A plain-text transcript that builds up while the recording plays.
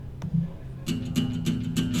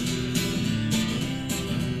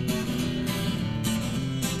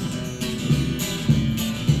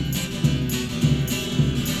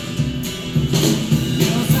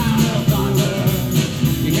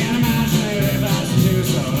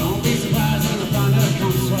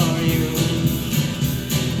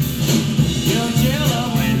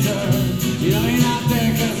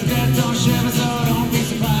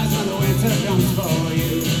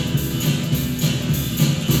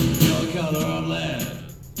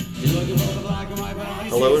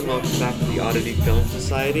Hello and welcome back to the Oddity Film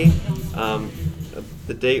Society.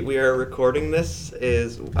 The date we are recording this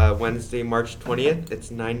is Wednesday, March 20th.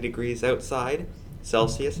 It's 9 degrees outside,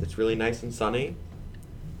 Celsius. It's really nice and sunny.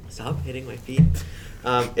 Stop hitting my feet.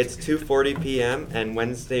 It's 2:40 p.m. and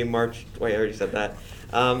Wednesday, March... Wait, I already said that.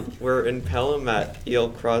 We're in Pelham at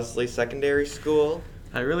Eel Crosley Secondary School.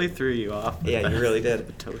 I really threw you off. Yeah, you really did.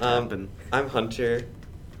 The toe tapping. I'm Hunter.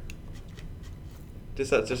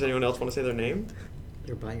 Does anyone else want to say their name?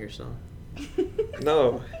 You're by yourself.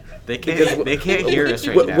 No. They can't hear us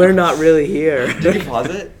right now. We're not really here. Did you pause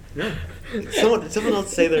it? No. Someone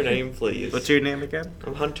else say their name, please. What's your name again?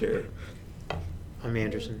 I'm Hunter. I'm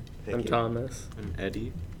Anderson. Thank I'm you. Thomas. I'm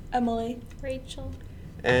Eddie. Emily. Rachel.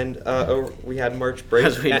 And we had March break. I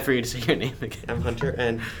was waiting for you to say your name again. I'm Hunter,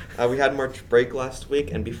 and we had March break last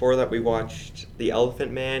week, and before that we watched The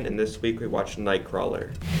Elephant Man, and this week we watched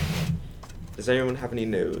Nightcrawler. Does anyone have any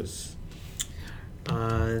news?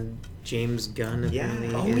 James Gunn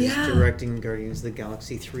apparently is Yeah. directing Guardians of the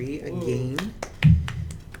Galaxy 3 again.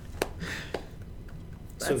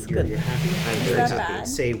 So That's you're good. happy? I'm Is very that happy. bad?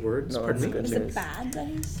 Say words, No, pardon it's me. good. Is news. it bad that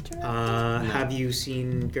he's directing? Have you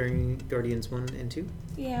seen Guardians 1 and 2?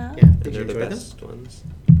 Yeah. Yeah. Did you They're the enjoy them? best ones.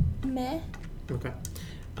 Meh. Okay.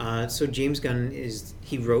 So James Gunn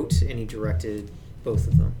he wrote and he directed both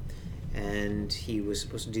of them, and he was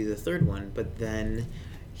supposed to do the third one, but then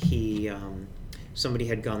somebody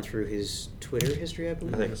had gone through his Twitter history, I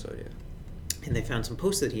believe. I think so, yeah. And they found some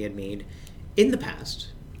posts that he had made in the past,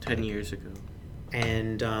 10 years ago.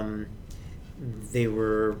 and they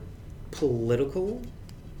were political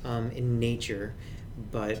in nature,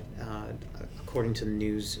 but according to the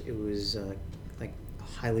news, it was like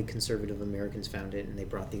highly conservative Americans found it, and they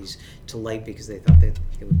brought these to light because they thought that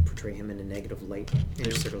it would portray him in a negative light, and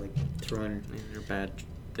just sort of like throwing.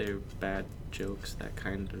 They're bad jokes that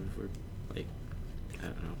kind of were like, I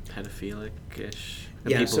don't know, pedophilic-ish.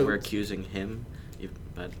 And Yeah, people so- were accusing him,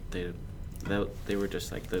 but they were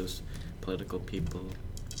just like those political people.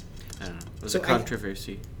 I don't know. It was So a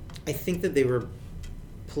controversy. I think that they were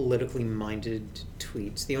politically minded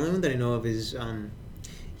tweets. The only one that I know of is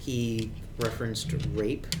he referenced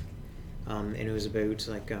rape, and it was about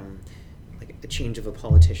like a change of a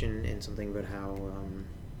politician and something about how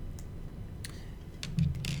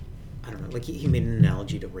I don't know, like he made an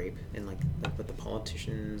analogy to rape and like what the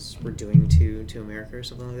politicians were doing to America or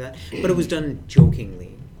something like that. But it was done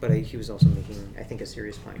jokingly. But he was also making, I think, a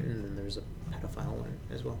serious point, and then there was a pedophile one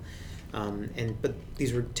as well. But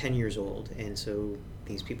these were 10 years old, and so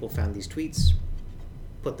these people found these tweets,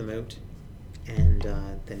 put them out, and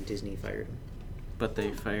then Disney fired him. But they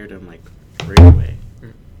fired him like right away.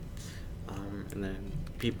 And then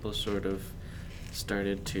people sort of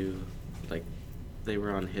started to, like, they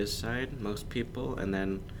were on his side, most people, and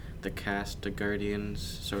then the cast of Guardians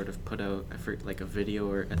sort of put out, like a video,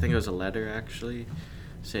 or I think it was a letter actually,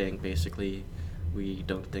 saying basically, we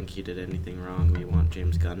don't think he did anything wrong, we want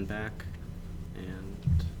James Gunn back. And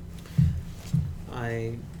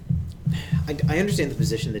I understand the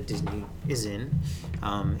position that Disney is in,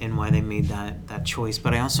 and why they made that choice,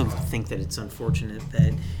 but I also think that it's unfortunate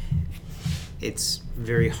that it's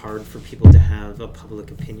very hard for people to have a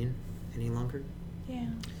public opinion any longer.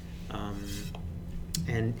 Yeah.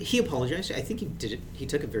 And he apologized. I think he did it. He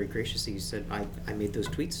took it very graciously. He said, I made those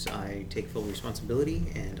tweets. I take full responsibility,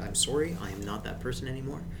 and I'm sorry. I am not that person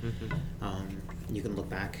anymore. You can look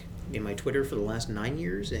back in my Twitter for the last 9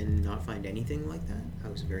 years and not find anything like that. I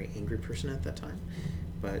was a very angry person at that time.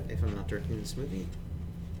 But if I'm not directing this movie,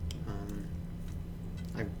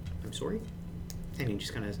 I'm sorry. And he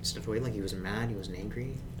just kind of stepped away, like he wasn't mad, he wasn't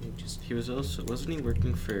angry. he was also, wasn't he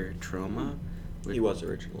working for Trauma? He was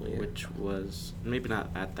originally, yeah. Which was, maybe not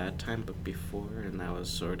at that time, but before, and that was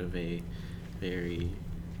sort of a very...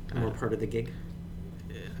 More part of the gig?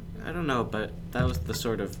 I don't know, but that was the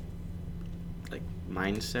sort of, like,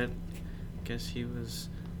 mindset, I guess he was,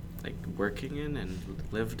 like, working in and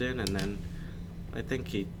lived in, and then I think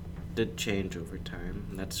he did change over time,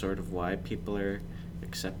 and that's sort of why people are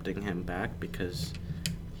accepting him back, because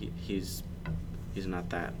he's not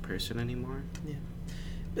that person anymore. Yeah.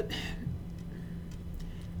 But...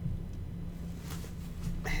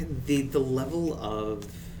 The level of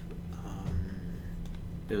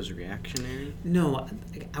it was reactionary. No,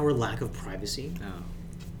 our lack of privacy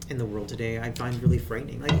in the world today, I find really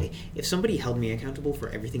frightening. Like, if somebody held me accountable for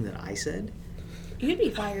everything that I said, You'd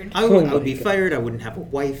be fired. I would be fired. I wouldn't have a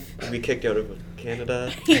wife. I'd be kicked out of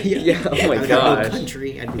Canada. Yeah, oh my I'd have gosh. no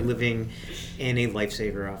country. I'd be living in a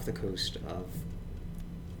lifesaver off the coast of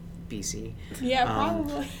BC. Yeah,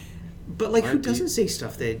 probably. But, like, who Aren't you- doesn't say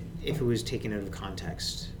stuff that, if it was taken out of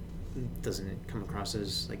context, doesn't come across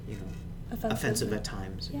as like, you know, Offensive. offensive at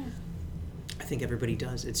times. Yeah. I think everybody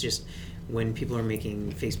does. It's just when people are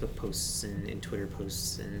making Facebook posts and Twitter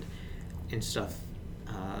posts and stuff,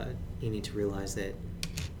 you need to realize that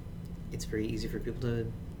it's very easy for people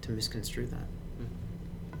to misconstrue that.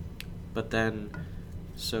 But then,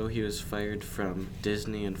 so he was fired from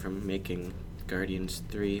Disney and from making Guardians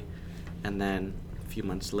 3, and then a few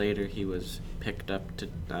months later he was picked up to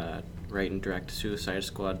write and direct Suicide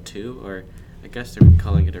Squad 2, or I guess they're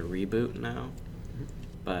calling it a reboot now.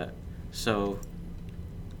 But, so,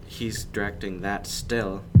 he's directing that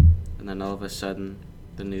still, and then all of a sudden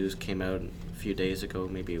the news came out a few days ago,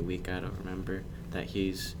 maybe a week, I don't remember, that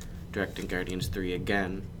he's directing Guardians 3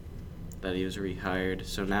 again, that he was rehired,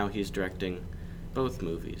 so now he's directing both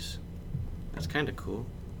movies. That's kind of cool.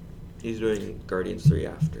 He's doing Guardians 3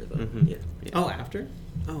 after, though. Mhm. Yeah. Oh, after?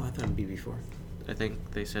 Oh, I thought it'd be before. I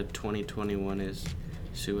think they said 2021 is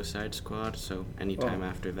Suicide Squad, so anytime Oh,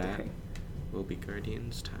 after that okay. will be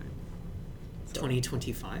Guardians time.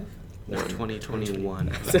 2025? No, 2021.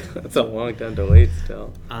 That's a long time delayed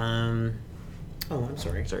still. Oh, I'm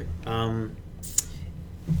sorry. Sorry. I'm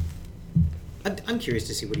curious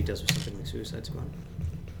to see what he does with something like Suicide Squad.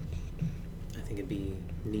 I think it'd be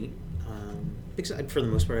neat. Because for the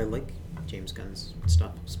most part, I like James Gunn's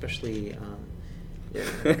stuff, especially. Yeah.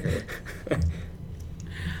 Okay.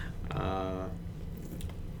 I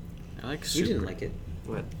like You Super. didn't like it.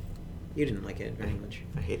 What? You didn't like it very much.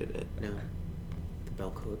 I hated it. No. The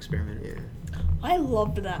Belko experiment. Yeah. I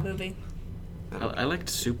loved that movie. I liked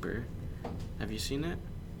Super. Have you seen it?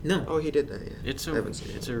 No. Oh, he did that. Yeah. It's I haven't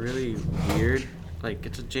seen it's it. a really weird, like,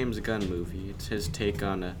 it's a James Gunn movie. It's his take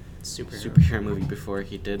on a Superhero. movie before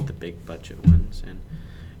he did the big budget ones, and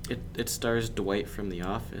it stars Dwight from The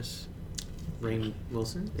Office. Rainn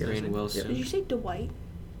Wilson? Yeah, Rainn yeah. Wilson. Did you say Dwight?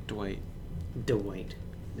 Dwight. DeWhite.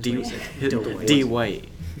 D. Is what he said. DeWhite. D. White.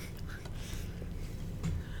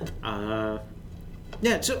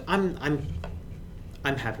 Yeah, so I'm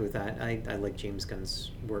happy with that. I like James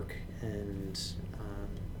Gunn's work, and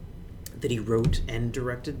that he wrote and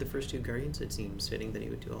directed the first two Guardians. It seems fitting that he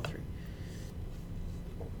would do all three.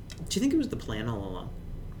 Do you think it was the plan all along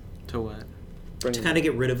To what? to kind of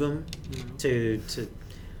get rid of him, No. to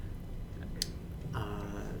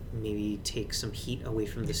maybe take some heat away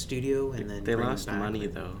from the studio, and then They bring him lost back? money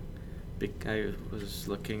though. I was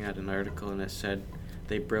looking at an article and it said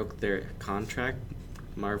they broke their contract,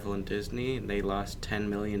 Marvel and Disney, and they lost $10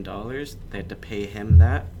 million. They had to pay him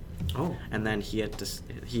that, Oh, and then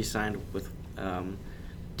he signed with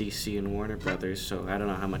DC and Warner Brothers, so I don't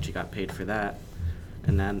know how much he got paid for that.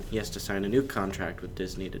 And then he has to sign a new contract with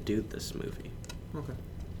Disney to do this movie. okay.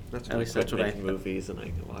 That's At when least I that's quit what I making thought. movies and I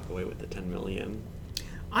can walk away with the $10 million.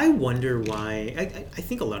 I wonder why. I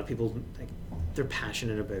think a lot of people, like, they're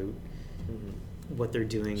passionate about Mm-hmm. what they're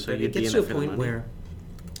doing, So but you'd it be gets in to it a for the point money?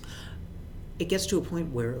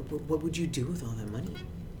 where what would you do with all that money?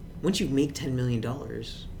 Once you make $10 million,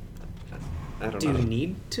 I don't do know. you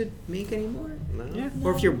need to make any more? No. Yeah.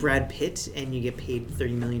 Or if you're Brad Pitt and you get paid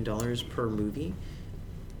 $30 million per movie,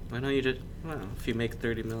 Why don't you just, well, if you make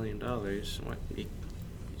 $30 million, you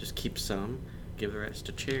just keep some, give the rest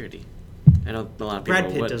to charity. I know a lot of people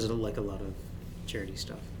Brad Pitt would. does like a lot of charity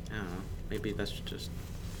stuff. I don't know. Maybe that's just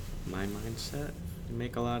my mindset. You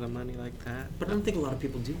make a lot of money like that. But I don't think a lot of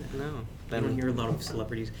people do that. No. I don't hear a lot of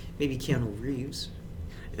celebrities. Maybe Keanu Reeves.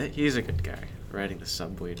 He's a good guy, riding the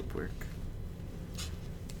subway to work.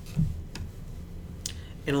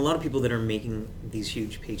 And a lot of people that are making these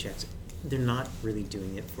huge paychecks, they're not really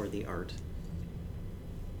doing it for the art.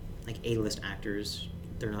 Like A-list actors,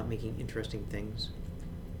 they're not making interesting things.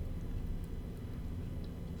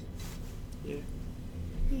 Yeah.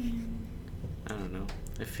 I don't know.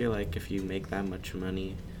 I feel like if you make that much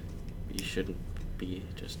money, you shouldn't be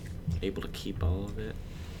just able to keep all of it.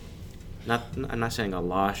 I'm not saying a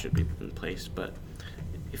law should be in place, but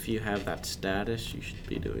if you have that status, you should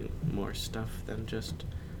be doing more stuff than just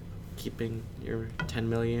keeping your 10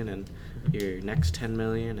 million and your next 10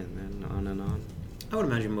 million and then on and on. I would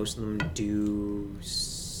imagine most of them do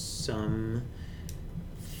some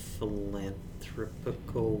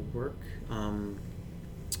philanthropical work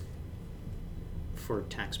for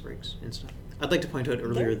tax breaks and stuff. I'd like to point out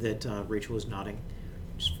earlier that Rachel was nodding,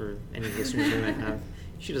 just for any listeners who might have.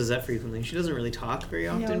 She does that frequently. She doesn't really talk very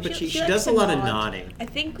often, No, but she likes does a to lot of nod. nodding. I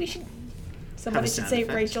think somebody should sound say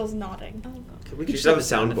effect. Rachel's nodding. Okay, we You could should have a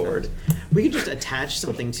sound soundboard. effect. We could just attach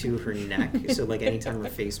something to her neck, so like anytime her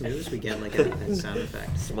face moves, we get like a sound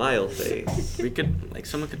effect. Smile face. We could, like,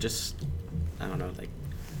 someone could just, I don't know, like,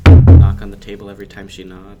 knock on the table every time she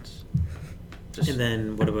nods. Just And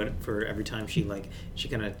then what about for every time she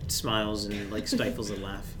kind of smiles and like stifles a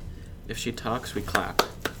laugh? if she talks, we clap.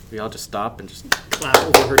 We all just stop and just Clap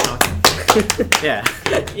over her talking. yeah.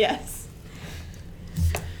 Yes.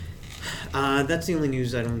 That's the only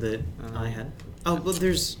news item that I had. Oh, well,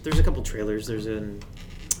 there's a couple trailers. There's an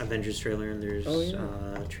Avengers trailer and there's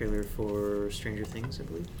a trailer for Stranger Things, I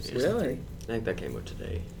believe. Really? I think that came out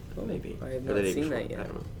today. Oh, Maybe. I have Or the not day seen before, that yet. I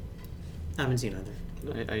don't know. I haven't seen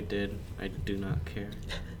either. I did. I do not care.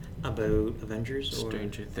 About Avengers or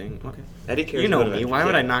Stranger Things. Okay. Eddie cares You know about me. Avengers, Why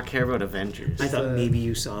would yeah. I not care about Avengers? I thought maybe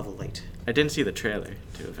you saw the light. I didn't see the trailer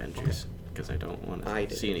to Avengers because I don't want I to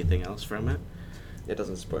did. see anything else from it. It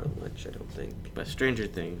doesn't spoil much, I don't think. But Stranger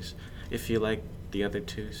Things, if you like the other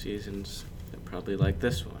 2 seasons, you'll probably like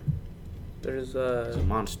this one. There's It's a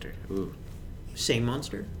monster. Ooh. Same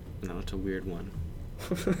monster? No, it's a weird one.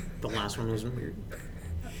 The last one wasn't weird.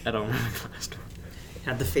 I don't remember the last one.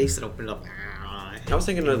 Had the face that opened up. I was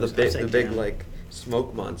thinking of the big, upside big down. like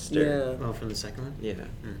smoke monster. Oh, from the second one? Yeah.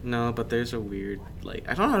 No, but there's a weird, like,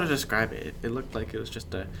 I don't know how to describe it. It looked like it was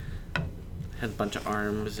just had a bunch of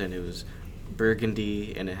arms and it was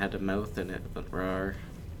burgundy and it had a mouth and it went rawr.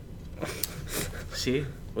 See?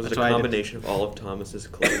 Was That's it a why I did- combination of all of Thomas's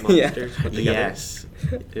clay Yeah. monsters put together? Yes.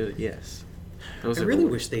 Yes. Those I are really the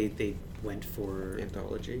wish they went for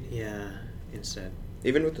Anthology. yeah instead.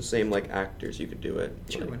 Even with the same like actors, you could do it.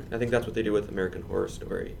 Sure, Like, why not? I think that's what they do with American Horror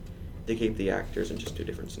Story. They keep the actors and just do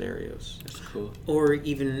different scenarios. That's cool. Or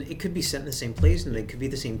even it could be set in the same place and they could be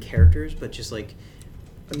the same characters, but just like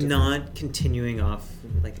not continuing off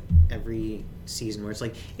like every season where it's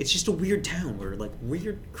like it's just a weird town where like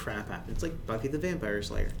weird crap happens. It's like Buffy the Vampire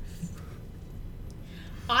Slayer.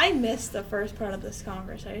 I missed the first part of this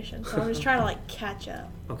conversation, so I'm just trying to like catch up.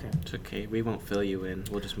 Okay, It's okay. We won't fill you in.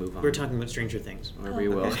 We'll just move on. we're talking about Stranger Things. Or Oh, we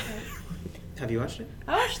will. okay. Have you watched it?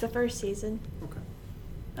 I watched the first season. Okay.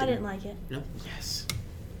 I didn't like it. No, Yes.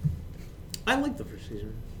 I liked the first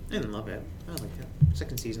season. I didn't love it. I liked it.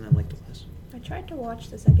 Second season, I liked it less. I tried to watch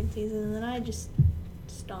the second season and then I just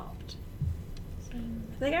stopped. So,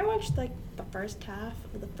 I think I watched like the first half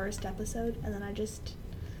of the first episode and then I just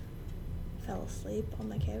fell asleep on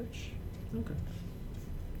the couch. Okay.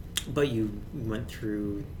 But you went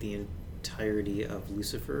through the entirety of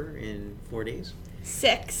Lucifer in 4 days?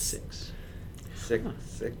 6. 6.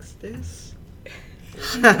 Six days?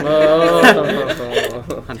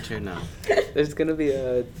 Oh. Hunter, no. There's gonna be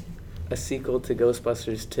a sequel to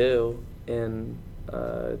Ghostbusters 2 in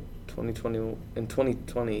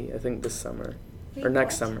 2020. I think this summer or Wait,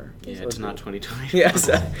 next what? summer. Yeah, it's not 2020. Yes.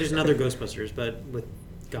 There's another Ghostbusters, but with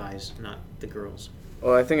guys, not the girls.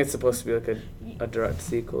 Well, I think it's supposed to be like a direct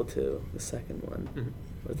sequel to the second one,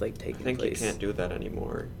 Mhm. with like I taking think place. you can't do that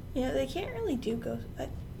anymore. Yeah, they can't really do ghost.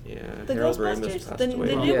 Yeah. The Harold Ramis Ghostbusters, passed the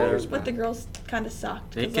away a new few Yeah. one years with the back. girls kind of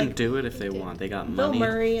sucked. They 'cause, can like, do it if they want. They got Bill money.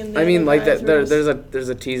 Murray and the I mean, other like guys that. were just- There's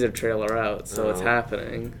a teaser trailer out, so it's Oh.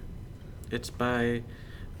 happening. It's by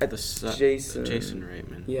the Jason. Jason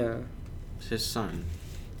Reitman. Yeah. It's his son.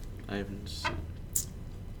 I haven't seen.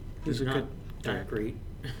 He's a not good that director. great.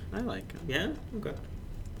 I like him. Yeah? Okay.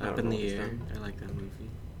 I Up don't in know the what's air. done. I like that movie.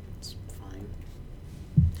 It's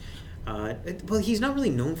fine. Well, he's not really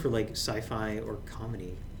known for like sci-fi or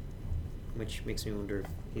comedy, which makes me wonder if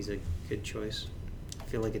he's a good choice. I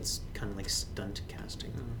feel like it's kind of like stunt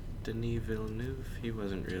casting. Denis Villeneuve, he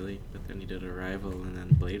wasn't really, but then he did Arrival and then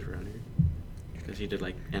Blade Runner. Because he did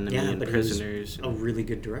like Enemy Yeah, and but he was Prisoners. a really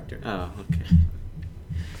good director. Oh, okay.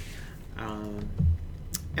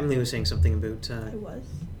 Emily was saying something about I was.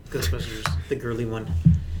 Ghostbusters, the girly one.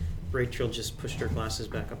 Rachel just pushed her glasses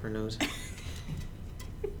back up her nose.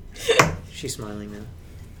 She's smiling now.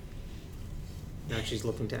 Now she's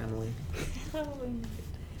looking to Emily.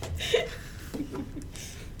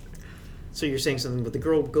 So you're saying something with the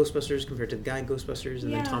girl Ghostbusters compared to the guy Ghostbusters,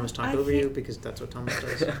 and then Yeah, Thomas talked I over you think- because that's what Thomas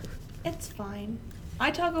does. It's fine.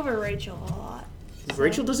 I talk over Rachel a lot. so-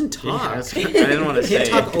 Rachel doesn't Yeah, talk. that's what- I didn't wanna You can't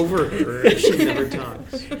say talk it. over her. She never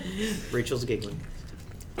talks. Rachel's giggling.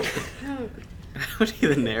 What are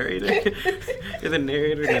you, the narrator? You're the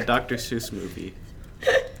narrator in a Dr. Seuss movie.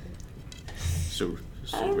 So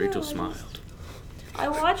I don't Rachel know, smiled. I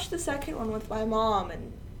watched the second one with my mom,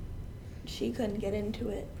 and she couldn't get into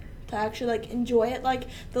it to actually like enjoy it. Like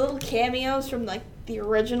the little cameos from like the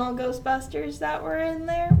original Ghostbusters that were in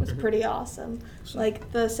there was pretty awesome.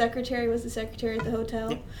 Like the secretary was the secretary at the hotel,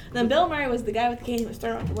 Yep. and then Bill Murray was the guy with the cane who was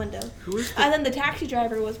thrown out the window, Who is and then the taxi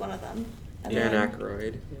driver was one of them. And Dan then-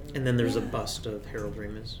 Aykroyd. And then there's a Yeah. bust of Harold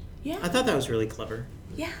Ramis. Yeah. I thought that was really clever.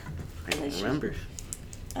 Yeah. I don't remember.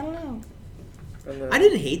 I don't know. And then- I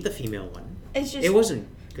didn't hate the female one. It's just It wasn't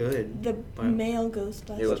good. The but- male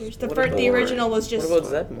Ghostbusters. The what first, the about- original was just What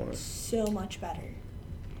about Zedmore? so much better.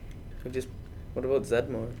 What about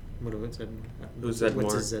Zedmore? What was Zedmore? Who's What's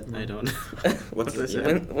Zedmore? a Zedmore? I don't know. What's this?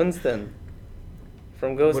 it? Winston.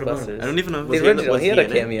 From What about Ghostbusters. him? I don't even know. Was The he in the- original. was He had he a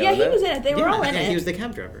in it? cameo. Yeah, he in was in it. They were all in it. He was the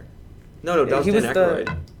cab driver. No, that was He Dan was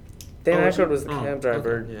Aykroyd. Dan Oh, Aykroyd was the oh, cab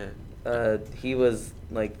driver. Yeah. He was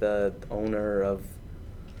like the owner of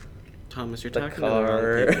Thomas, you're the talking to the wrong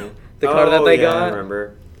car. people. The car that they yeah, I got.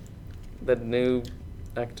 remember. The new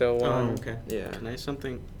Ecto one. Oh, okay. Yeah. Can I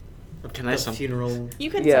something? The Can I something? funeral? You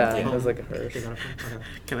can Yeah, something. it was like a hearse. They got a- okay.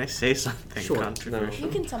 Can I say something Sure. controversial?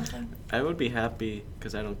 You can something. I would be happy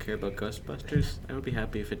because I don't care about Ghostbusters. I would be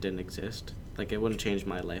happy if it didn't exist. Like it wouldn't change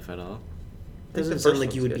my life at all. Doesn't the sound first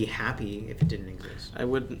like you one's would be good. happy if it didn't exist. I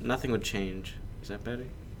would. Nothing would change. Is that better?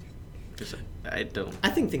 Because I don't. I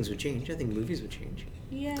think things would change. I think movies would change.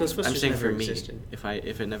 Yeah. Ghostbusters I'm saying never for me, existed.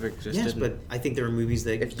 if it never existed. Yes, but I think there are movies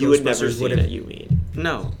that If you had never Ghostbusters seen would have. it, you mean?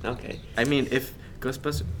 no. Okay. I mean, if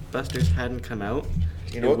Ghostbusters hadn't come out,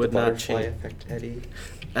 Do you it know what would the not butterfly change. effect, Eddie?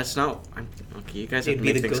 That's not. Okay, you guys have It'd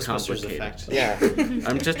be made the things Ghostbusters complicated. effect. Yeah.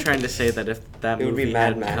 I'm just trying to say that if that It would movie be Mad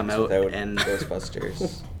hadn't Max come out without and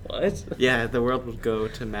Ghostbusters. What? yeah, the world would go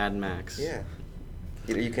to Mad Max. Yeah.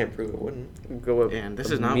 You can't prove it wouldn't. Go up And this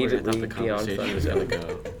is not where I thought the immediately beyond conversation was gonna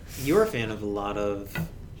go. You're a fan of a lot of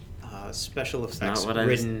special Not effects what I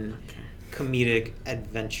was. written Okay. comedic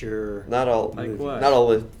adventure. Not all. Like what? Not all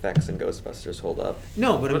the effects in Ghostbusters hold up.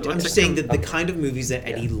 No, but I'm What's just a saying that the com- kind of movies that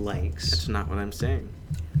Eddie Yeah. likes That's not what I'm saying.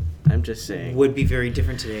 I'm just saying. would be very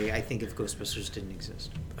different today, I think, if Ghostbusters didn't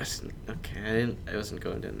exist. Okay, I wasn't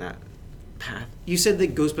going down that path. You said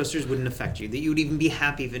that Ghostbusters wouldn't affect you, that you would even be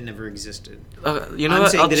happy if it never existed. You know I'm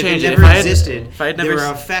what? saying I'll that change if it. it never If existed, I had never there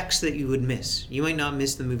are s- effects that you would miss. You might not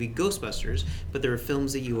miss the movie Ghostbusters, but there are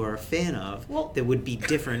films that you are a fan of Well- that would be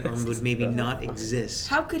different or would maybe not exist.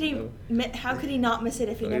 How could he? How could he not miss it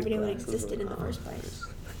if he Those never knew it glasses existed are in the not- first place?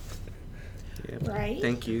 Yeah. Right?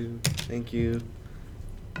 Thank you. Thank you.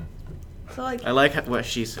 So like, I like what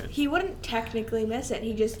she said. he wouldn't technically miss it.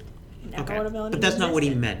 He just never Okay, would have known. but it that's not what he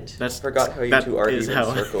existed. meant. That's Forgot how you that two argue in is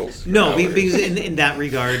how- circles. No, for hours. because in that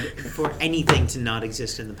regard, for anything to not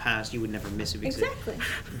exist in the past, you would never miss it. Because Exactly.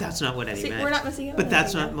 That's not what Eddie See, meant. we're not missing out But on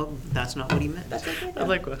that's anything not that's not what he meant. That's okay. I Though.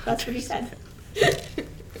 like what That's what he said.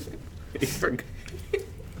 You forgot.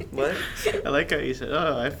 What? I like how you said,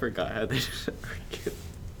 "Oh, I forgot how they just argue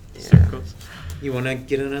Yeah. circles." You want to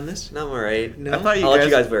get in on this? No, I'm alright. No? I thought you I'll let guys.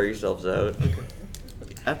 you guys wear yourselves out.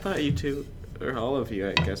 I thought you two, or all of you,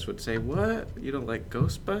 I guess, would say, "What? You don't like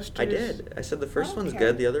Ghostbusters?" I did. I said the first don't one's care.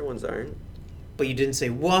 good, the other ones aren't. But you didn't say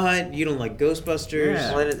what? You don't like Ghostbusters? Yeah.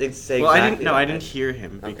 Well, I didn't say Well, I exactly didn't. No, what I didn't hear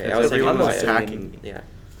him Okay, because I was everyone thinking was about it. attacking me. Yeah.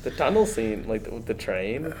 The tunnel scene, like with the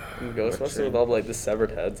train in Ghostbusters, train? with all like the severed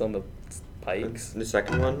heads on the pikes. The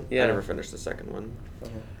second one? Yeah. I never finished the second one. Uh-huh.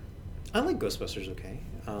 I like Ghostbusters okay.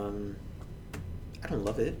 I don't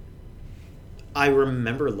love it. I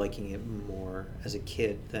remember liking it more as a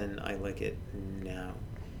kid than I like it now.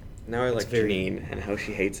 Now I It's like very- Janine and how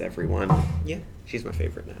she hates everyone. Yeah. She's my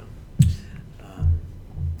favorite now.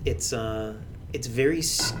 It's very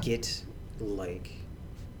skit-like.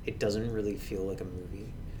 It doesn't really feel like a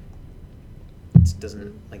movie. It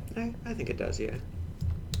doesn't like. I think it does, yeah.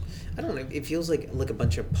 I don't know. It feels like a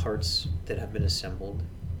bunch of parts that have been assembled,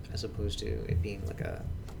 as opposed to it being like a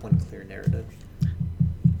one clear narrative.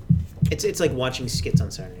 It's like watching skits on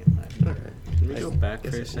Saturday Night Live. Okay. Can we I go back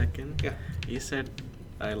guess for a it- second? Yeah. You said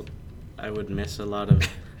I would miss a lot of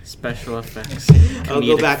special effects. I'll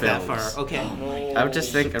go comedic back that films. far. Okay. I'm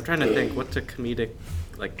trying to think. What's a comedic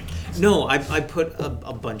like? No, I put a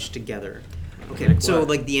bunch together. Okay, Like so what?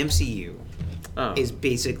 like the MCU Oh, is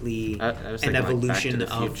basically I was an thinking, like, Back to evolution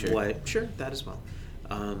the of Future. what. Sure, that as well.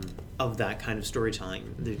 Of that kind of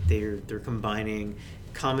storytelling. They're combining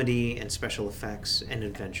comedy and special effects and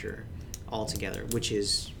adventure all together, which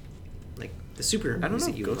is like the superhero I don't movies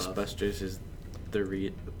know that if you love. Ghostbusters is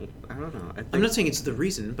the I don't know. I think, I'm not saying it's the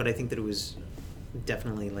reason, but I think that it was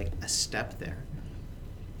definitely like a step there.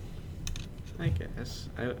 I guess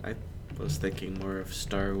I was thinking more of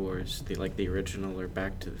Star Wars, the original, or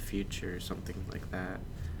Back to the Future, or something like that.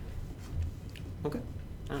 Okay.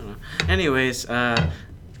 I don't know. Anyways,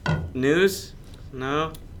 news?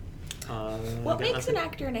 No. What got makes nothing. an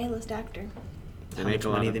actor an A-list actor? They How make much a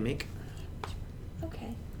lot money of- they make?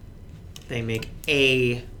 Okay. They make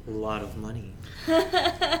a lot of money.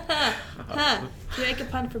 Huh. Can you make a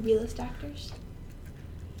pun for B-list actors?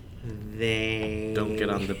 They Don't get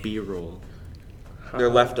on the B-roll. They're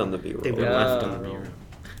left on the B-roll. They They're were left on the Oh. B-roll.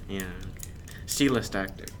 Yeah. Okay. C-list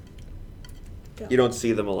actor. You don't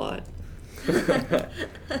see them a lot.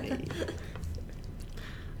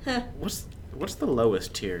 What's the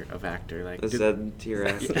lowest tier of actor? Like A Z tier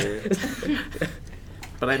actor.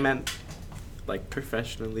 But I meant, like,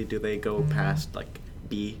 professionally, do they go past like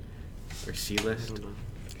B or C I list? don't know.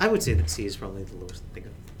 I would say that C is probably the lowest they go.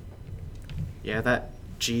 Yeah, that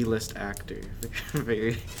G list actor.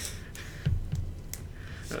 Very.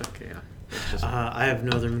 Okay. Yeah. It's just- I have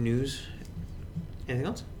no other news. Anything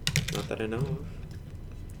else? Not that I know of.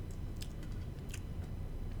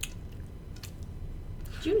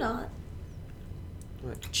 Did you not?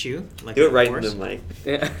 What? Chew? Like Do it a right in horse? the mic.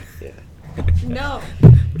 Yeah. Yeah. No.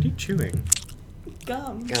 What are you chewing?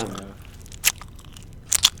 Gum. Gum.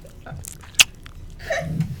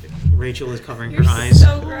 Rachel is covering You're her eyes.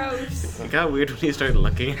 so gross. It got weird when you started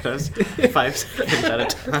looking at us 5 seconds at a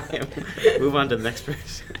time. Move on to the next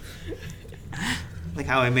person. Like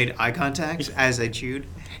how I made eye contact as I chewed.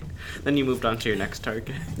 Then you moved on to your next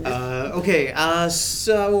target. Okay,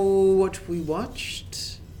 so what we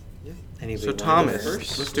watched? Yeah. Anybody So wanna go Thomas,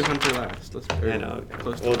 first? let's do Hunter last. I know.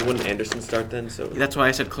 Close to Well, last. wouldn't Anderson start then? So. That's why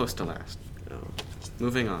I said close to last. Oh.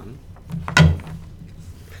 Moving on.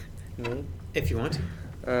 Me? If you want to.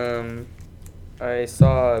 I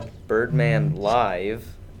saw Birdman live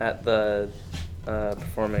at the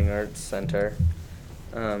Performing Arts Center.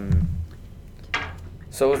 So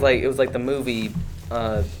it was like the movie. It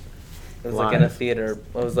was like in a Live. theater.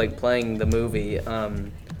 It was like playing the movie. You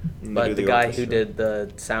do But the the guy orchestra. who did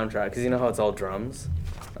the soundtrack, because you know how it's all drums.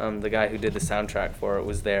 The guy who did the soundtrack for it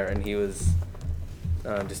was there, and he was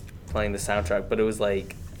just playing the soundtrack. But it was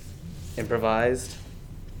like improvised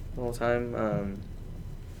the whole time.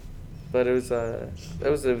 But it was I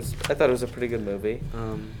thought it was a pretty good movie.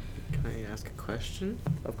 Can I ask a question?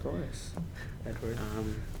 Of course, Edward.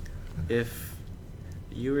 If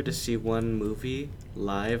you were to see one movie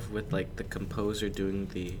live with like the composer doing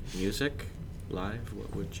the music live,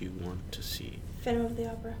 what would you want to see? Phantom of the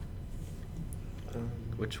Opera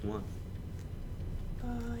Which one?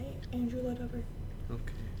 by Andrew Lloyd Webber.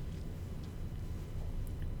 Okay.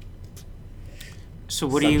 So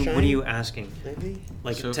what are you Sunshine? you asking? Maybe.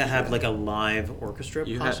 Like So to if have you- like a live orchestra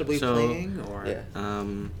You ha- possibly so- playing, or Yeah.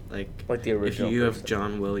 Like the original If you have person.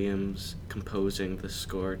 John Williams composing the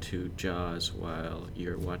score to Jaws while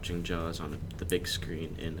you're watching Jaws on the big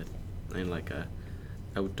screen in like a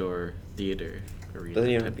outdoor theater arena. Doesn't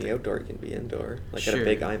even type have to be thing. outdoor. It can be indoor, like at Sure. a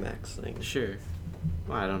big IMAX thing. Sure.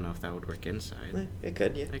 Well, I don't know if that would work inside. It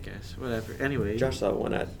could, yeah. I guess. Whatever. Anyway. Josh saw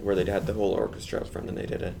one at where they had the whole orchestra up front and they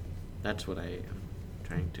did it. That's what I am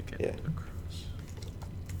trying to get Yeah. across.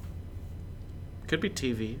 Could be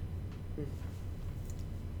TV.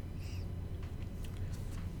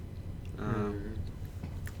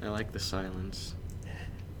 I like the silence.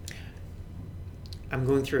 I'm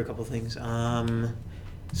going through a couple things.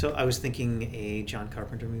 So I was thinking a John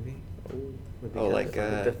Carpenter movie. Would be Oh, kind like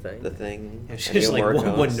of fun. The the thing. It's Ennio just like one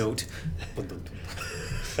Morricone's. note.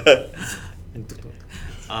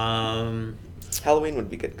 Halloween would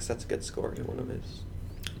be good because that's a good score to one of his.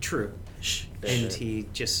 True. Shh. And he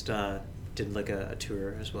just did like a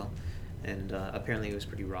tour as well, and apparently it was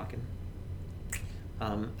pretty rocking.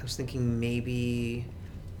 I was thinking maybe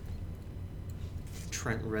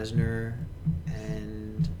Trent Reznor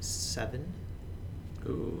and Seven.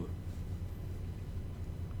 Ooh.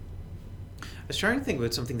 I was trying to think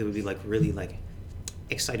about something that would be like really like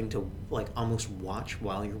exciting to like almost watch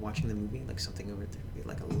while you're watching the movie, like something over there would be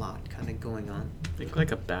like a lot kind of going on. Think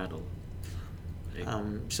like a battle. Like,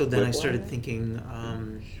 So then I started Whiplash? thinking,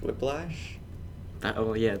 Whiplash.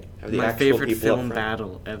 oh yeah, Have the my actual favorite people up film front.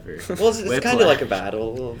 battle ever. Well, it's kind of like a Whiplash.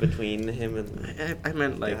 battle between him and I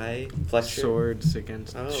meant like guy, Fletcher. swords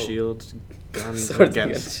against Oh. shields, guns Swords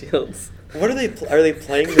against. shields. What are they? Are they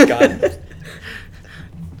playing the gun?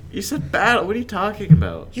 You said battle. What are you talking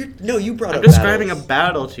about? You brought I'm up describing battles. a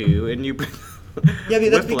battle to you, and you. Yeah,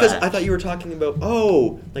 but that's because I Whiplash. thought you were talking about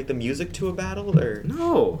like the music to a battle, or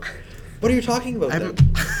No. what are you talking about? I'm,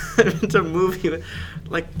 Then? it's a movie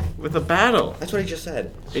with a battle, That's what I just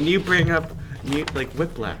said. and you bring up like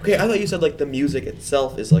Whiplash. Okay, I thought you said like the music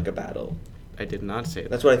itself is like a battle. I did not say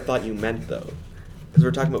that. That's what I thought you meant though, because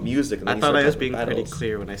we're talking about music. And then I you thought started I was talking being about pretty battles.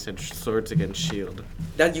 clear when I said swords against shield.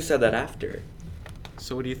 That you said that after.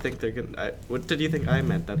 So what do you think they're gonna? What did you think I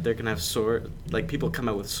meant? That they're gonna have like people come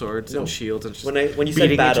out with swords No. and shields and just When you beating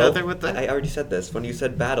said battle, each other with them? I already said this. When you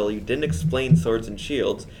said battle, you didn't explain swords and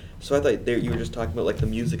shields. So I thought you were just talking about like the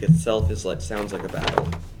music itself is like sounds like a battle.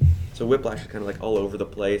 So Whiplash is kind of like all over the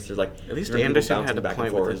place. There's like At least different people Anderson bouncing had a back and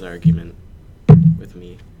point with forth. his argument with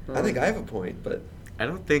me. I think I have a point, but I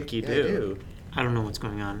don't think you yeah, I do. do. I don't know what's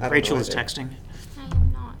going on. I don't Rachel know is either. texting. I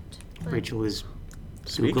am not. but- Rachel is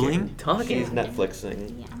Speaking. Googling. Talking. He's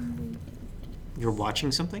Netflixing. Yeah, I'm moving. You're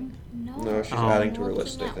watching something? No, she's adding to her I'm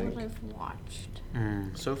list, I looking at think. what I've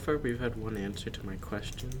watched. So far, we've had one answer to my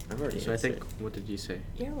question. I've already So I think, answered. what did you say?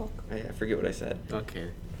 You're welcome. I forget what I said. Okay.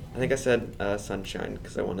 I think I said Sunshine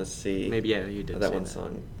because I want to see Maybe, yeah, you did that say one that.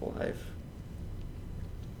 song live.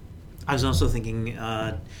 I was also thinking,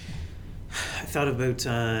 I thought about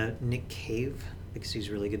Nick Cave because he's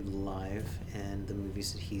really good live and the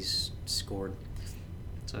movies that he's scored.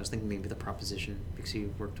 So I was thinking maybe The Proposition because he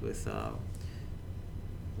worked with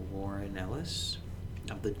Warren Ellis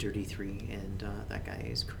of the Dirty Three, and that guy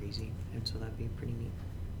is crazy, and so that'd be pretty neat.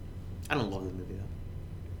 I don't love the movie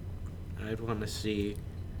though. I'd want to see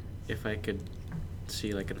if I could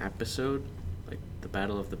see like an episode, like the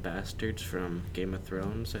Battle of the Bastards from Game of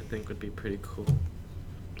Thrones. I think would be pretty cool.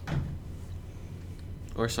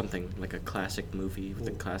 Or something like a classic movie with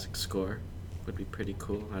a Ooh. classic score would be pretty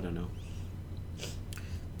cool. I don't know.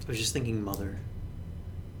 I was just thinking Mother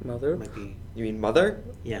Mother? might be, You mean Mother?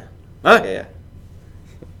 yeah. Yeah.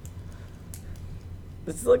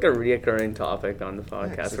 This is like a reoccurring topic on the 'cause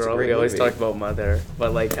podcast. it's Where a we great always movie. talk about Mother,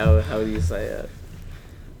 but like how do you say it?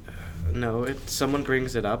 No, someone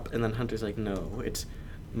brings it up and then Hunter's like, no, it's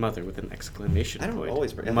Mother with an exclamation I don't point.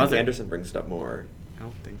 always bring. I think Mother. Anderson brings it up more, I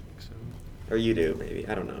don't think so. or you do maybe.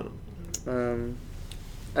 I don't know.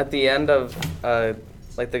 At the end of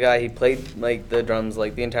like the guy he played like the drums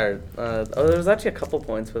like the entire there was actually a couple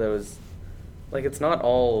points where there was like it's not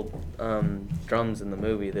all drums in the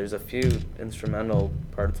movie. There's a few instrumental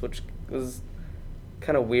parts which was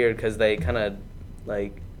kind of weird because they kind of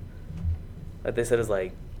like they said is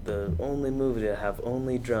like the only movie to have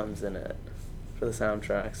only drums in it for the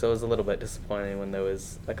soundtrack. So it was a little bit disappointing when there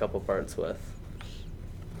was a couple parts with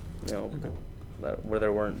where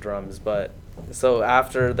there weren't drums. But so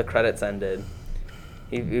after the credits ended,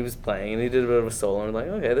 he was playing and he did a bit of a solo and we're like,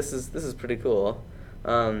 okay, this is pretty cool.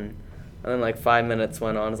 And then like 5 minutes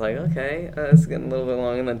went on. I was like, okay, it's getting a little bit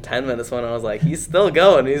long. And then 10 minutes went on. I was like, he's still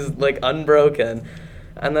going. He's like unbroken.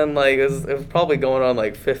 And then like it was probably going on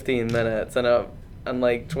like 15 minutes. And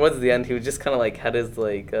like towards the end, he was just kind of like had his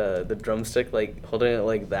like the drumstick like holding it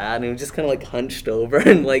like that, and he was just kind of like hunched over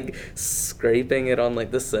and like scraping it on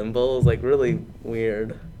like the cymbal. It was like really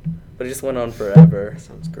weird, but it just went on forever. That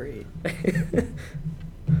sounds great.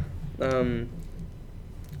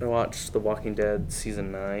 I watched The Walking Dead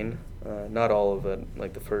season 9. Not all of it,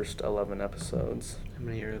 like the first 11 episodes. How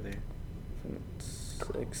many are there?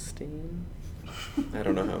 16. I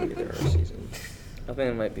don't know how many there are seasons. I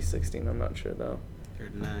think it might be 16. I'm not sure though. There are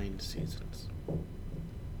 9 seasons.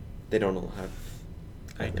 They don't all have.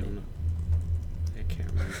 I don't know. I can't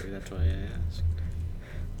remember. That's why I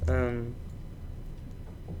asked.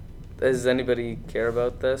 Does anybody care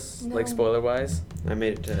about this? Like No. spoiler wise? I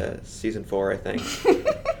made it to season 4, I think.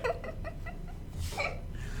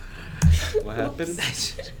 What happened?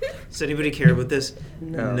 Does anybody care about this?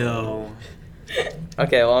 No. No.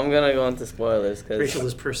 Okay, well I'm gonna go into spoilers because Rachel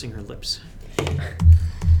is pursing her lips.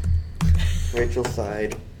 Rachel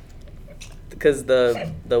sighed. because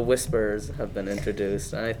the Whisperers have been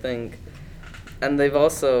introduced, and I think, and they've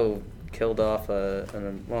also killed off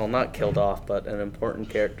not killed off, but an important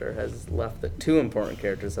character has left. Two important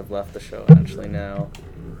characters have left the show actually now.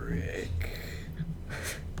 Rick.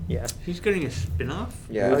 Yeah. He's getting a spin-off?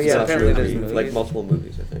 Yeah, Oh, it's yeah, not apparently movie, there's like movies. multiple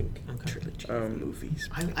movies, I think. Okay. Trilogy of movies.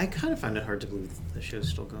 I kind of find it hard to believe the show's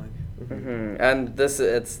still going. Hmm. And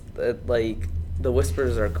like the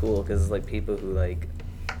Whispers are cool because like people who like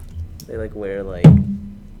they like wear like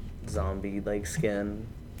zombie like skin,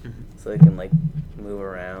 so they can like move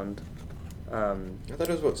around. I thought it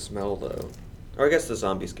was about smell though, or I guess the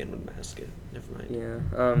zombie skin would mask it. Never mind.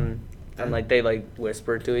 Yeah. And like they like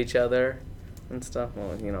whisper to each other and stuff.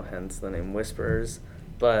 Well, hence the name Whisperers.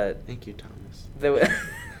 But Thank you, Thomas.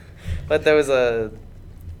 but there was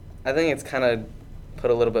I think it's kind of put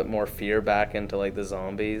a little bit more fear back into like the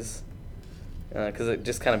zombies, because it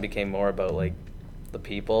just kind of became more about like the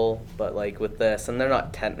people. But like with this, and they're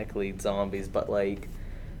not technically zombies, but like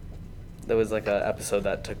there was like a episode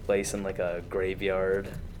that took place in like a graveyard,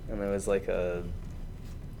 and there was like a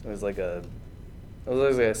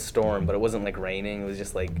storm, but it wasn't like raining. It was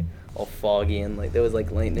just like all foggy and like there was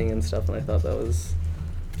like lightning and stuff. And I thought that was,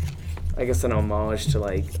 I guess, an homage to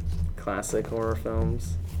like classic horror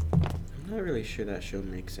films. I'm not really sure that show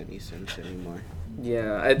makes any sense anymore.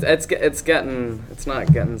 Yeah, it's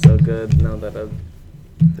not getting so good now that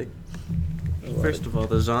First of all,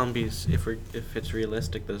 the zombies, if it's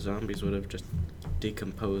realistic, the zombies would have just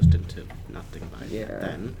decomposed into nothing by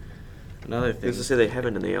then. Another thing. Because to say they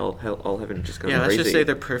haven't, and they all haven't just gone Yeah, let's crazy. just say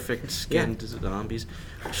they're perfect skinned zombies.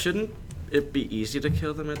 Shouldn't it be easy to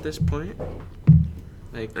kill them at this point?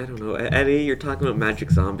 Like, I don't know, Eddie. You're talking about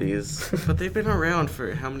magic zombies. but they've been around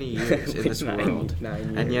for how many years in this world?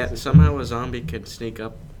 9 And years. yet somehow a zombie can sneak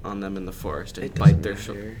up on them in the forest and It bite doesn't their matter.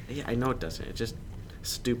 shoulder. Yeah, I know it doesn't. It's just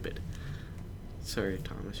stupid. Sorry,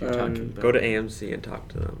 Thomas. You're Um, talking about. Go to AMC and talk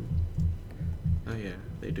to them. Oh yeah,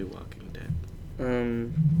 they do Walking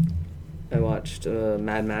Dead. I watched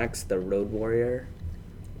Mad Max: The Road Warrior.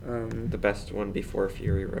 The best one before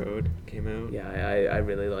Fury Road came out. Yeah, I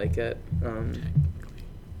really like it. Technically.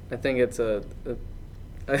 I think it's I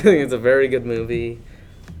think it's a very good movie.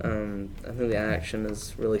 I think the action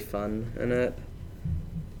is really fun in it.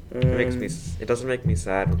 It makes me. It doesn't make me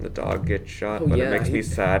sad when the dog gets shot, Oh, but yeah, it makes me he-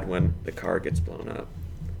 sad when the car gets blown up.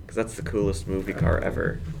 Because that's the coolest movie car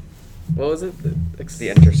ever. What was it? The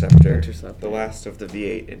Interceptor. Interceptor. The last of the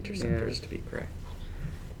V8 Interceptors, Yeah. to be correct.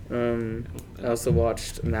 I also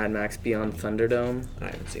watched Mad Max Beyond Thunderdome. I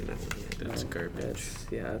haven't seen that one yet. That's garbage.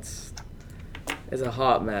 It's a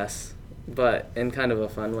hot mess, but in kind of a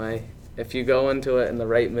fun way. If you go into it in the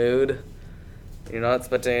right mood, you're not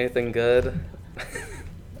expecting anything good.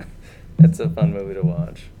 It's a fun movie to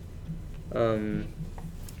watch.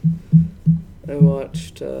 I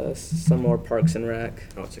watched some more Parks and Rec.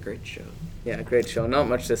 Oh, it's a great show. Yeah, great show. Not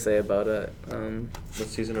much to say about it. What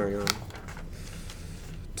season are you on?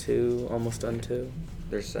 2, almost done 2.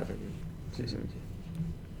 There's 7 seasons.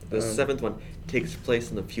 Mhm. The 7th one takes place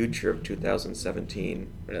in the future of 2017.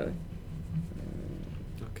 Really?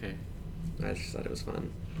 Okay. I just thought it was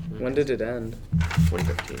fun. When did it end?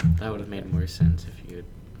 2015. That would have made more sense if you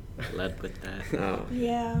had led with that. Oh.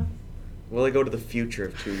 Yeah. Well, they go to the future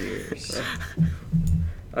of 2 years.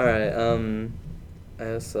 All right.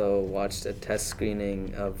 I also watched a test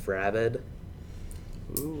screening of Rabid.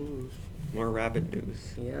 Ooh, more rabbit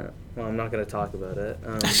news. Yeah. Well, I'm not gonna talk about it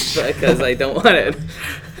because I don't want it. You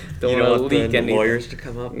Don't don't want want to leak the anything. lawyers to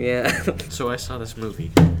come up? Yeah. So I saw this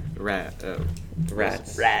movie, Rats.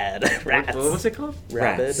 What was it called?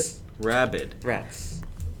 Rabid. Rats. Rabid. Rats.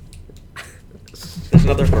 There's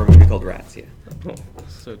another horror movie called Rats, yeah.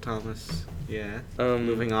 So Thomas, yeah. Um,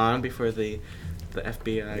 Moving on before the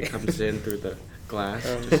FBI comes in through the glass.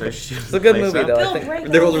 Um, to start shooting it's a the good place movie, up. though. I They'll think- break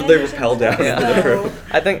They all will- the they Anderson rappel down. windows, Yeah. though.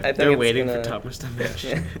 I think They're it's waiting gonna, for Thomas to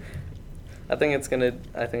mention. Yeah. I think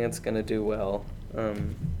it's gonna do well.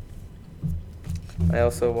 I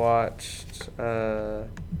also watched The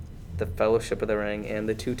Fellowship of the Ring and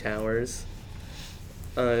The Two Towers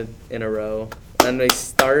in a row, and I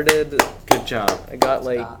started. Good job. I got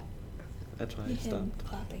like Stop. That's why I Him stopped.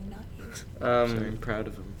 clapping, not you. Sorry, I'm proud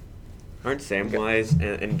of him. Aren't Samwise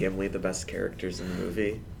and Gimli the best characters in the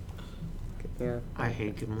movie? yeah. I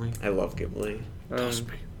hate Gimli. I love Gimli. Trust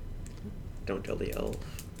me. Don't tell the elf.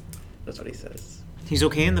 That's what he says. He's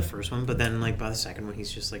okay in the first one, but then like by the second one,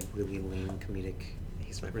 he's just like really lame comedic.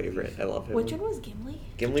 He's my relief. favorite. I love him. Which one was Gimli?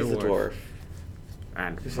 Gimli's the Dwarf. dwarf.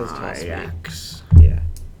 And Who says my toss me? axe. Yeah.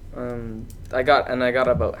 I got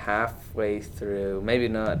about halfway through, maybe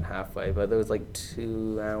not halfway, but there was like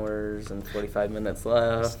 2 hours and 45 minutes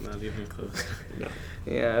left. It's not even close. No.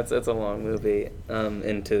 Yeah, it's a long movie.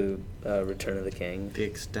 Into Return of the King. The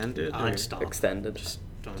extended. I'd or- stop. Extended. Just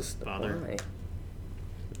don't bother. Why?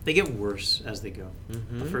 They get worse as they go.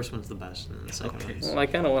 Mhm. The first one's the best, and then the second Okay. one's.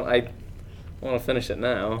 Well, I want to finish it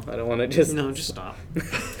now. I don't want to just. No, just stop.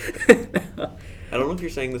 I don't know if you're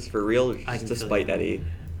saying this for real or I just can to feel spite you. Eddie.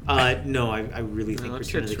 No, I really No, think it's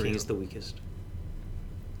Return of the real. King is the weakest.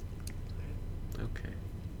 Okay.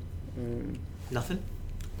 Mm. Nothing.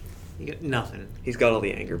 You got nothing. He's got all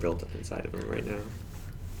the anger built up inside of him right now.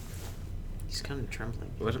 He's kind of trembling.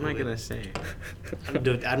 What am I gonna say? I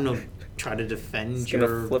don't know. Try to defend He's gonna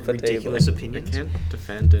your flip a table. ridiculous I opinions. can't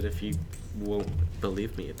defend it if you won't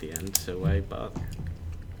believe me at the end, so why bother?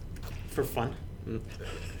 For fun.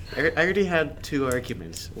 I already had 2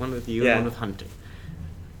 arguments, one with you Yeah. and one with Hunter.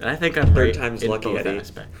 And I think I'm Third right time's in lucky, both Eddie.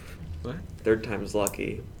 aspects. What? Third time's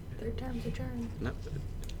lucky. Third time's a charm. No.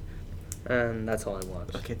 And that's all I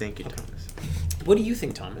watched. Okay, thank you, Okay. Thomas. What do you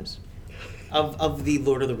think, Thomas? Of the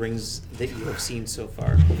Lord of the Rings that you have seen so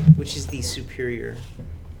far, which is the superior?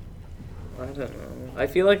 I don't know. I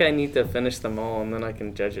feel like I need to finish them all, and then I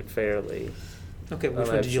can judge it fairly. Okay, which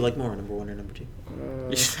one did you like more, number 1 or number 2?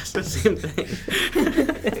 That's the same thing.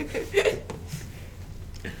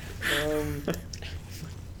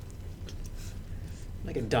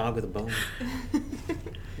 Like a dog with a bone.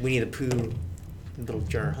 Winnie the Pooh, little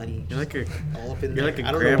jar of honey. You're like a all up in You're there. like a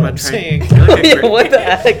I don't know grandma what I'm trying. saying. You're like a What the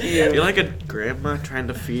heck? You're like a grandma trying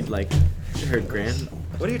to feed like her grand.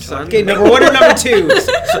 What are you son. talking Okay, number 1 or number 2?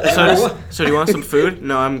 So do you want some food?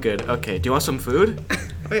 No, I'm good. Okay, do you want some food?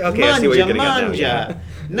 Okay, I see what you're getting at now. Manja. Yeah.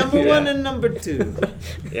 Number Yeah. 1 and number 2.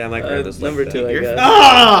 Yeah, I might grab this number like 2, I that. guess.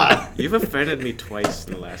 Ah! You've offended me twice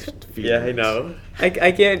in the last few Yeah, I minutes. know.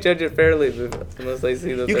 I can't judge it fairly unless I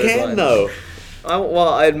see the You third can one. though.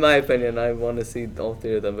 Well, in my opinion, I want to see all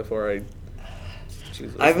 3 of them before I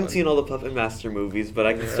choose. I haven't seen all the Puppet Master movies, but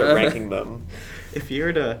I can start ranking them. If you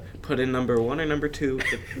were to put in number 1 or number 2,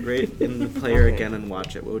 rate in the player again and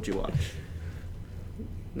watch it, what would you watch?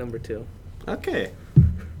 Number 2. Okay.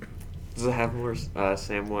 Does it have more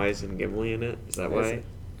Samwise and Gimli in it? Is that why?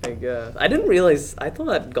 I guess. I didn't realize. I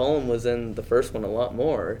thought Gollum was in the first one a lot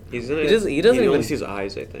more. He's in it. He doesn't you only even see his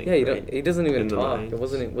eyes, I think. Yeah, right? he doesn't even In the talk. mines. It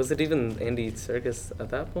wasn't. Was it even Andy Serkis at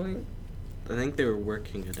that point? I think they were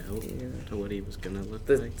working it out Yeah. to what he was gonna look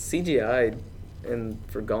The like. CGI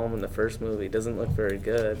for Gollum in the first movie doesn't look very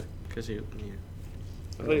good. Cause he,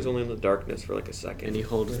 I thought he was only in the darkness for like a second. and he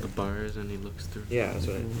holds the bars and he looks through. Yeah, that's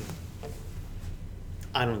what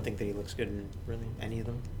I don't think that he looks good in really any of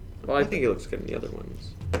them. Well, I think he looks good in the other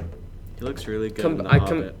ones. He looks really good in The I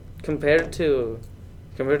Hobbit. compared to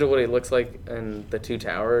what he looks like in the Two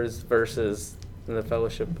Towers versus in the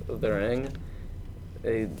Fellowship of the Ring,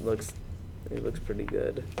 he looks pretty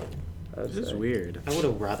good. I would This is say. weird. I would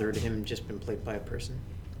have rathered him just been played by a person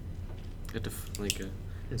Get to like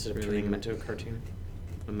instead of Really turning him ma- into a cartoon.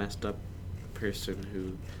 a messed up person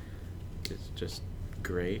who is just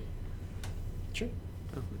gray. Sure.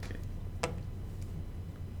 Oh, okay.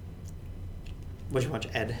 What'd you watch,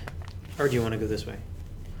 Ed? Or do you want to go this way?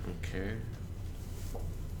 I don't care.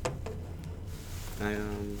 I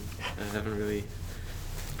haven't really.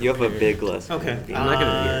 You have a big list. Okay. I'm not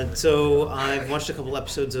gonna read it. So I've watched a couple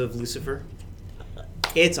episodes of Lucifer.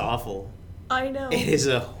 It's awful. I know. It is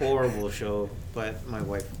a horrible show, but my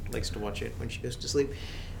wife likes to watch it when she goes to sleep.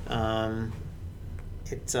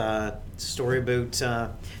 It's a story about the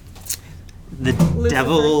Lucifer.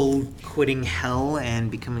 devil quitting hell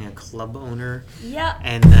and becoming a club owner. Yeah.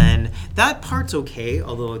 And then that part's okay,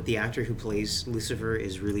 although the actor who plays Lucifer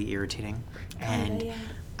is really irritating. And yeah.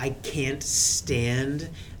 I can't stand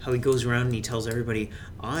how he goes around and he tells everybody,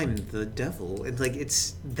 "I'm the devil." And like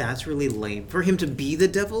that's really lame. For him to be the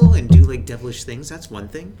devil and do like devilish things, that's one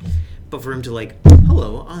thing. But for him to like,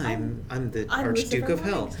 "Hello, I'm the Archduke Lucifer of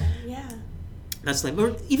Hell." Morningstar. Yeah. That's lame.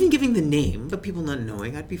 Or even giving the name, but people not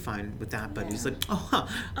knowing, I'd be fine with that. But he's Yeah. like, "Oh,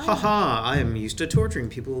 ha, I am used to torturing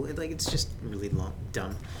people." Like it's just really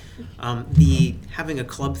dumb. The having a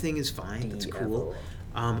club thing is fine. That's cool.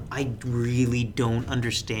 I really don't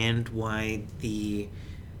understand why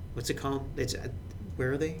what's it called? It's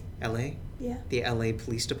where are they? L.A. Yeah. The L.A.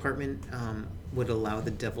 Police Department would allow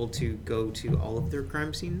the devil to go to all of their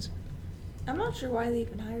crime scenes. I'm not sure why they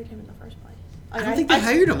even hired him in the first place. I don't think they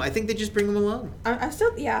hired him. I think they just bring him along. I'm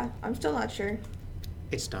still not sure.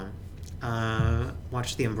 It's dumb.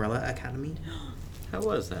 Watch The Umbrella Academy. How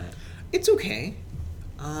was that? It's okay.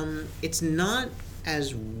 It's not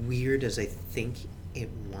as weird as I think it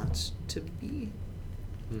wants to be,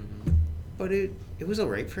 Mm-hmm. but it was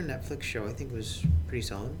alright for a Netflix show. I think it was pretty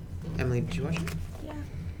solid. Emily, did you watch it? Yeah.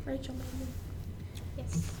 Rachel made it.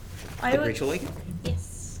 Yes. I Did would, Rachel like it?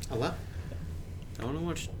 Yes. A lot. I want to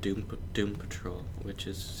watch Doom Patrol, which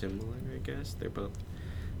is similar, I guess. They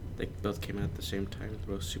both came out at the same time.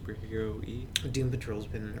 They're both superhero-y. Doom Patrol's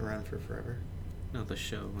been around for forever. No, the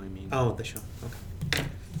show. I mean. Oh, the show. Okay.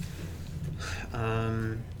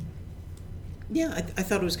 Yeah, I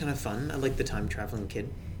thought it was kind of fun. I like the time traveling kid.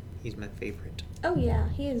 He's my favorite. Oh yeah,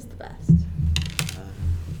 he is the best.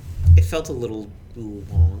 It felt a little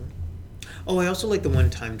long. Oh, I also like the one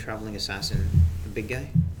time traveling assassin, the big guy.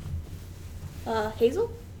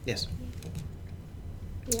 Hazel? Yes.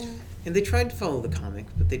 Yeah. And they tried to follow the comic,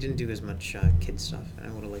 but they didn't do as much kid stuff. And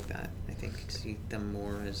I would have liked that. I think to see them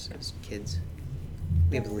more as kids.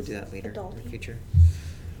 Maybe we'll do that later in Adult-y. the future.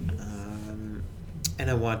 And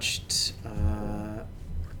I watched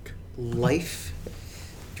Life,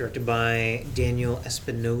 directed by Daniel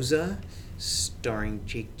Espinosa, starring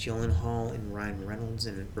Jake Gyllenhaal and Ryan Reynolds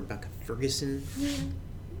and Rebecca Ferguson.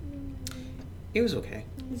 It was okay.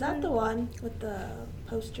 Is that the one with the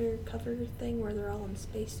poster cover thing where they're all in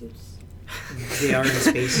spacesuits? They are in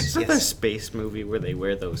space. Is that the Yes. space movie where they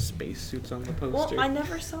wear those spacesuits on the poster? Well, I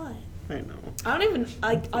never saw it. I know. I don't even.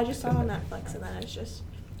 I just saw it on Netflix, and then it's just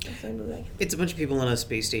the same movie. It's a bunch of people on a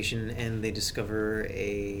space station, and they discover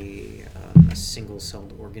a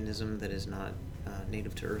single-celled organism that is not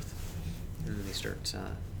native to Earth, and then they start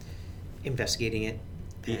investigating it.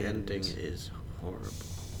 The and- ending is horrible.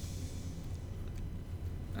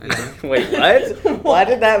 Wait, what? Why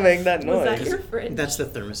did that make that Was noise? that your fridge? That's the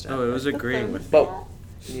thermostat. Oh, it was The agreeing with But thermostat?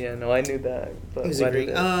 yeah, no, I knew that. But It was why a great.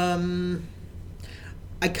 did it?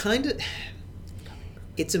 I kind of.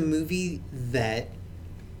 It's a movie that,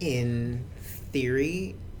 in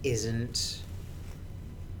theory, isn't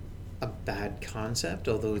a bad concept,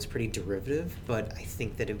 although it's pretty derivative, but I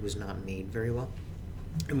think that it was not made very well.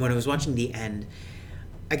 And when I was watching the end,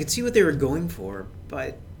 I could see what they were going for,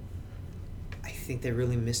 but I think they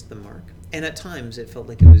really missed the mark. And at times, it felt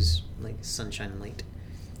like it was like Sunshine Light.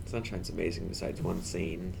 Sunshine's amazing besides one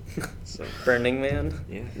scene. So Burning Man.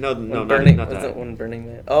 yeah, no, When not was that. it when Burning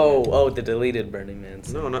Man? Oh, the deleted Burning Man.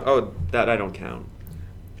 Scene. No. Oh, that I don't count.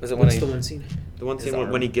 Was it when What's he, the one scene? The one His scene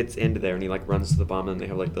when arm. he gets into there and he like runs to the bomb and they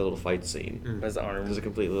have like the little fight scene. Mm. his arm? Because it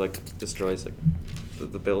completely like destroys like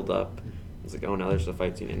the build up. It's like, oh, now there's a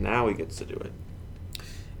fight scene and now he gets to do it.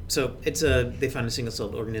 So they found a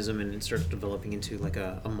single-celled organism and it starts developing into like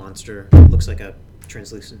a monster. It looks like a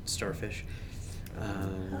translucent starfish. I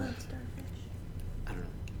like starfish. I don't know.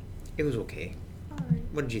 It was okay. Alright.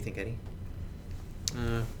 What did you think, Eddie?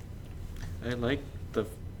 I liked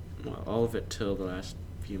all of it till the last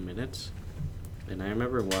few minutes, and I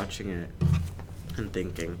remember watching it and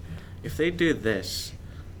thinking, if they do this,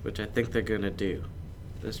 which I think they're gonna do,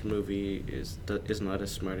 this movie is not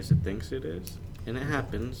as smart as it thinks it is, and it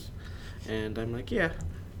happens, and I'm like, yeah,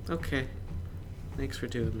 okay, thanks for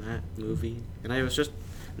doing that movie. And I was just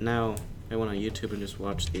now I went on YouTube and just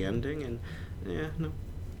watched the ending, and yeah, no.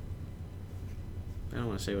 I don't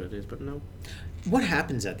want to say what it is, but no. What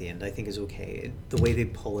happens at the end, I think, is okay. The way they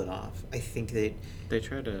pull it off, I think that. They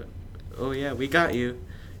try to, oh yeah, we got you.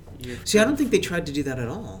 See, I don't think they tried to do that at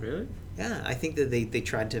all. Really? Yeah, I think that they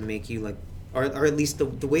tried to make you like, or at least the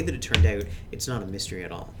way that it turned out, it's not a mystery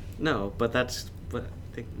at all. No, but that's what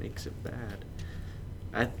I think makes it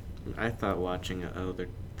bad. I thought watching it,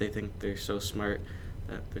 they think they're so smart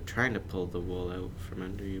that they're trying to pull the wool out from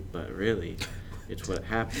under you, but really, it's what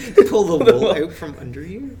happened. Pull the wool out from under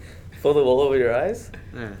you. Pull the wool over your eyes.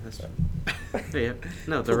 Yeah, that's. Yeah,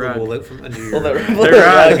 no, the Pull rug. the wool out from under your. Pull the, eyes. pull The the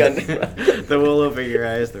rug. rug under. The wool over your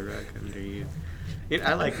eyes, the rug under you.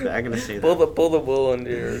 I like that. I'm gonna say that. Pull the wool under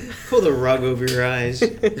your. Pull the rug over your eyes.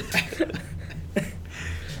 Sorry.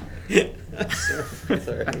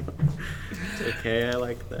 It's okay. I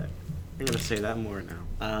like that. I'm gonna say that more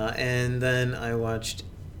now. And then I watched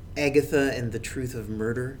Agatha and the Truth of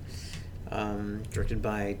Murder, directed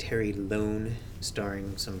by Terry Lone,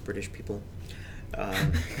 starring some British people.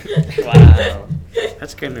 Wow.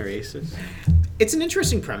 That's kind of racist. It's an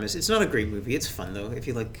interesting premise. It's not a great movie. It's fun, though, if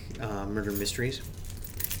you like murder mysteries.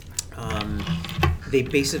 They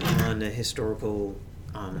base it on a historical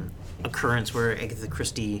occurrence where Agatha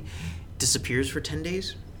Christie disappears for 10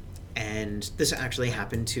 days. And this actually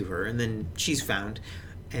happened to her. And then she's found.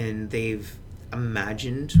 And they've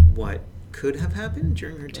imagined what could have happened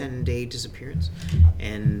during her 10-day disappearance.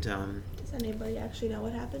 And Does anybody actually know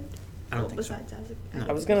what happened? I don't think besides so. Isaac. No.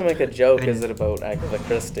 I was gonna make a joke. And- Is it about Agatha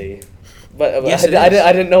Christie? But Yes, I, it I, is. didn't,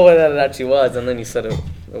 I didn't know what that actually was, and then you said it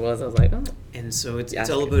was. I was like, oh. And so it's Yeah.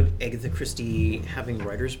 all about Agatha Christie having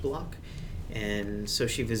writer's block. And so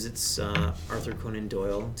she visits Arthur Conan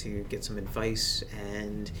Doyle to get some advice.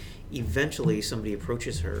 And eventually somebody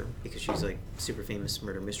approaches her, because she's like super famous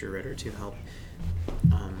murder mystery writer, to help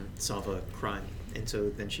solve a crime. And so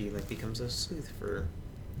then she like becomes a sleuth for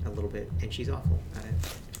a little bit. And she's awful at it.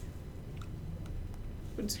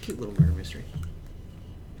 But it's a cute little murder mystery.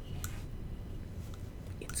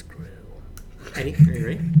 It's Gru. Eddie, are you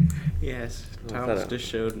ready? Yes, Oh, I Thomas thought just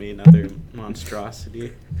showed me another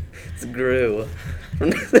monstrosity. It's Gru.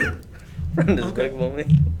 From Despicable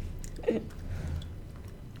Me.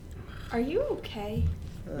 Are you okay?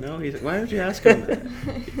 No, why would you ask him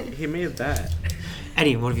that? He made that.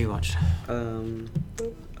 Eddie, what have you watched?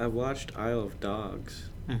 I watched Isle of Dogs.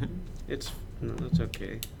 Mm-hmm. It's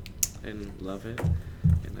okay. I didn't love it,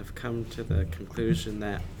 and I've come to the conclusion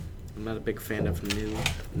that I'm not a big fan of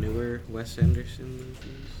newer Wes Anderson movies.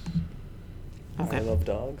 Okay. I love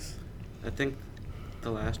dogs. I think the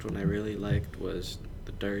last one I really liked was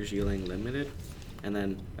The Darjeeling Limited, and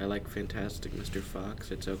then I like Fantastic Mr. Fox.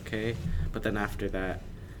 It's okay, but then after that,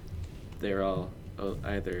 they're all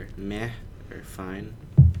either meh or fine.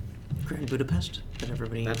 Grand Budapest that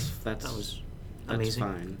everybody That's that was that's amazing.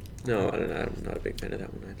 fine. No, I'm not a big fan of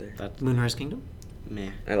that one either. That's Moonrise Kingdom?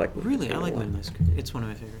 meh. I like Really, I Kingdom like a lot. Moonrise Kingdom. It's one of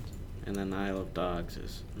my favorites. And then Isle of Dogs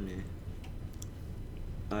is meh.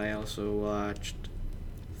 I also watched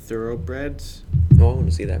Thoroughbreds. Oh, I want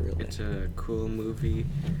to see that real It's a cool movie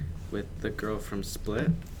with the girl from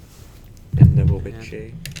Split And the Witch.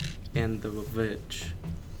 and the witch,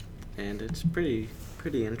 and it's pretty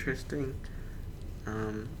interesting.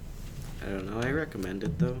 I don't know. I recommend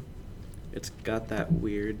it though. It's got that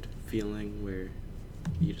weird feeling where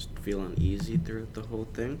you just feel uneasy throughout the whole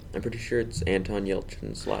thing. I'm pretty sure it's Anton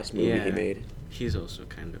Yelchin's last movie he made. He's also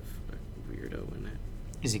kind of a weirdo in it.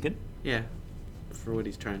 Is he good? Yeah, for what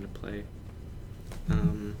he's trying to play.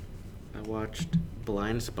 I watched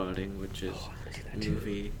Blind Spotting, which is a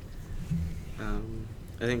movie.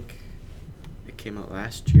 I think it came out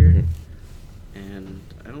last year, and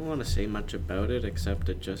I don't want to say much about it except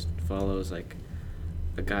it just follows like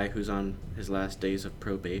a guy who's on his last days of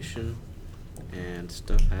probation, and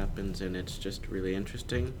stuff happens, and it's just really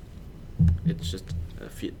interesting. It's just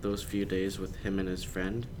those few days with him and his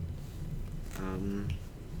friend.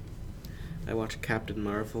 I watched Captain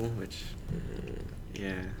Marvel, which,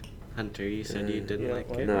 yeah, Hunter, you said you didn't yeah, like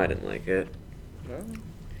why it. No, I didn't like it. No?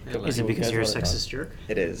 I liked Is it it. because guys you're a wanna talk? sexist jerk?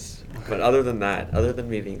 It is. Okay. But other than that, other than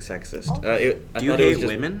me being sexist, I Do you thought it was hate just-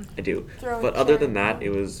 women? I do. Throw But a other chair than that, down.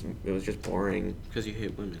 it was just boring. Because you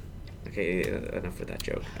hate women. Okay, enough with that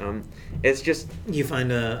joke. It's just You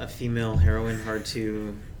find a female heroine hard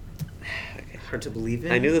to believe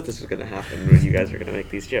in? I knew that this was gonna happen when you guys were gonna make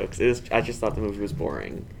these jokes. I just thought the movie was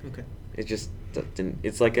boring. Okay. It just didn't.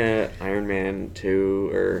 It's like a Iron Man 2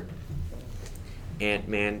 or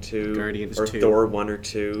Ant-Man 2 Guardians or 2. Thor 1 or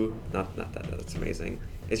 2. Not that that's amazing.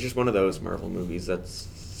 It's just one of those Marvel movies that's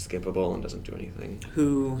skippable and doesn't do anything.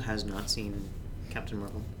 Who has not seen Captain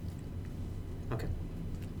Marvel? Okay.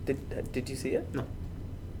 Did you see it? No.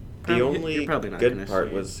 The You're only probably not good gonna part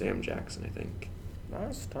see was it. Sam Jackson, I think.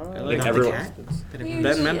 Nice time. I like Not everyone- the cat? That We everyone- Ben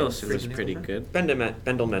usually Mendelsohn was freaking pretty out good.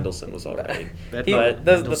 Bendel Mendelsohn was alright. But The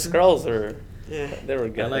Mendelsohn? Skrulls are, Yeah. they were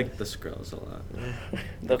good. I like the Skrulls a lot.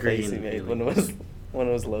 the face he Green made when it aliens.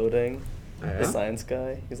 was loading. Yeah? The science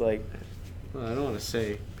guy. He's like, Well, I don't want to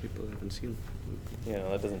say people haven't seen the movie.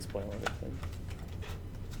 that doesn't spoil anything.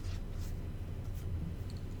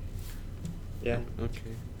 Yeah.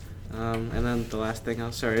 Okay. And then the last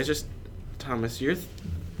thing sorry, it's just, Thomas, your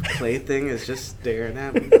play thing is just staring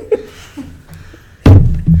at me.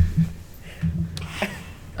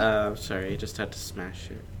 Sorry, I just had to smash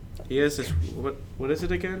it. He has this, what is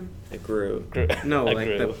it again? It grew. No, I like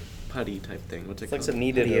grew. the putty type thing. What's it It's like called? some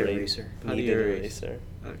kneaded Putty eraser. eraser. Putty Kneaded eraser. eraser.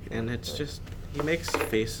 Okay, and it's just, he makes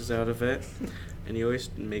faces out of it, and he always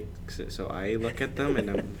makes it so I look at them and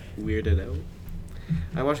I'm weirded out.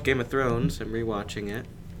 I watched Game of Thrones. I'm rewatching it.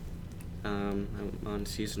 I'm on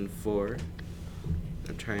season 4.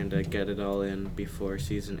 I'm trying to get it all in before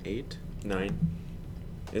season 8. 9.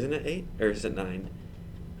 Isn't it 8? Or is it 9?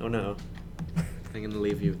 Oh no. I'm gonna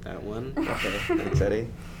leave you with that one. Okay, thanks, Eddie.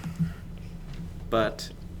 But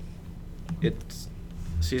it's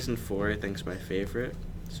season 4. I think is my favorite.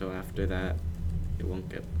 So after that,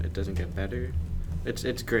 it doesn't get better.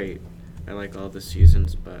 It's great. I like all the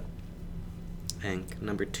seasons, but I think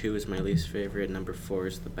number 2 is my least favorite. Number 4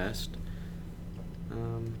 is the best.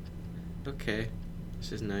 Okay,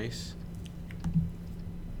 this is nice.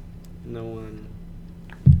 No one.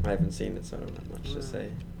 I haven't seen it, so I don't have much to say.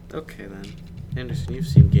 Okay then, Anderson, you've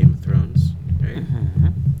seen Game of Thrones, right?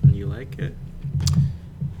 Mhm. And you like it?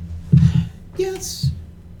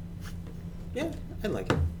 Yeah, I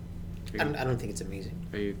like it. I don't think it's amazing.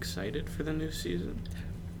 Are you excited for the new season?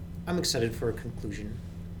 I'm excited for a conclusion.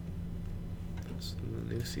 That's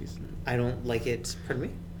the new season. I don't like it. Pardon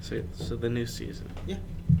me? So the new season. Yeah.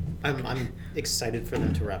 I'm excited for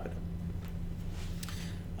them to wrap it up.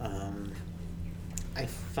 I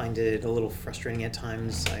find it a little frustrating at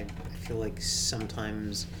times. I feel like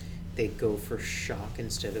sometimes they go for shock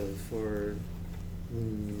instead of for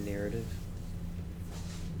narrative.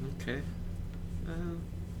 Okay.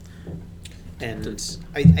 And Does-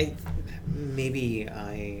 I'm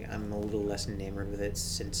a little less enamored with it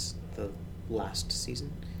since the last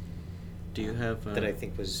season. Do you have that I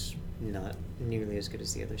think was not nearly as good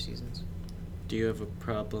as the other seasons. Do you have a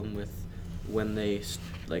problem with when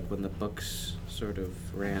when the books sort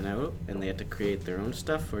of ran out and they had to create their own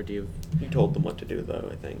stuff, or do you? You told them what to do, though,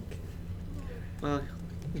 I think. Well,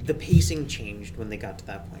 The pacing changed when they got to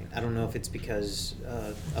that point. I don't know if it's because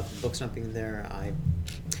of the books not being there.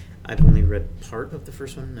 I've only read part of the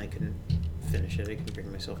first one. I couldn't finish it. I couldn't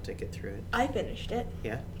bring myself to get through it. I finished it.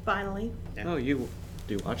 Yeah. Finally. Yeah. oh, do you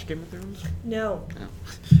watch Game of Thrones? No. Oh.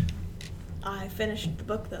 I finished the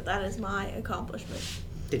book though. That is my accomplishment.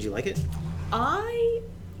 Did you like it?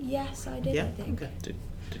 Yes, I did. Yeah. I think. Okay.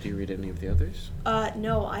 Did you read any of the others?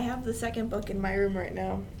 No, I have the second book in my room right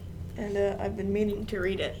now, and I've been meaning to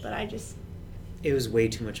read it, but It was way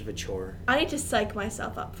too much of a chore, I need to psych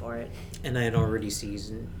myself up for it. and I've already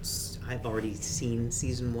seen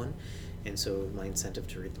season 1, and so my incentive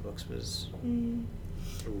to read the books was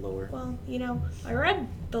lower. Well, I read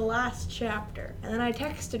the last chapter, and then I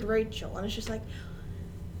texted Rachel, and it's just like,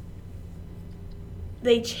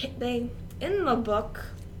 they in the book,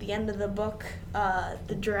 the end of the book,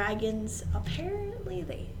 the dragons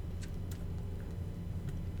apparently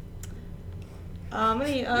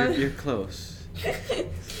You're close.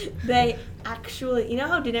 they actually, you know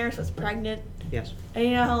how Daenerys was pregnant, Yes. and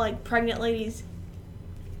you know how like pregnant ladies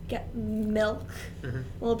get milk. Mhm.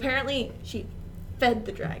 Well, apparently she fed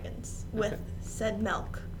the dragons with Okay. said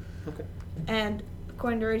milk, Okay. and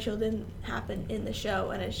according to Rachel, didn't happen in the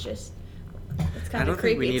show, and it's kind I of don't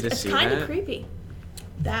creepy. think we need to it's see kind of that. creepy.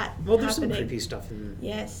 That Well, there's some happening. creepy stuff in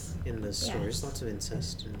Yes. the stories. Yes. Lots of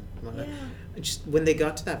incest and whatnot. Yeah. Just when they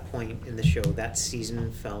got to that point in the show, that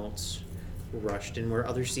season felt rushed, and where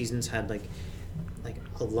other seasons had like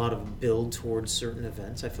a lot of build towards certain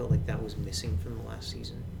events, I felt like that was missing from the last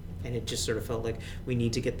season. And it just sort of felt like we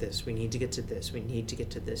need to get this, we need to get to this, we need to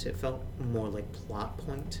get to this. It felt more like plot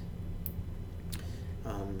point,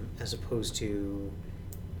 as opposed to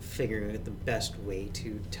figuring out the best way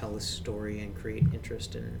to tell a story and create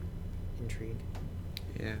interest and intrigue.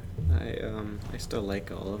 Yeah, I still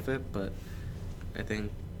like all of it, but I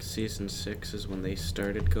think season 6 is when they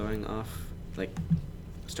started going off, like,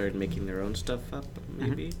 started making their own stuff up,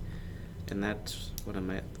 maybe. And that's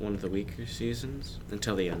one of the weaker seasons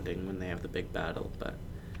until the ending when they have the big battle. But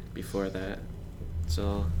before that, it's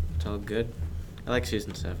all good. I like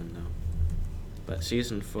season 7 though. But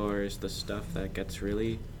season 4 is the stuff that gets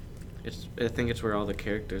really. I think it's where all the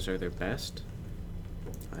characters are their best.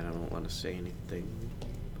 I don't want to say anything.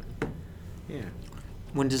 But yeah.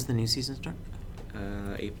 When does the new season start?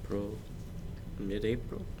 April,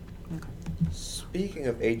 mid-April. Okay. Speaking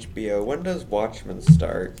of HBO, when does Watchmen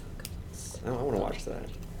start? I want to watch that.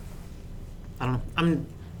 I don't know. I'm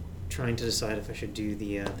trying to decide if I should do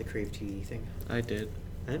the Crave TV thing. I did,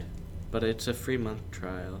 And? but it's a free month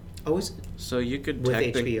trial, Oh, is it? so you could With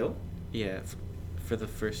technic- HBO? Yeah, for the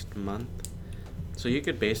first month. So you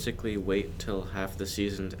could basically wait till half the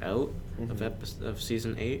season's out of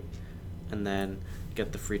season 8, and then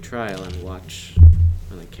get the free trial and watch,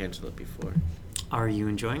 and then cancel it before. Are you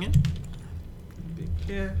enjoying it?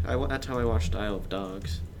 Yeah, that's how I watched Isle of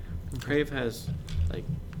Dogs. Crave has like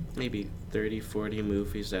maybe 30, 40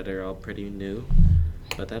 movies that are all pretty new,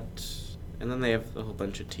 but and then they have a whole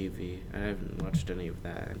bunch of TV. I haven't watched any of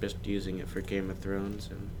that. I'm just using it for Game of Thrones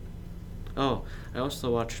and. Oh, I also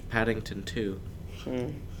watched Paddington 2.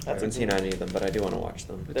 I haven't seen any of them, but I do want to watch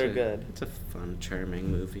them. They're good. It's a fun, charming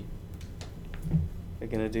movie. You're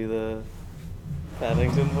gonna do the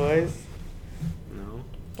Paddington voice? No?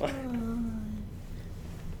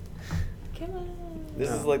 Come on. This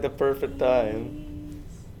is like the perfect time.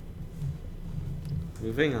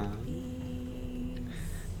 Moving on. Please.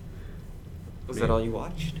 Was that all you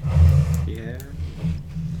watched? Yeah.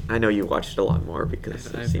 I know you watched a lot more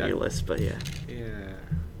because I've seen got- your list, but yeah. Yeah.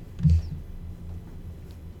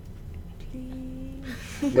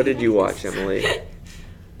 Please. What did you watch, Emily?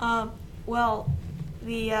 Well,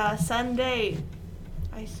 the Sunday,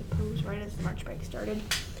 I suppose, right as the March break started,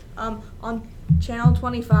 on Channel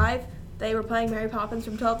 25, they were playing Mary Poppins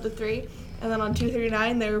from 12 to 3, and then on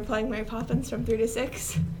 239, they were playing Mary Poppins from 3 to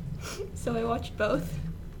 6. So I watched both.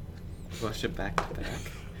 Watched it back to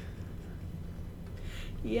back.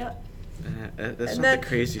 Yep. That's And not then- the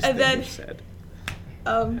craziest and thing then, you've said.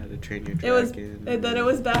 How It to Train Your was, Dragon. and then it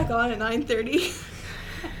was back on at 9:30.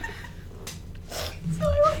 So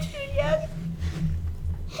I watched it again.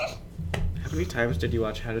 How many times did you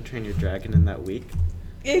watch How to Train Your Dragon in that week?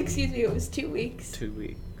 Excuse me, it was 2 weeks. 2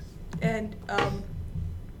 weeks. And, I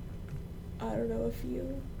don't know, a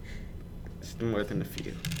few. It's more than a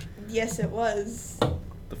few. Yes, it was.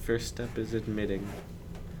 The first step is admitting.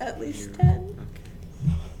 At least you're- 10. Okay.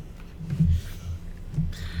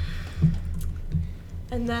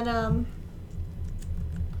 And then,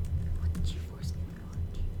 what did you force me to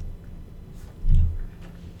watch?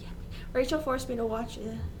 Yeah. Rachel forced me to watch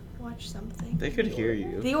something. They could hear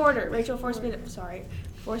you. The Order. Rachel forced me to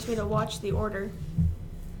watch The Order.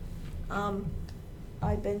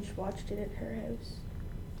 I binge watched it at her house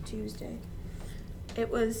Tuesday. It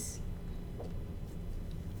was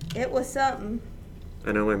something.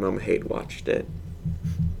 I know my mom watched it.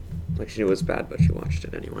 Like, she knew it was bad, but she watched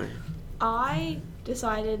it anyway. I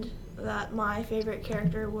decided that my favorite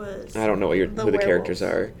character was. I don't know who the characters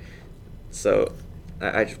werewolves. are. So,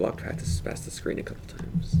 I just walked past the screen a couple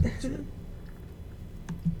times. That's it.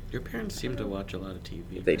 Your parents seem to watch a lot of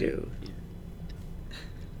TV. They right? do. Yeah.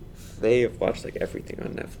 They have watched, like, everything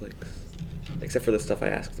on Netflix. Except for the stuff I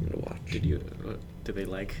asked them to watch. Do they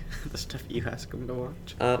like the stuff you ask them to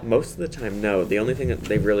watch? Most of the time, no. The only thing that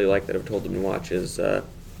they really like that I've told them to watch is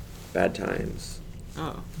Bad Times.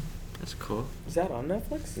 Oh, that's cool. Is that on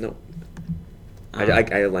Netflix? No.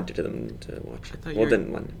 I lent it to them to watch I it. thought Well, you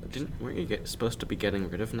didn't lend it. weren't you supposed to be getting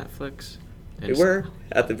rid of Netflix? We were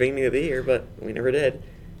at the beginning of the year, but we never did.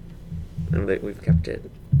 And we've kept it.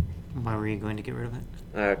 Why were you going to get rid of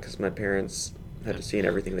it? Because my parents had seen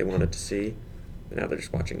everything they wanted to see, and now they're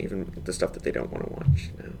just watching even the stuff that they don't want to watch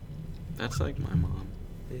now. That's like my mom.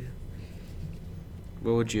 Yeah.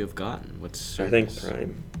 What would you have gotten? What I think service?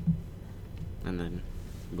 Prime. And then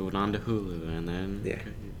moved on to Hulu, and then Yeah.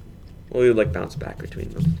 Well, we would like bounce back between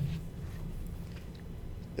them.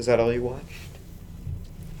 Is that all you watched?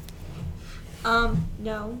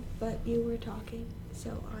 No, but you were talking,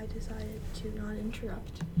 so I decided to not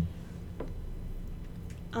interrupt.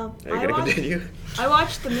 Are you gonna continue? I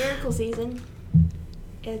watched the Miracle season.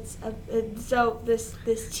 So this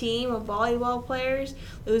team of volleyball players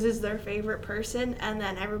loses their favorite person, and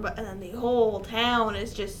then the whole town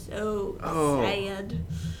is just so sad.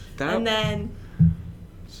 And then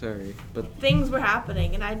sorry, but things were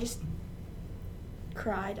happening, and I just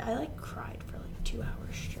cried. I cried for 2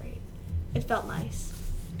 hours straight. It felt nice.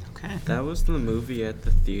 Okay. that was the movie at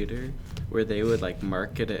the theater where they would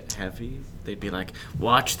market it heavy. They'd be like,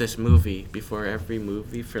 watch this movie before every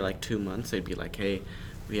movie for 2 months. They'd be like, hey,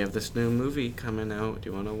 we have this new movie coming out. Do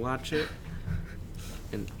you want to watch it?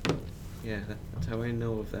 And yeah, that's how I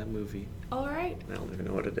know of that movie. All right. I don't even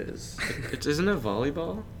know what it is. Isn't it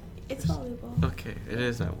volleyball? It's volleyball. Okay, it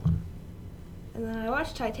is that one. And then I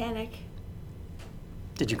watched Titanic.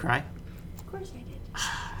 Did you cry? Of course I did.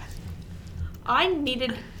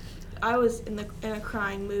 I was in a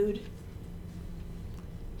crying mood.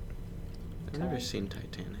 I've never seen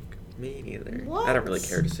Titanic. Me neither. What? I don't really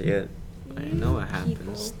care to see it. I know it People.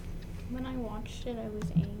 happens. When I watched it, I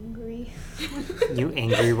was angry. You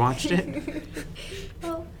angry watched it?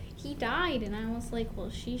 Well, he died, and I was like, well,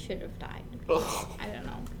 she should have died. I don't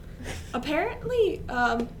know. Apparently,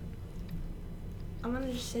 I'm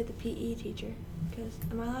gonna just say the PE teacher, because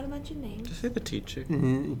am I allowed to mention names? Just say the teacher.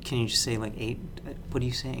 Can you just say 8? What are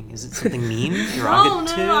you saying? Is it something mean? No,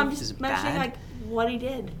 Derogative? I'm Is just it mentioning bad? what he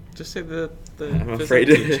did. Just say the I'm phys ed afraid.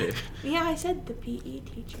 teacher. Yeah, I said the PE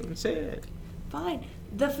teacher. Say it. Fine.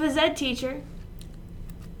 The phys ed teacher.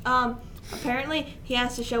 Apparently he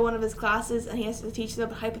has to show one of his classes, and he has to teach them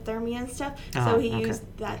about hypothermia and stuff. So he okay.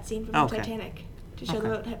 used that scene from Okay. Titanic to show Okay.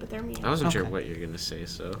 them about hypothermia. I wasn't sure Okay. what you're gonna say,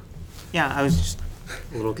 so. Yeah, I was just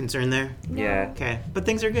a little concerned there. No. Yeah. Okay, but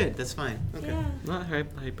things are good. That's fine. Okay. Yeah. Not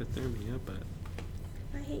hypothermia, but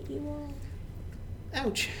I hate you all.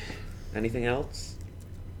 Ouch. Anything else?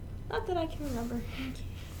 Not that I can remember.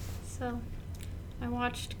 So, I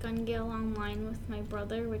watched Gun Gale Online with my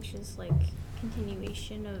brother, which is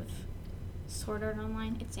continuation of Sword Art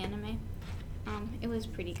Online. It's anime. It was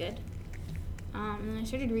pretty good. And then I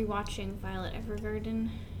started rewatching Violet Evergarden.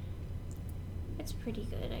 It's pretty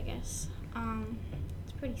good, I guess.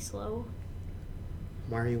 It's pretty slow.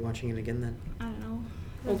 Why are you watching it again then? I don't know.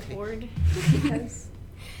 I was Okay. bored. Because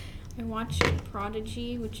I watched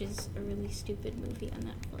Prodigy, which is a really stupid movie on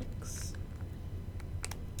Netflix.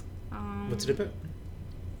 What's it about?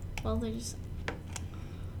 Well, there's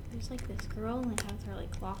this girl, and they have her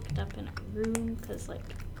locked up in a room because I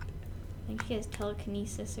think she has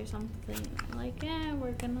telekinesis or something.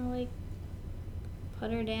 We're gonna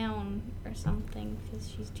put her down or something because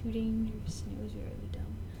she's too dangerous, and it was really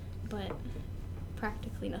dumb. But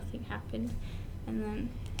practically nothing happened, and then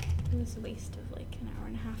it was a waste of an hour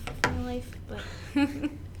and a half of my life. But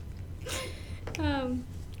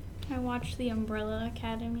I watched The Umbrella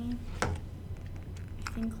Academy. I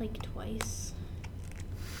think twice.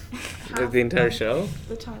 The entire show?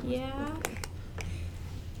 the time. was- Yeah.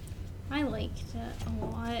 I liked it a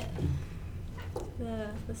lot.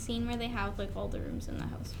 The scene where they have all the rooms in the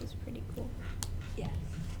house was pretty cool. Yes.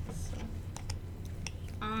 So,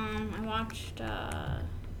 I watched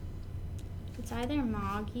it's either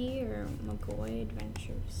Moggy or McCoy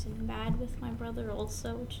Adventure Sinbad with my brother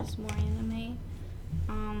also, which is more anime.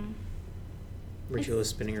 Rachel is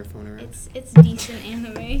spinning her phone around. It's decent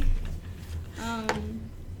anime.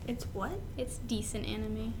 It's what? It's decent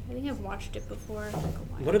anime. I think I've watched it before a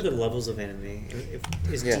while. What are the levels of anime?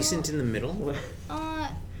 Is Yeah. decent in the middle?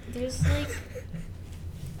 There's I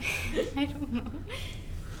don't know.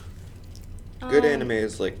 Good anime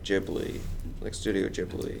is Ghibli, Studio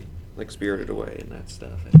Ghibli, Spirited Away and that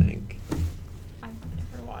stuff, I think. I've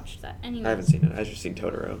never watched that. Anyway. I haven't seen it. I've just seen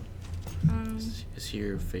Totoro. Is he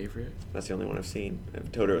your favorite? That's the only one I've seen.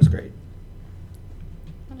 Totoro's great.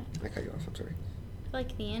 I cut you off, I'm sorry.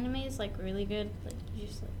 The anime is really good. You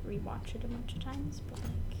just rewatch it a bunch of times, but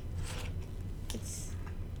it's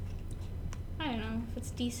I don't know. If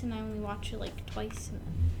it's decent, I only watch it twice, and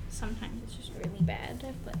then sometimes it's just really bad.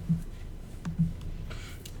 But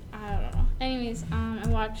anyways, I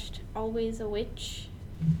watched Always a Witch.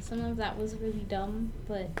 Some of that was really dumb,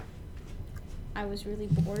 but I was really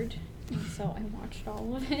bored, and so I watched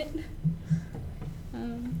all of it.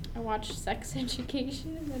 I watched Sex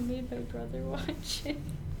Education and then made my brother watch it.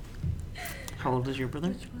 How old is your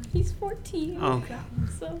brother? He's 14. Oh, okay.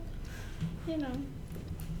 So, you know.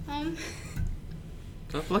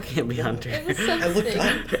 Stop looking at me, Hunter. It was I looked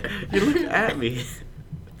something. up. You looked at me.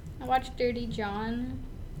 I watched Dirty John.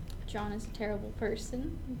 John is a terrible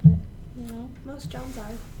person, but, you know. Most Johns are.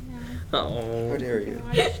 Yeah. Oh. How dare you?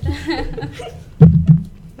 I watched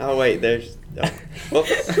Oh wait, there's. Oh.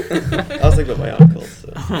 Whoops. I was thinking about my uncle.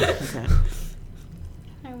 So. Okay.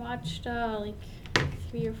 I watched like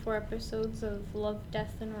 3 or 4 episodes of Love,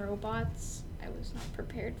 Death, and Robots. I was not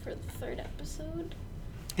prepared for the 3rd episode.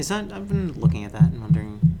 Is that? I've been looking at that and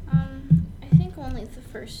wondering. I think only the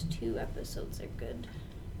first 2 episodes are good.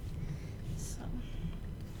 So,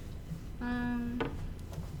 I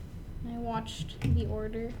watched The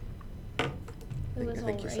Order. It was I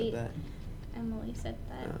think you said alright. that. Emily said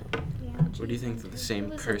that. Oh. Yeah. What do you think? They're the same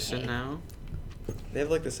It was person okay. now? They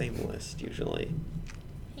have like the same list usually.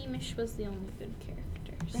 Hamish was the only good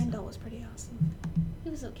character. so Randall was pretty awesome. He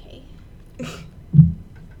was okay.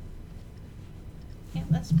 Yeah,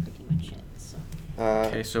 that's pretty much it. So.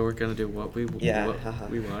 Okay, so we're gonna do what we Yeah, what haha.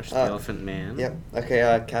 we watched. The Uh, Elephant Man. Yep.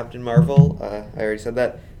 Okay. Captain Marvel. I already said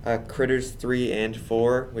that. Critters 3 and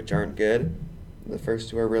 4, which aren't good. The first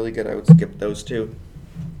 2 are really good. I would skip those 2.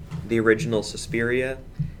 The original Suspiria,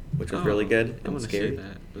 which was really good I and want to scary. see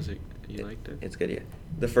that. Was it? You liked it? It's good, yeah.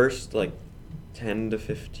 The first like 10 to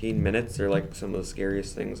 15 minutes are like some of the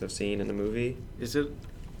scariest things I've seen in a movie. Is it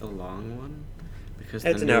a long one? Because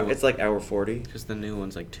It's the an new hour. It's like hour 40. Because the new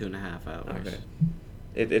one's like 2.5 hours. Okay.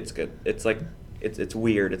 It's good. It's like it's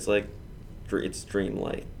weird. It's like it's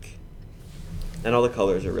dreamlike, and all the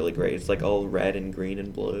colors are really great. It's like all red and green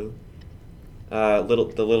and blue. The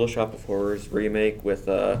Little Shop of Horrors remake with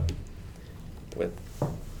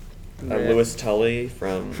Louis Tully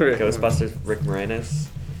from Ghostbusters, Rick Moranis.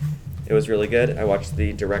 It was really good. I watched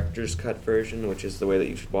the director's cut version, which is the way that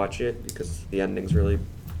you should watch it because the ending's really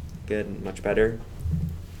good and much better.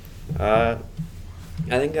 I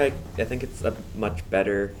think it's a much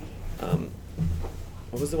better.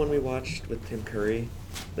 What was the one we watched with Tim Curry,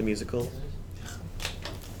 the musical?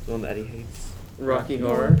 The one that Eddie hates. Rocky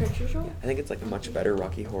Horror Horror. Picture Show? I think it's like a much better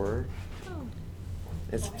Rocky Horror. Oh.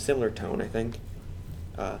 It's similar tone, I think.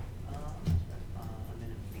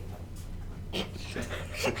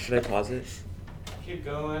 Should I pause it? Keep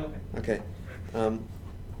going. Okay.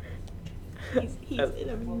 He's in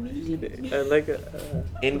a meeting. I like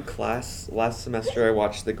In class last semester, I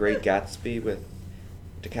watched The Great Gatsby with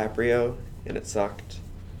DiCaprio, and it sucked.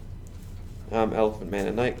 Elephant Man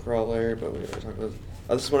and Nightcrawler, but we were talking about.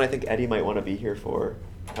 Oh, this is one I think Eddie might want to be here for.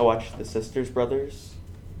 I watched The Sisters Brothers,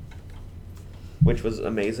 which was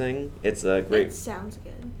amazing. It's a great. It sounds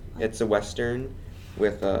good. It's a western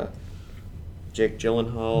with Jake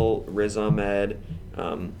Gyllenhaal, Riz Ahmed.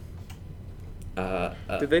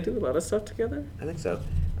 Did they do a lot of stuff together? I think so.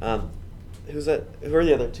 Who's that? Who are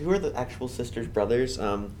the other two? Who are the actual sisters brothers?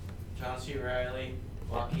 John C. Reilly,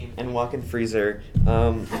 Joaquin. And Joaquin Freezer.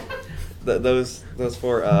 Those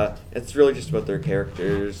 4. It's really just about their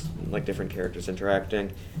characters, like different characters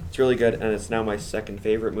interacting. It's really good, and it's now my second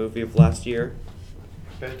favorite movie of last year.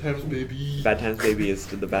 Bad Times Baby. Bad Times Baby is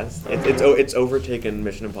the best. It's overtaken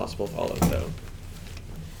Mission Impossible Fallout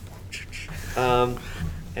though.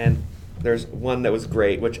 And there's one that was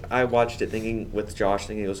great, which I watched it thinking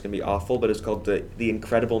it was gonna be awful, but it's called the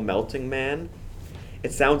Incredible Melting Man.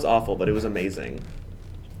 It sounds awful, but it was amazing.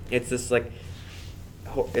 It's this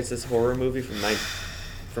horror movie from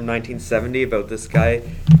 1970 about these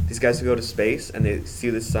guys who go to space and they see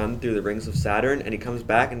the sun through the rings of Saturn, and he comes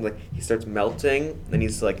back and like he starts melting, and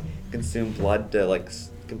he's like consumed blood to like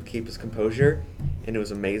keep his composure, and it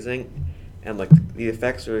was amazing, and like the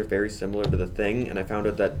effects are very similar to The Thing, and I found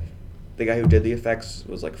out that the guy who did the effects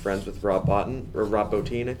was like friends with Rob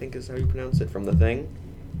Bottin, I think is how you pronounce it, from The Thing,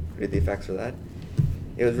 who did the effects for that.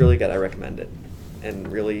 It was really good. I recommend it,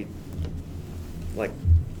 and really like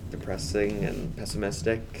depressing and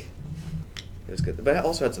pessimistic. It was good, but it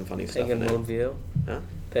also had some funny stuff Pagan in it. worldview. Huh?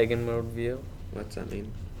 Pagan worldview. What's that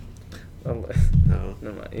mean? Oh. Oh.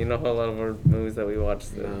 Never mind. You know how a lot of our movies that we watch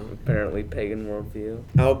the No. apparently pagan worldview.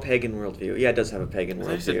 Oh, pagan worldview. Yeah, it does have a pagan I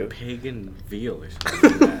thought you said worldview. pagan veal or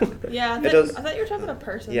something like that. Yeah, It does- I thought you were talking about a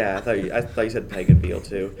person. Yeah, I thought you said pagan veal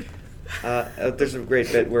too. There's a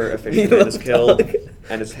great bit where a fisherman is killed.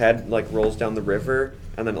 and his head like rolls down the river,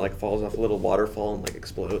 and then it like falls off a little waterfall and like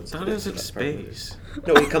explodes. That It's is in the best part of the movie. space.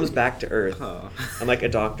 No, he comes back to Earth. Oh. I'm like a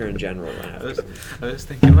doctor in general. I was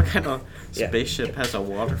thinking, what kind of Yeah. spaceship has a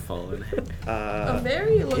waterfall in it? A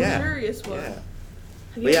very yeah, luxurious one. Yeah. Have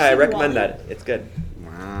But you yeah, I seen recommend WALL-E? that. It's good.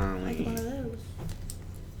 Wow. Like one of those.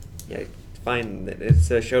 Yeah, fine.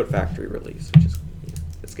 It's a Shout Factory release, which is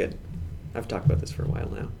it's good. I've talked about this for a while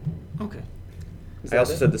now. Okay. I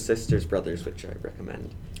also said The Sisters Brothers, which I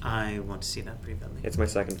recommend. I want to see that pretty badly. It's my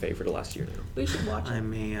second favorite of last year now. We should watch it.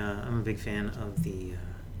 I'm a big fan of the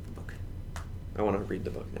book. I want to read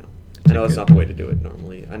the book now. It's I know a it's good- not the way to do it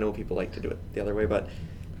normally. I know people like to do it the other way, but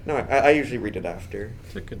no, I usually read it after.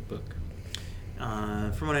 It's a good book.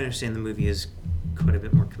 From what I understand, the movie is quite a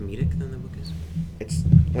bit more comedic than the book is.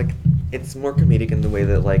 It's more comedic in the way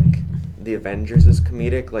that like the Avengers is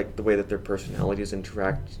comedic, like the way that their personalities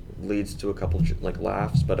interact leads to a couple like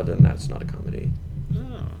laughs, but other than that, it's not a comedy. Oh,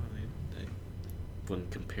 I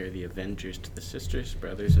wouldn't compare the Avengers to the Sisters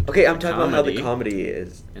Brothers. In Okay, terms I'm of talking about how the comedy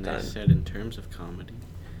is And done. I said in terms of comedy.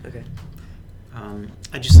 Okay.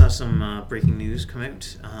 I just saw some breaking news come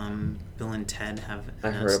out. Bill and Ted have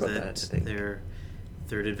I heard announced about that that, I think. their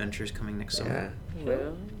third adventure is coming next Yeah. summer.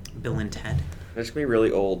 Well, Bill and Ted. They're just gonna be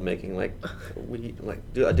really old making like weed.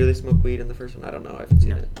 Like, do they smoke weed in the first one? I don't know. I haven't seen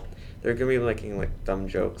No. it. They're gonna be making like dumb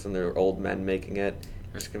jokes, and they're old men making it.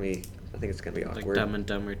 It's gonna be. I think it's gonna be Like awkward. Dumb and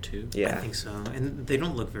Dumber 2. Yeah. I think so. And they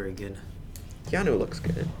don't look very good. Keanu looks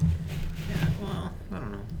good. Yeah, well, I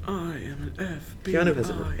don't know. I am an FBI. Keanu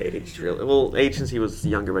hasn't aged really. Well, aged since he was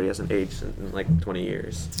younger, but he hasn't aged in like 20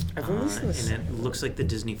 years. I've only seen this. And it looks like the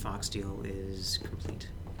Disney Fox deal is complete.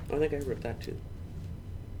 I think I wrote that too.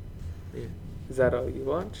 Yeah. Is that all you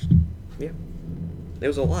watched? Yeah. It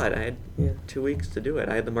was a lot. I had Yeah. 2 weeks to do it.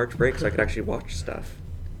 I had the March break, so I could actually watch stuff.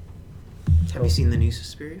 Have you seen the new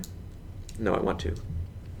Suspiria? No, I want to.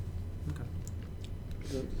 Okay.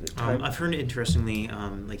 I've heard interestingly,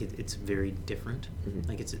 like it's very different. Mhm.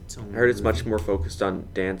 Like it's its own. I heard it's much movie. more focused on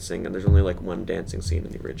dancing, and there's only like one dancing scene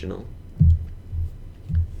in the original,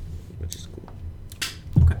 which is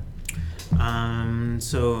cool. Okay.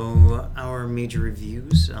 So our major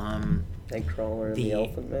reviews. Nightcrawler and the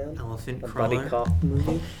Elephant Man. Elephant a Crawler. buddy cop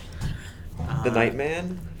movie. The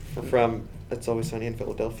Nightman from It's Always Sunny in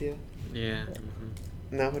Philadelphia. Yeah.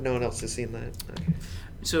 No one else has seen that. Okay.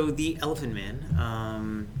 So the Elephant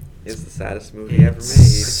Man. Is the saddest movie ever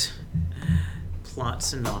It's plot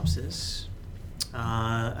synopsis.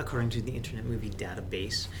 According to the Internet Movie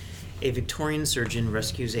Database, a Victorian surgeon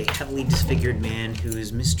rescues a heavily disfigured man who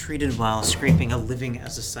is mistreated while scraping a living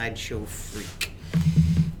as a sideshow freak.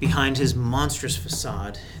 Behind his monstrous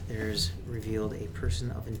facade, there's revealed a person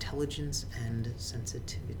of intelligence and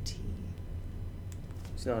sensitivity.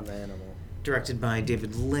 He's not an animal. Directed by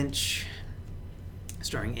David Lynch,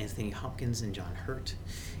 starring Anthony Hopkins and John Hurt.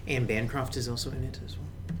 Anne Bancroft is also in it as well.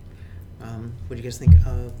 What do you guys think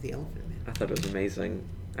of The Elephant Man? I thought it was amazing.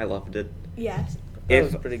 I loved it. Yes. That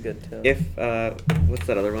was pretty good too. If what's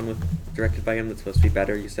that other one directed by him that's supposed to be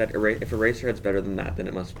better? You said if Eraserhead's better than that, then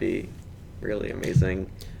it must be really amazing.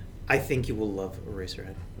 I think you will love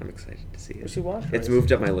Eraserhead. I'm excited to see it. We should watch It's Eraserhead.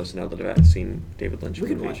 moved up my list now that I've seen David Lynch We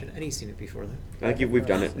could movie. watch it. Eddie's seen it before, though. I think we've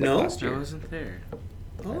done it like No? last I year. wasn't there.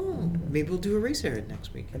 Oh, maybe we'll do Eraserhead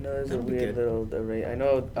next week. I know there's That'll a be weird good. little. I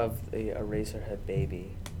know of a Eraserhead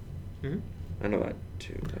baby. Hmm? I know that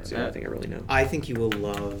too. That's the only thing I really know. I think you will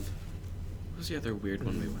love. What was the other weird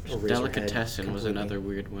one we watched? Eraserhead Delicatessen was completely. another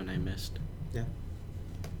weird one I missed. Yeah.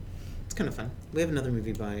 It's kind of fun. We have another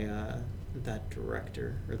movie by that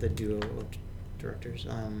director, or the duo of directors.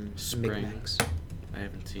 Spring. Micmacs. I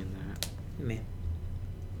haven't seen that. Man.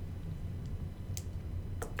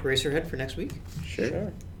 Eraserhead for next week?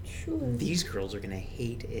 Sure. Sure. These girls are going to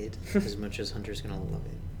hate it as much as Hunter's going to love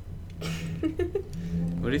it.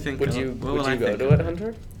 What do you think? Would I'll- you what would will I you go think to of it,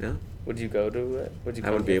 Hunter? Yeah. Would you go to it? Would you? I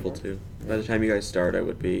come wouldn't be here able for to. it? By the time you guys start, I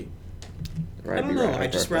would be. or I I'd don't be know. right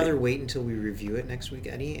I'd just right. rather wait until we review it next week,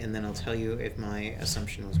 Eddie, and then I'll tell you if my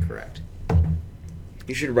assumption was correct.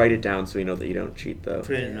 You should write it down so we know that you don't cheat, though.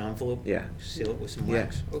 Put it in an envelope. Yeah. Seal it with some Yeah.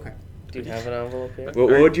 wax. Okay. Do you have an envelope here?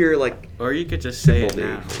 What would your like? Or you could just say it symbol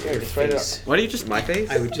now. be? Yeah, just write it Face. up. Why do you just? My face?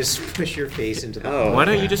 I would just push your face into the. Oh. Why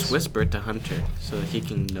don't you wax. just whisper it to Hunter so that he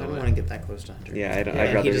can I know don't it? want to get that close to Hunter. Yeah, I'd and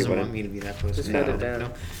rather he you doesn't want wouldn't. me to be that close. Just to write him. it down.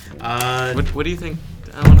 No. What do you think?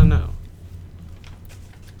 I want to know.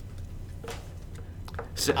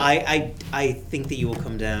 So, I think that you will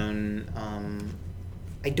come down.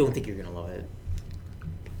 I don't think you're gonna love it.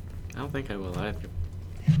 I don't think I will either.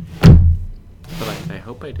 But I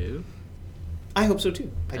hope I do. I hope so too.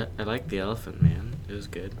 I like The Elephant Man. It was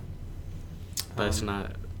good. But it's Um,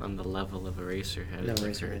 not on the level of Eraserhead. No,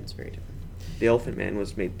 Eraserhead's very different. The Elephant Man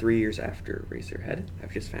was made 3 years after Eraserhead.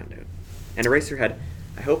 I've just found out. And Eraserhead,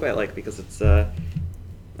 I hope I like because it's I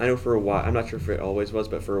know for a while, I'm not sure if it always was,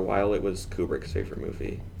 but for a while it was Kubrick's favorite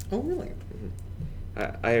movie. Oh, really?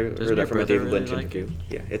 I heard Doesn't that from your a David brother Lynch really like interview.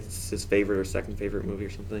 Yeah, it's his favorite or second favorite movie or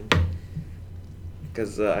something.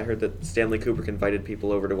 Because I heard that Stanley Kubrick invited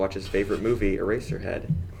people over to watch his favorite movie, Eraserhead.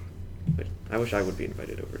 But I wish I would be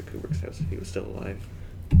invited over to Kubrick's house if he was still alive.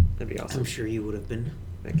 That'd be awesome. I'm sure you would have been.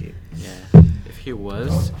 Thank you. Yeah. If he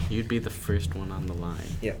was, you'd be the first one on the line.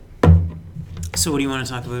 Yeah. So what do you want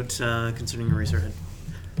to talk about concerning Eraserhead?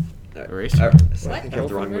 Eraserhead? So I think I have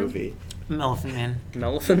the wrong movie. Elephant Man.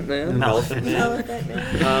 Elephant Man? Elephant Man. Elephant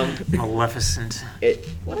Man. Maleficent.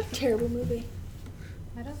 What a terrible movie.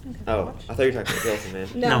 I don't think I've Oh, watched I thought you were talking about the Elephant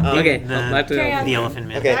Man. No. Okay, the, back to Carry on. the Elephant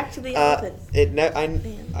Man. Okay. Back to the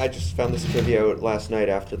elephant. I just found this trivia out last night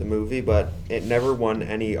after the movie, but it never won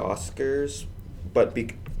any Oscars, but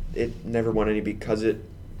it never won any because it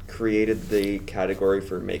created the category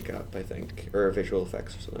for makeup, I think, or visual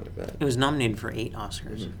effects or something like that. It was nominated for 8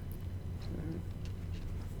 Oscars. Mhm.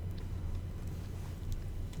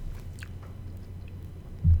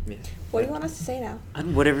 Yeah. What do you want us to say now?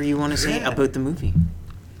 Whatever you want to say Yeah. about the movie.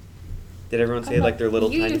 Did everyone say like their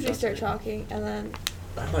little You tiny usually thoughts? start talking, and then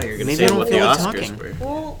I thought you were Maybe say I don't what the feel like Oscars talking. were.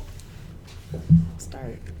 we'll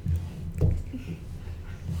start.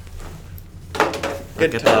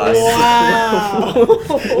 Good Look at toss. Wow.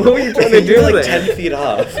 What were you trying to do You're like there? 10 feet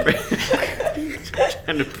off.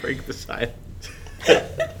 Trying to break the silence.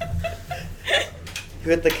 You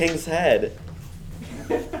hit the king's head.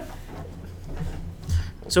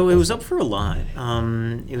 So it was up for a lot.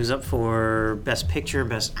 It was up for Best Picture,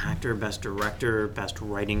 Best Actor, Best Director, Best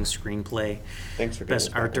Writing, Screenplay, Thanks for getting Best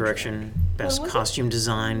us back Art on track. Direction, Best was it? Costume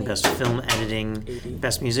Design, Best Film Editing, 80.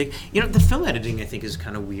 Best Music. You know, the film editing I think is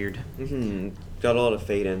kind of weird. Got a lot of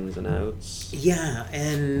fade-ins and outs. Yeah,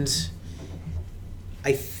 and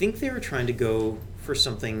I think they were trying to go for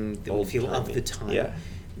something that would feel of Old-timey. the time. Yeah.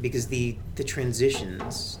 Because the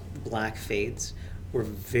transitions, black fades, were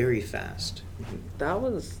very fast. That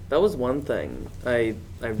was one thing I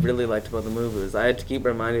really liked about the movie was I had to keep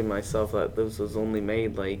reminding myself that this was only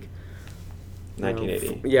made like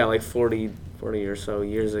 1980. yeah, like 40 or so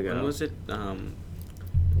years ago. When was it?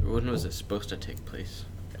 When was it supposed to take place?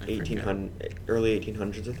 I forget. 1800, early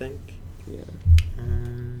 1800s, I think. Yeah.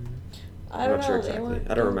 I I'm don't not sure know. They exactly. weren't,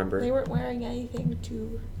 I don't remember. They weren't wearing anything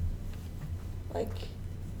to, like,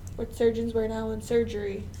 what surgeons wear now in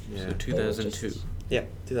surgery. Yeah. So 2002. Yeah,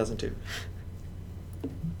 2002.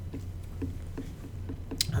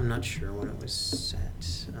 I'm not sure when it was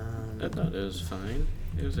set. I thought it was fine.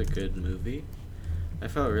 It was a good movie. I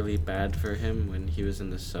felt really bad for him when he was in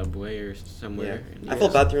the subway or Yeah. somewhere. and I he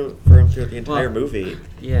felt was- bad for him throughout the entire Well, movie.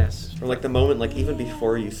 Yes. From like the moment, like even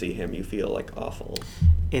before you see him, you feel like awful.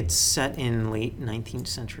 It's set in late 19th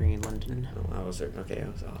century London. Oh, I was okay. I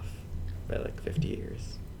was off by like 50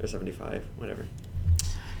 years or 75, whatever.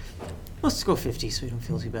 Let's go 50 so we don't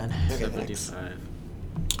feel too bad. Okay, thanks. 75.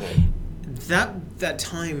 That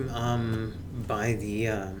time by the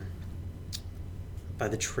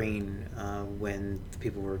train when the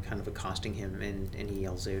people were kind of accosting him and he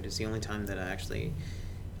yells out is the only time that I actually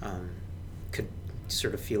could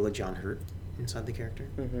sort of feel a John Hurt inside the character.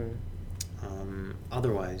 Mm-hmm.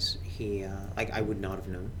 Otherwise, he I would not have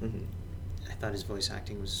known. Mm-hmm. I thought his voice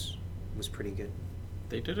acting was pretty good.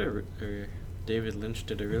 They did David Lynch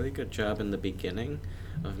did a really good job in the beginning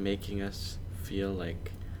of making us feel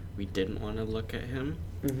like we didn't want to look at him,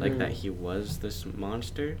 like that he was this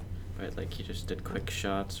monster, but like he just did quick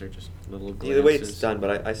shots or just little glances. Yeah, the way it's done,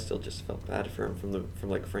 but I still just felt bad for him from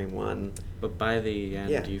like frame one. But by the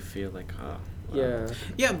end, Yeah. you feel like, oh, wow. Yeah.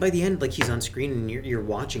 Yeah, by the end, like he's on screen and you're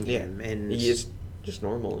watching Yeah, him, and he is just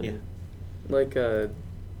normal. Yeah. Like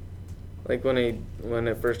when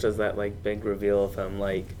it first does that like big reveal of him,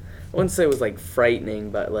 like I wouldn't say it was like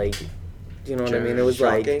frightening, but like, do you know what I mean? It was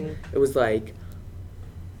Shocking. like it was like,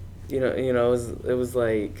 it was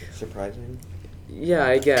like, Surprising. yeah,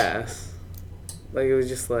 I guess, like it was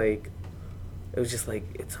just like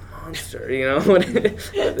it's a monster, you know?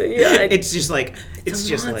 Yeah, it's just like it's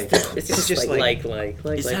just like it's just like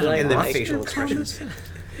is that a- and then like- facial expressions.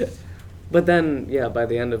 But then, yeah, by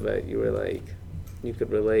the end of it, you were like, you could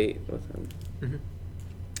relate with him. Mm-hmm.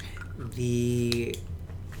 The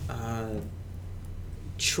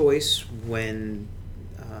choice when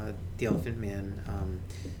the Elephant Man,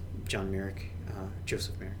 John Merrick,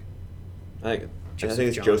 Joseph Merrick, I think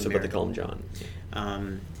it's John Joseph, but they Merrick. call him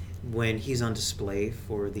John. When he's on display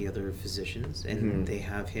for the other physicians and Mhm. they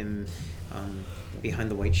have him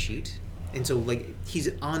behind the white sheet And so, like, he's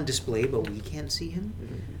on display, but we can't see him.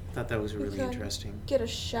 Mhm. I thought that was You really can interesting. Get a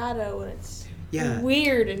shadow and it's Yeah.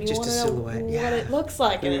 weird, and you Just want a to know silhouette, what yeah. it looks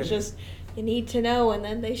like, and Yeah. it's just you need to know, and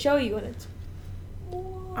then they show you, and it's.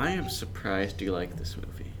 I am surprised you like this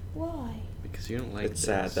movie Why? because you don't like. It's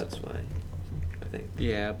sad. this. That's why. I think.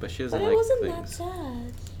 Yeah, but she doesn't But like it wasn't things. that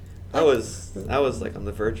sad. I was like on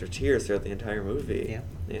the verge of tears throughout the entire movie. Yeah.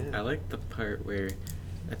 Yeah. I like the part where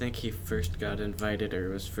I think he first got invited or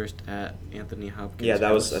was first at Anthony Hopkins' Yeah,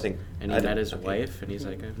 that was, house, I think, and he I met didn't- his okay. wife, and he's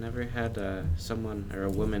like, I've never had someone or a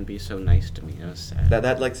woman be so nice to me. It was sad.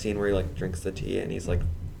 That like scene where he like drinks the tea and he's like,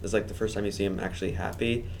 it's like the first time you see him actually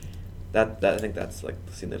happy. That I think that's like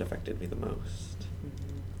the scene that affected me the most.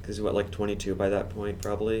 Because he's what, like 22 by that point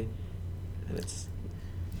probably, and it's.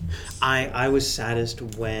 I was saddest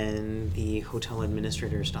when the hotel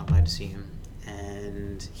administrator stopped by to see him,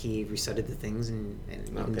 and he recited the things, and you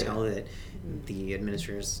can Okay. tell that the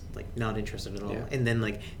administrator's like not interested at all. Yeah. And then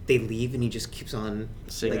like they leave, and he just keeps on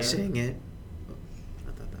Singing. like saying it.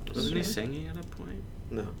 I thought that was. Wasn't he singing at a point?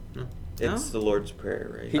 No. No. It's No? the Lord's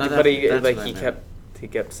Prayer, right? He, Oh, but he that's like what I he meant.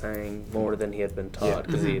 kept saying more than he had been taught Yeah.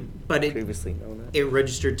 because he Mhm. had But it- previously known it. It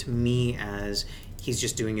registered to me as he's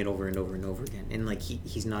just doing it over and over and over again, and like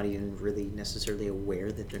he's not even really necessarily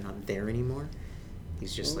aware that they're not there anymore.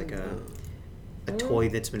 He's just like a toy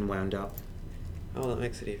that's been wound up, Oh, that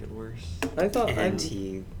makes it even worse. I thought and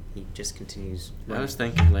he just continues. I was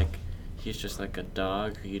thinking like he's just like a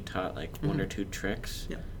dog who you taught like one or Mhm. two tricks,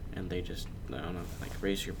 Yeah. and they just I don't know like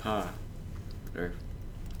raise your paw or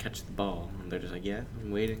catch the ball, and they're just like yeah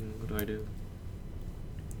I'm waiting. What do I do?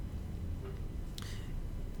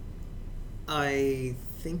 I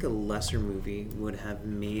think a lesser movie would have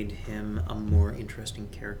made him a more interesting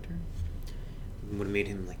character. Would have made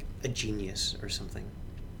him like a genius or something.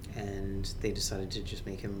 And they decided to just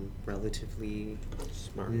make him relatively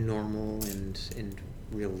Smart. normal and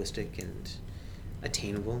realistic and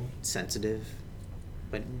attainable, sensitive,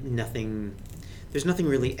 but nothing. There's nothing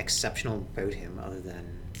really exceptional about him other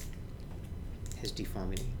than his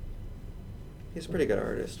deformity. He's a pretty good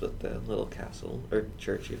artist with the little castle or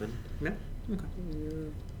church even. Yeah. Okay.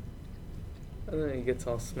 And then he gets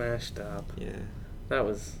all smashed up. Yeah. That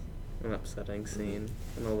was an upsetting scene.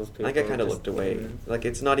 And all those people. I think I kind of just looked away. doing it. Like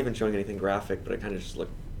it's not even showing anything graphic, but it kind of just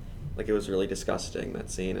looked like it was really disgusting, that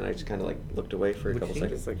scene, and I just kind of like looked away for a What do couple you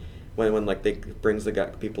think? seconds. It's like- when like they brings the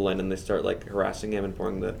people in and they start like harassing him and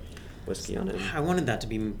pouring the whiskey on him. I wanted that to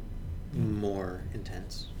be more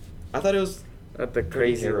intense. I thought it was At the pretty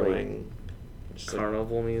crazy harrowing. like, Just, like-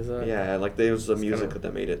 carnival music. Yeah, like there was the It's music kinda-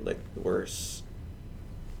 that made it like worse.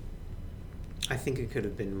 I think it could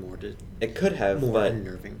have been more It could have, more but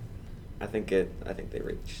unnerving. I think they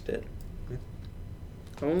reached it.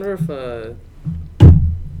 I wonder if it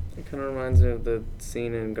kind of reminds me of the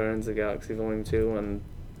scene in Guardians of the Galaxy Volume 2 when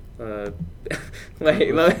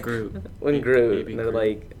With Groot. when Baby Groot and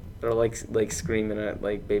Groot. they're like screaming at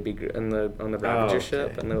like baby Groot on the Ravager okay.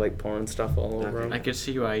 ship, and they're like pouring stuff all over Okay. him. I could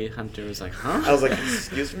see why Hunter was like, huh? I was like,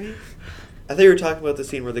 excuse me? I thought you were talking about the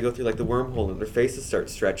scene where they go through like the wormhole and their faces start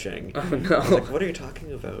stretching. Oh, no. I was like, what are you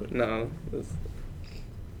talking about? No. It was-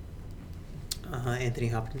 Anthony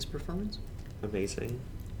Hopkins' performance? Amazing.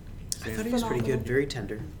 I thought he was pretty good, very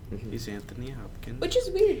tender. Mhm. He's Anthony Hopkins. Which is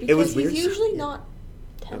weird because It was weird. he's usually Yeah. not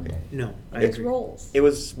tender. Okay. No, I His agree. roles. It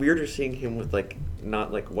was weirder seeing him with like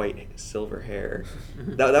not like white silver hair.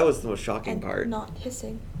 Mhm. That was the most shocking and part. not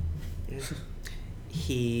hissing. Yeah.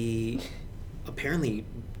 He apparently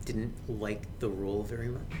didn't like the role very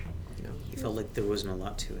much. You know. He felt like there wasn't a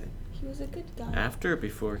lot to it. He was a good guy. After or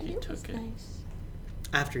before And he it was took it? nice.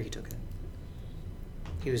 After he took it,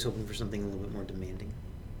 he was hoping for something a little bit more demanding.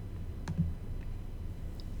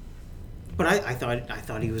 But I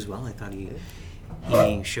thought he was well. I thought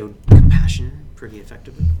he showed compassion pretty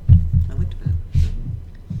effectively. I liked that.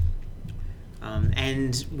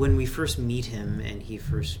 And when we first meet him and he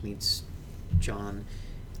first meets John,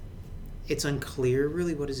 it's unclear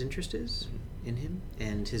really what his interest is in him,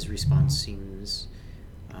 and his response seems,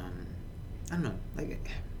 I don't know, like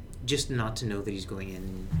just not to know that he's going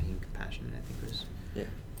in being compassionate. I think was Yeah.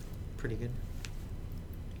 pretty good.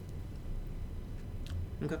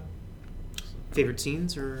 Okay. Favorite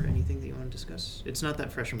scenes or anything that you want to discuss? It's not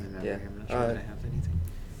that fresh in my memory. Yeah. I'm not sure that I have anything.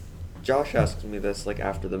 Josh asked me this like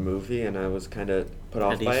after the movie, and I was kind of put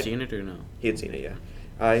off Had by he it. seen it or no? He had seen it,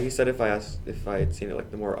 yeah. He said if I asked if I had seen it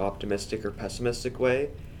like the more optimistic or pessimistic way,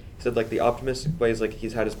 he said like the optimistic way is like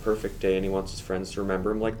he's had his perfect day and he wants his friends to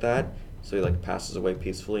remember him like that, so he like passes away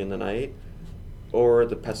peacefully in the night. Or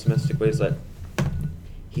the pessimistic way is that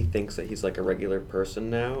he thinks that he's like a regular person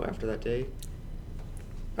now after that day.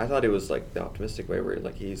 I thought it was like the optimistic way, where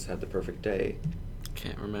like he's had the perfect day.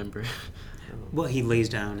 Can't remember. Well, he lays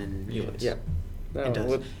down and Yeah. No, It does.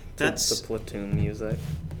 with That's- the platoon music.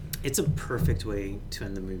 it's a perfect way to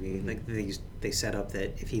end the movie. Like they set up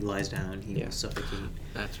that if he lies down, he Yeah. will suffocate.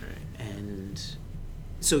 That's right. And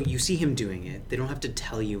so you see him doing it. They don't have to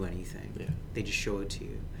tell you anything. Yeah. They just show it to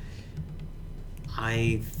you.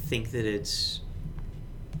 I think that it's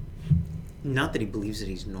not that he believes that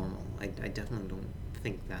he's normal. I definitely don't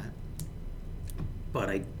think that. But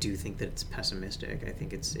I do think that it's pessimistic. I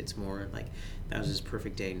think it's more like that was his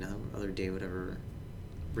perfect day. No other day would ever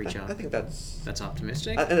reach out. I think that's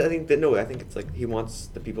optimistic. I think that no. I think it's like he wants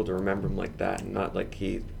the people to remember him like that, and not like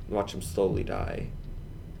he watch him slowly die.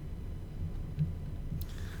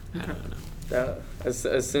 I don't know.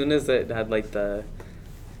 As soon as it had like the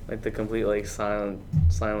complete like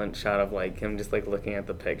silent shot of like him just like looking at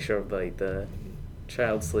the picture of like the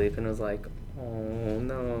child sleep, and it was like, oh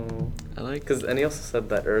no. I like And he also said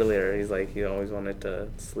that earlier. He's like he always wanted to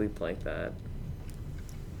sleep like that.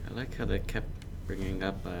 I like how they kept bringing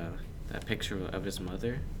up that picture of his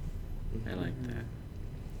mother. I like that.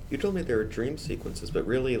 You told me there were dream sequences, but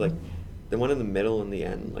really, like, the one in the middle and the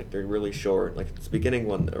end, like, they're really short. Like, it's the beginning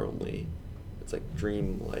one, they're only, it's like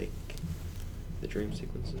dream-like, the dream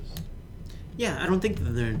sequences. Yeah, I don't think that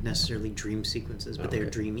they're necessarily dream sequences, but they're Okay.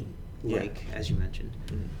 dreamy, Yeah. like as you mentioned.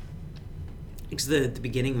 Mm. Because the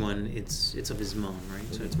beginning one, it's of his mom,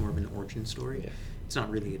 right? So it's more of an origin story. Yeah. It's not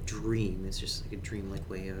really a dream. It's just like a dream-like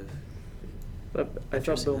way of. But I thought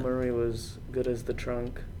Interesting Bill that. Murray was good as the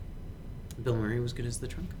trunk. Bill Murray was good as the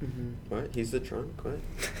trunk. Mm-hmm. What? He's the trunk? What?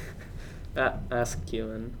 Ask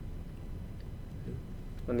Kewen.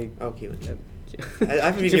 When he Oh, Kewen. Yeah.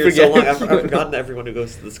 I've been You here so long, forget I've Kewen. forgotten everyone who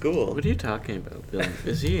goes to the school. What are you talking about, Bill?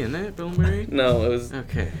 Is he in it, Bill Murray? No, it was.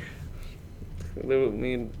 Okay. I think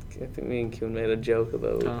me and Kewen made a joke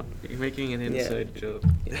about Oh, you're making an Yeah. inside joke.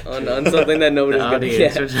 on something that nobody's The gonna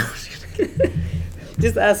audience get. are just-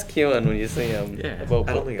 Just ask Kewen when you see him Yeah. about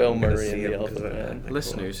I don't think Bill I'm gonna Murray see and him the 'cause Elephant I- Man.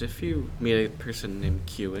 Listeners, if you meet a person named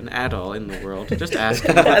Kewen at all in the world, just ask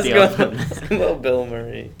him about Ask the him Elephant Man. about Bill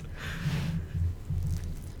Murray.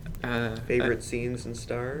 Favorite scenes in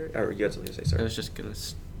Star? Or you had something to say, sorry. I was just gonna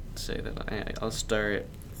say that I'll star it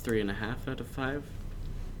 3.5 out of 5.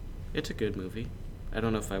 It's a good movie. I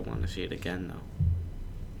don't know if I want to see it again though.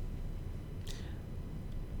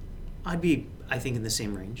 I'd be, I think, in the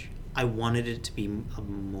same range. I wanted it to be a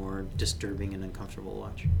more disturbing and uncomfortable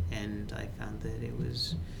watch, and I found that it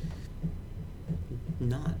was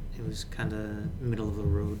not. It was kind of middle of the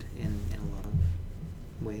road in a lot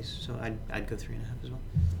of ways. So I'd go 3.5 as well.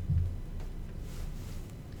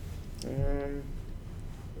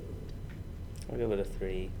 I'll give it a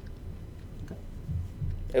 3. Okay.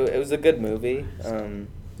 It was a good movie.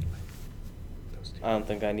 I don't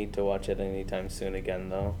think I need to watch it anytime soon again,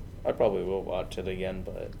 though. I probably will watch it again,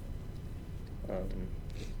 but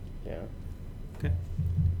yeah. Okay.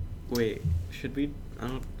 Wait, should we?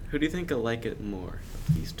 Who do you think will like it more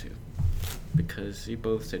of these two? Because you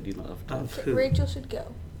both said you loved it. Of who? Rachel should go.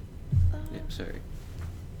 Yeah, sorry.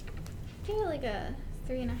 I think like a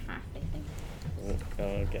 3.5. I think.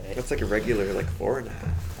 Okay. That's like a regular, like 4.5.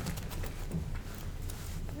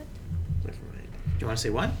 What? Never mind. Do you want to say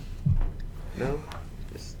what? No?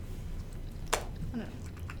 Just I don't know.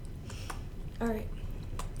 All right.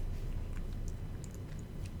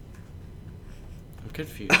 I'm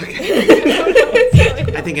confused.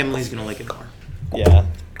 I think Emily's gonna like it more. Yeah.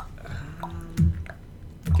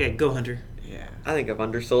 Okay, go Hunter. Yeah. I think I've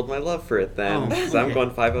undersold my love for it then. Oh, So I'm okay.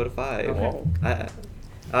 going 5 out of 5. Okay.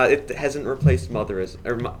 It hasn't replaced Mother as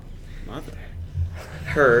Mother.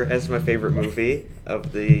 Her as my favorite movie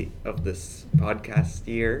of this podcast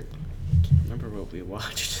year, Can't remember what we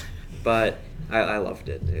watched. but I loved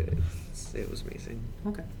it. It was amazing.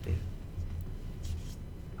 Okay. Yeah.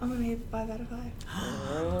 I'm gonna give it 5 out of 5.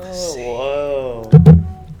 Oh, whoa.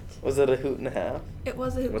 Was it a hoot and a half? It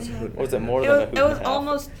was a hoot What's and a a hoot half. and Was it more It than was, a hoot it was and a half?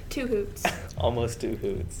 almost 2 hoots. Almost 2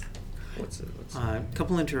 hoots. What's it? A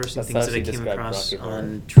couple interesting That's things how that I she came described across Rocky Horror.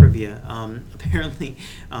 on trivia. Apparently,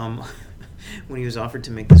 when he was offered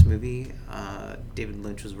to make this movie, David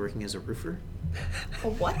Lynch was working as a roofer. A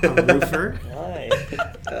what? A roofer. Why?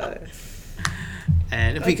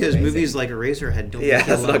 And That's because amazing. movies like Eraserhead don't Yeah, make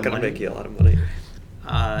you a that's lot not of gonna money. make you a lot of money.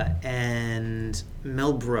 And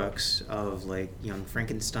Mel Brooks of like Young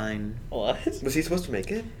Frankenstein, What? Was he supposed to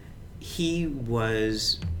make it? he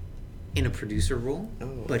was in a producer role, Oh.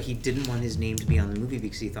 but he didn't want his name to be on the movie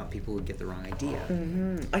because he thought people would get the wrong idea.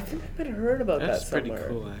 I think I might have heard about That's that pretty somewhere.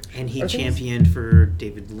 cool, actually. And he Are things- championed for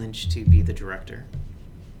David Lynch to be the director.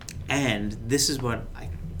 And this is what I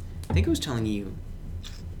think I was telling you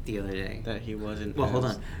the other day. That he wasn't. Well, hold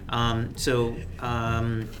as- on.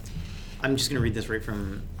 I'm just going to read this right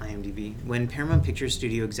from IMDb. When Paramount Pictures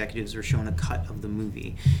studio executives were shown a cut of the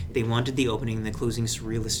movie, they wanted the opening and the closing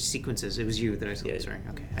surrealist sequences. It was you that I saw. Yeah. Sorry.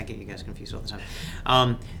 Okay. I get you guys confused all the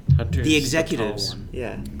time. Hunter's The the executives. tall one.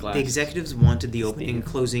 Yeah. Glass. The executives wanted the opening and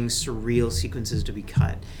Steve. closing surreal sequences to be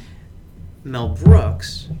cut. Mel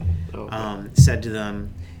Brooks Okay. said to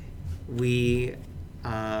them, we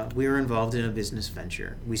are involved in a business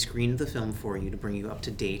venture. We screened the film for you to bring you up to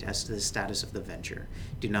date as to the status of the venture.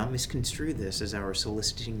 Do not misconstrue this as our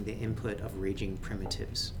soliciting the input of raging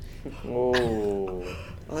primitives. Oh.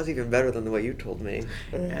 Well, that's even better than what you told me.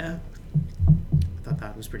 Yeah. I thought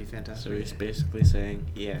that was pretty fantastic. So he's basically saying,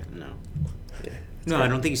 yeah, no. Yeah. No, I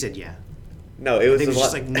don't think he said yeah. No, it I was think it was the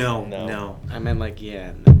just one- like no, No. no. I meant like,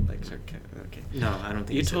 yeah, no, like sarcastic. Okay. No, I don't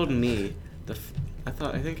think You he said told that. me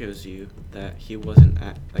I think it was you that he wasn't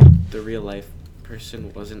like the real life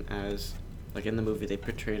person wasn't as like in the movie they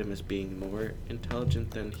portrayed him as being more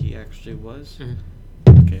intelligent than he actually was.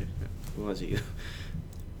 Mhm. Okay, was it you?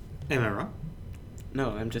 Am I wrong?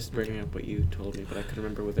 No, I'm just bringing up what you told me, but I couldn't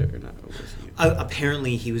remember whether or not it was you.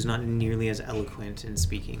 Apparently, he was not nearly as eloquent in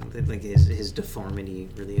speaking. That, like his deformity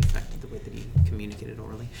really affected the way that he communicated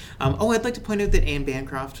orally. I'd like to point out that Anne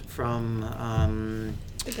Bancroft from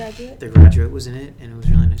The Graduate. The Graduate was in it, and it was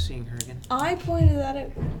really nice seeing her again. I pointed that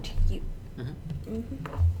out to you. hmm hmm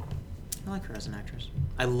I like her as an actress.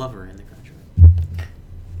 I love her in The Graduate.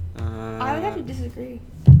 I would have to disagree.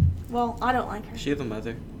 Well, I don't like her. Is she the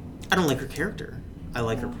mother? I don't like her character. I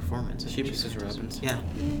like her No. performance. Is she She's Mrs. Robinson? Yeah.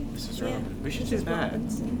 Mrs. Yeah, Robinson. We should Mrs. do that.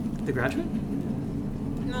 Robinson. The Graduate?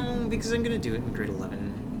 No, because I'm gonna do it in grade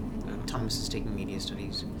 11. Thomas is taking media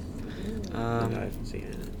studies. No, I Um, haven't seen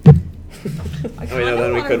it. I I kind mean, no, of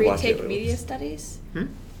then we want to could watch retake it. media studies. Hmm?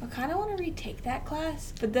 I kind of want to retake that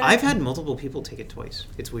class, but then I've had multiple people take it twice.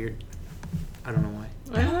 It's weird. I don't know why.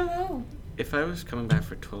 I don't know. if I was coming back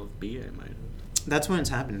for 12B, I might have. That's when it's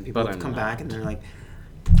happened. People But have I'm come not. back and they're like,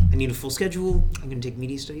 I need a full schedule. I'm going to take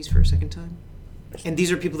media studies for a second time. And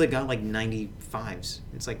these are people that got like 95s.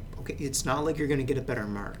 It's like, okay, it's not like you're going to get a better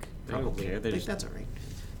mark. They don't Probably. care, they're Like, just- that's all right.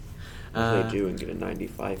 If they do and get a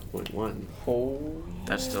 95.1. Oh.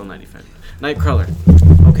 That's still 95. Nightcrawler.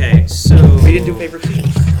 Okay, so... We didn't do favorite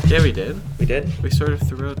scenes. Yeah, we did. We did? We sort of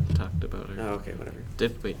threw out and talked about her. Oh, okay, whatever.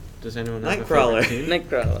 Does anyone have Nightcrawler. a favorite scene?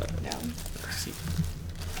 Nightcrawler. No. Let's see.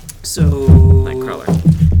 So... Nightcrawler.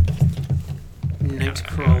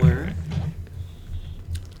 Nightcrawler.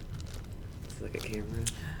 It's like a camera.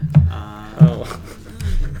 Oh.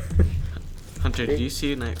 Hunter, do you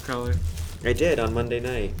see Nightcrawler? I did on Monday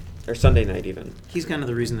night. Or Sunday night, even. He's kind of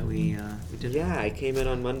the reason that we did Yeah, I came in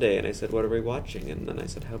on Monday and I said, what are we watching? And then I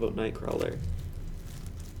said, how about Nightcrawler?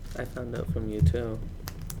 I found out from you too.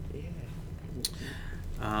 Yeah.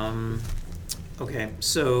 Okay,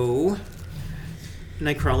 so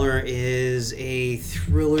Nightcrawler is a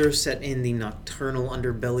thriller set in the nocturnal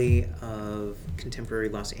underbelly of contemporary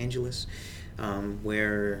Los Angeles,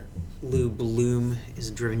 where Lou Bloom is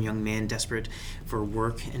a driven young man desperate for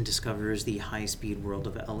work and discovers the high-speed world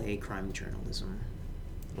of LA crime journalism.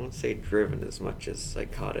 I won't say driven as much as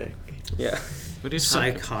psychotic. Yeah. What are you talking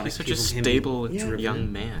about? Psychotic He's such a people can be stable Yeah.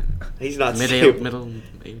 young man. He's not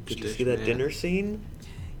Middle-aged Did you see that man. dinner scene?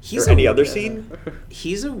 He's or any a- other scene?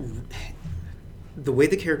 He's the way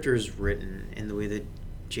the character is written and the way that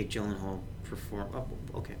Jake Gyllenhaal performed. Oh,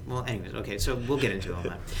 okay. Well, anyways, okay. So we'll get into all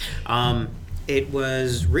that. It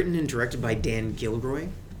was written and directed by Dan Gilroy,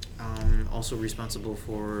 also responsible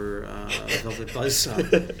for Velvet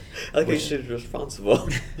Buzzsaw. I like you which- should be responsible.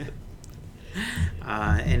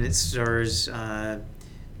 And it stars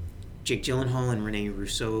Jake Gyllenhaal and Rene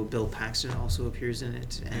Russo. Bill Paxton also appears in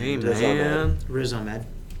it. Hey, And, man. Riz Ahmed.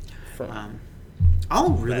 From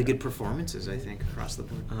All really good performances, I think, across the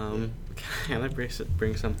board. Can I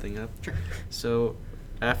bring something up? Sure. So,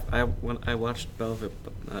 when I watched Velvet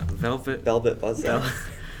Buzzsaw.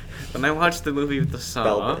 when I watched the movie with the Saw,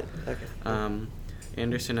 Velvet. Okay.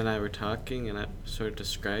 Anderson and I were talking, and I started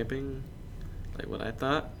describing like what I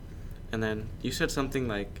thought, and then you said something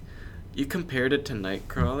like you compared it to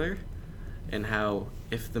Nightcrawler, and how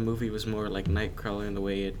if the movie was more like Nightcrawler in the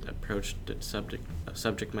way it approached its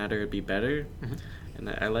subject matter, it'd be better. Mhm. And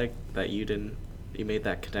I like that you made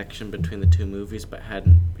that connection between the two movies, but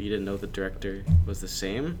you didn't know the director was the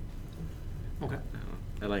same. Okay.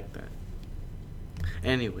 I like that.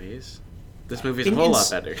 Anyways, this movie's a In- whole in lot s-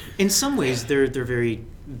 better. In some ways,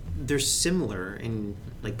 they're similar in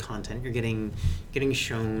like content. You're getting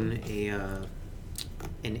shown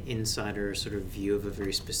an insider sort of view of a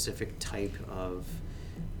very specific type of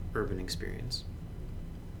urban experience.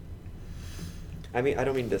 I mean, I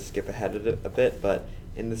don't mean to skip ahead a bit, but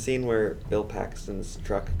in the scene where Bill Paxton's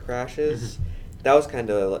truck crashes, that was kind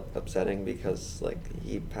of upsetting because like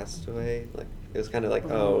he passed away. Like it was kind of like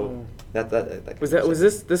that Was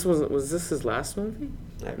this his last movie?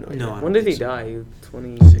 I have no No, idea. I don't When did he think so. die?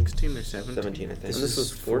 2016 or 17? 17, I think. And this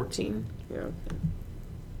was 14. Yeah.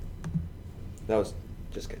 That was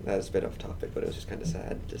that was a bit off topic, but it was just kind of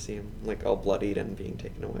sad to see him like all bloodied and being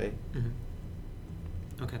taken away.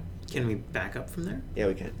 Mm-hmm. Okay. Can we back up from there? Yeah,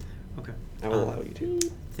 we can. Okay. I will allow you to.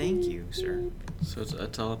 Thank you, sir. So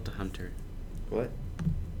it's all up to Hunter. What?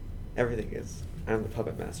 Everything is. I'm the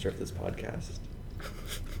puppet master of this podcast.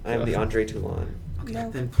 I am the Andre Toulon. Okay,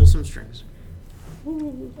 No. then pull some strings. I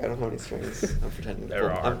don't have any strings. I'm pretending. To There pull,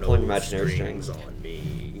 are I'm no pulling imaginary strings. on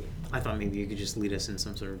me. I thought maybe you could just lead us in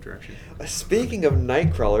some sort of direction. Speaking of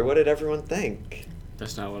Nightcrawler, what did everyone think?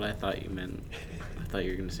 That's not what I thought you meant. I thought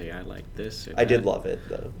you were gonna say I like this. Or I did that. love it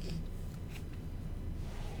though.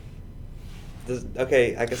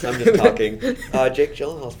 Okay, I guess I'm just talking. Jake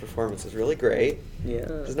Gyllenhaal's performance is really great. Yeah.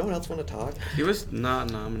 Does no one else want to talk? He was not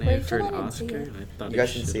nominated Wait, for an till I didn't see Oscar. it. And I thought You he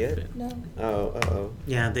guys didn't should see have it? been. No. Oh.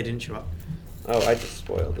 Yeah, they didn't show up. Oh, I just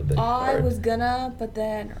spoiled a big I part. was gonna, but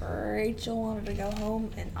then Rachel wanted to go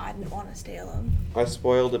home, and I didn't want to stay alone. I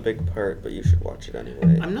spoiled a big part, but you should watch it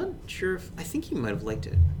anyway. I'm not sure if... I think you might have liked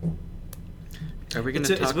it. Are we gonna It's,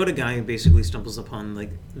 talk? it's about a guy who basically stumbles upon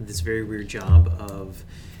like this very weird job of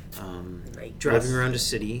driving around a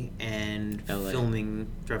city and LA.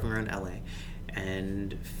 driving around LA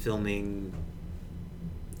and filming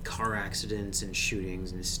car accidents and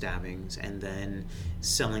shootings and stabbings and then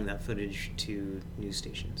selling that footage to news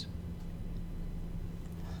stations.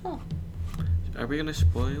 Huh. Are we gonna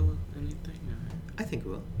spoil anything? Or? I think it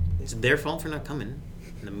will. It's their fault for not coming.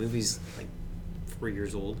 And the movie's like 4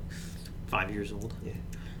 years old, 5 years old. Yeah.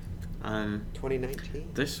 2019.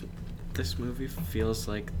 This movie feels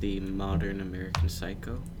like the modern American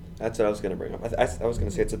Psycho. That's what I was going to bring up. I was going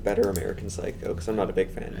to say it's a better American Psycho, because I'm not a big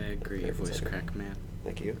fan. I agree, American voice Psycho. crack man.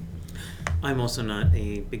 Thank you. I'm also not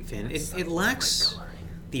a big fan. It lacks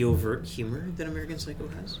the overt humor that American Psycho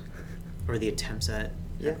has, or the attempts at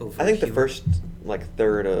Yeah, overt I think the humor. first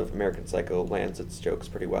third of American Psycho lands its jokes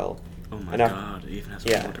pretty well. Oh my And god, it even has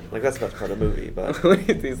Yeah, watermark. like that's the best part of the movie, but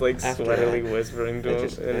He's like after sweatily that, whispering to it him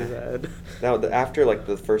just- in his yeah. head. Now after like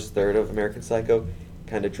the first third of American Psycho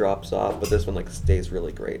kind of drops off, but this one like stays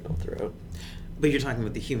really great all throughout. But you're talking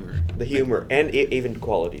about the humor. The humor and even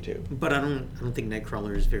quality too. But I don't think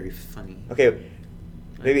Nightcrawler is very funny. Okay,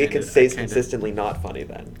 maybe it kinda- stay I kinda- consistently not funny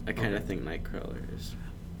then. I kind of Okay. think Nightcrawler is.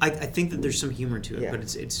 I think that there's some humor to it, Yeah. but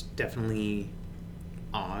it's definitely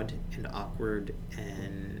odd and awkward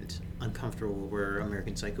and uncomfortable. Where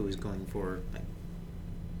American Psycho is going for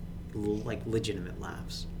like legitimate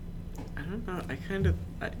laughs. I don't know.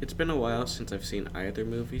 It's been a while since I've seen either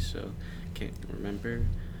movie, so can't remember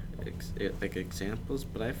like examples.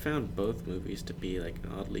 But I found both movies to be like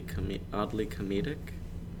oddly comedic,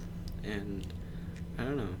 and I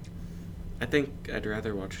don't know. I think I'd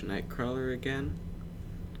rather watch Nightcrawler again.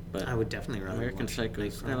 But I would definitely rather American watch Psycho. I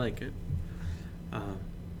Nightcrawler. like it.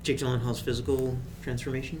 Jake Gyllenhaal's physical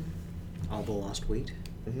transformation, all the lost weight.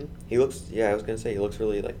 He looks. Yeah, I was gonna say he looks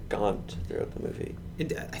really like gaunt throughout the movie.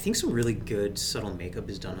 I think some really good subtle makeup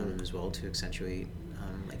is done on him as well to accentuate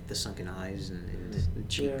like the sunken eyes and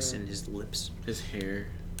cheeks Yeah. and his lips. His hair.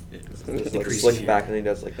 Just The like creasy slicked hair. back, and he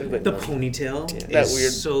does like The window. ponytail Yeah. That is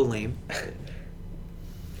weird- so lame.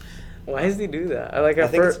 Why does he do that? I I think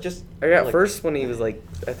it's first. just. I got like- first when he was like,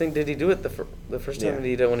 I think did he do it the first time Yeah.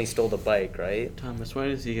 he did it when he stole the bike, right? Thomas, why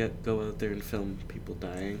does he go out there and film people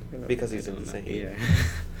dying? You know? Because he's I don't know. insane. Yeah.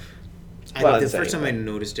 I Well, think the insane, first time I but-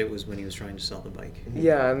 noticed it was when he was trying to sell the bike.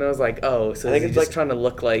 Yeah, and I was like, oh, so I think he's it's just like- trying to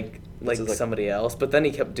look like This is like- somebody else. But then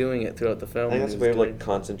he kept doing it throughout the film. I think and that's he a way was of like doing-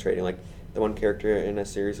 concentrating. Like the one character in a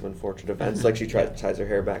series of unfortunate events, like she ties her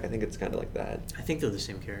hair back. I think it's kind of like that. I think they're the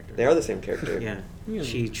same character. They are the same character. Yeah. Yeah.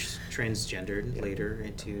 She transgendered Yeah. later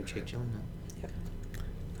into Jake Gyllenhaal. Yeah.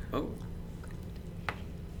 Oh.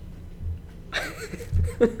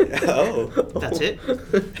 Oh. That's it?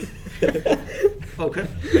 Okay.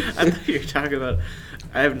 I thought you were talking about.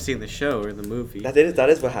 I haven't seen the show or the movie. That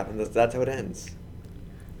is what happens. That's how it ends.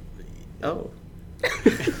 Oh.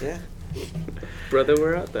 Yeah. Brother,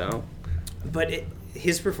 we're out now. But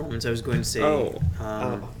his performance, I was going to say, Oh.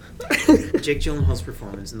 Jake Gyllenhaal's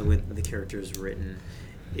performance and the way that the character is written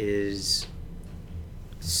is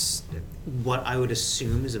what I would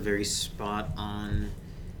assume is a very spot-on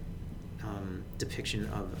depiction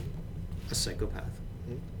of a psychopath.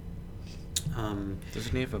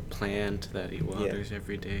 Doesn't he have a plant that he waters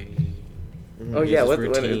every day? Mhm. Oh yeah, Uses what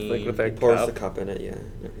it's like routine. with He that pours cup. the cup in it, yeah,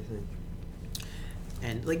 and everything.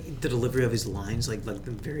 And like the delivery of his lines, like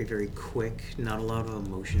very very quick, not a lot of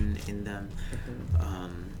emotion in them.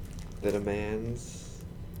 The demands,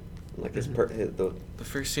 like his The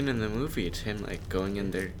first scene in the movie, it's him like going in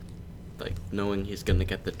there, like knowing he's gonna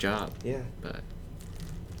get the job. Yeah. But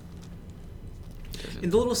in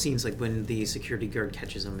the little scenes, like when the security guard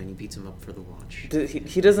catches him and he beats him up for the watch.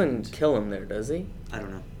 He doesn't kill him there, does he? I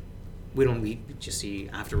don't know. We just see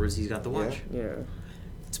afterwards he's got the watch. Yeah.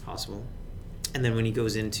 It's possible. And then when he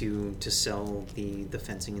goes in to sell the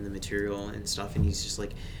fencing and the material and stuff, and he's just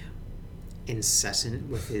like incessant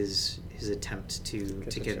with his attempt to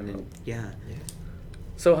get in. Yeah.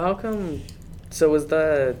 So how come? So was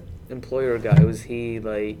the employer guy? Was he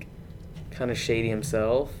like kind of shady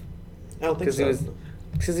himself? I don't think so.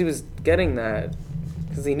 Because he was getting that.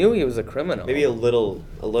 Because he knew he was a criminal. Maybe a little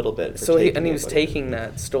bit. So he was taking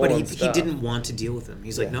that stolen but stuff. he didn't want to deal with him.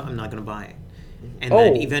 He's like, no, I'm not going to buy it. And Oh,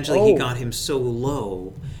 then eventually he oh. got him so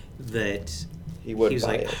low that He would was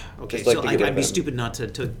buy like, it. okay, Just like so to get rid I'd of be him. stupid not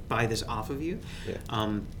to buy this off of you. Yeah.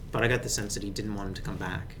 But I got the sense that he didn't want him to come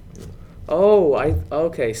back. Oh,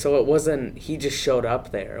 okay. So it wasn't. He just showed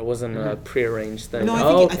up there. It wasn't a prearranged thing. No,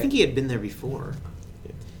 Oh, I think he had been there before.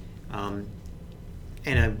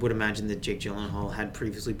 And I would imagine that Jake Gyllenhaal had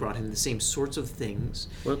previously brought him the same sorts of things.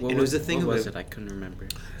 what and it was the thing what was about it? I couldn't remember.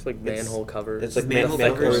 It's like manhole covers. It's like Manhole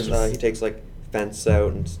manhole covers. covers. He takes like fence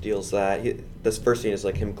out and steals that. This first scene is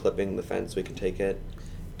like him clipping the fence so he can take it.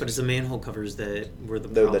 But it's the manhole covers that were the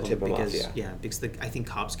That problem tip him off, because yeah. because I think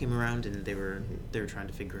cops came around and they were trying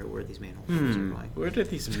to figure out where these manhole covers were going. Where did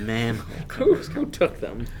these manhole who, covers who took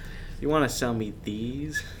them? You want to sell me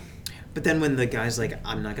these? But then when the guy's like,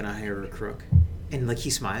 I'm not gonna hire a crook, and like he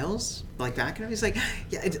smiles like back at him, he's like,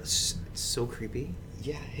 yeah, it's so creepy.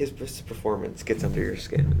 Yeah, his performance gets under your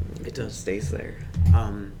skin. It does. Stays there.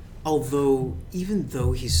 Although even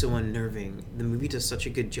though he's so unnerving, the movie does such a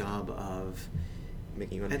good job of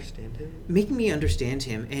Making you understand him? making me understand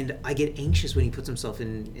him, and I get anxious when he puts himself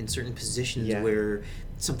in certain positions Yeah. where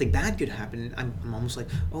something bad could happen. I'm almost like,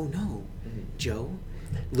 oh no, Mm-hmm.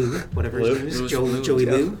 Lou, whatever Lou? his name is, Louis Joey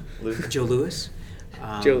Lou, Lou. Joe Lewis.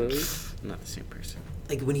 Joe Louis? Not the same person.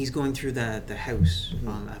 Like when he's going through the house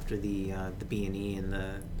Mhm. after the B&E and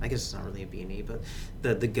I guess it's not really a B&E,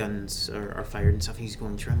 but the guns are fired and stuff. And he's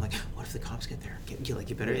going through. I'm like, what if the cops get there?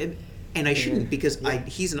 You better. And I shouldn't because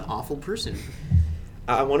he's an awful person.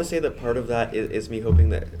 I want to say that part of that is me hoping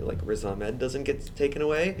that like Riz Ahmed doesn't get taken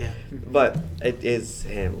away. Yeah. But it is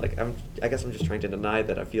him. Like I guess I'm just trying to deny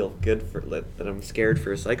that I feel good for that I'm scared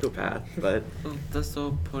for a psychopath. But Well, that's the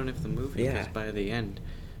whole point of the movie. Yeah. Because by the end,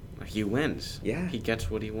 he wins. Yeah. He gets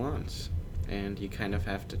what he wants, and you kind of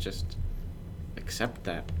have to just accept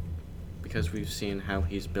that, because we've seen how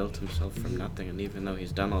he's built himself from nothing, and even though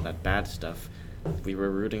he's done all that bad stuff, we were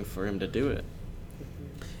rooting for him to do it.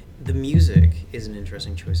 The music is an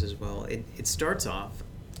interesting choice as well. It starts off,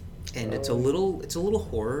 and it's a little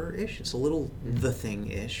horror-ish. It's a little The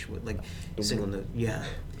Thing-ish with like single note. Yeah.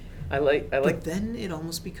 I like. But then it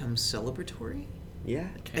almost becomes celebratory yeah,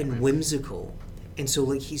 Can't and remember. whimsical, and so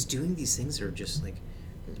like he's doing these things that are just like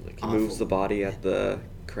he moves awful. the body at the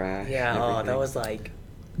crash. Yeah. and Oh, that everything. was like.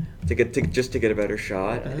 to get a better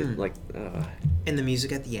shot. Yeah. It, like And the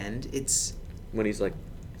music at the end, it's when he's like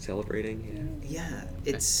celebrating.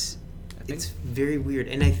 it's I think- it's very weird,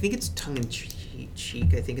 and I think it's tongue in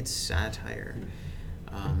cheek. I think it's satire,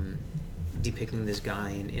 depicting this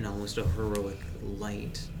guy in almost a heroic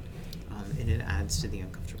light, and it adds to the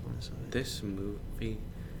uncomfortableness of it. This movie,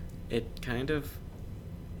 it kind of,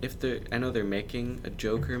 I know they're making a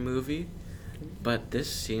Joker movie, but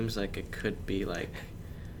this seems like it could be like,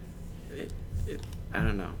 I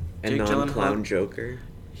don't know. A Jake non-clown Gyllenhaal, Joker.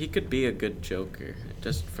 he could be a good Joker,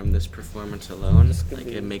 just from this performance alone. This could Like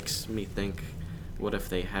be- it makes me think, what if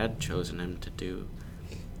they had chosen him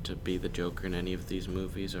to be the Joker in any of these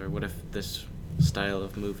movies, or what if this style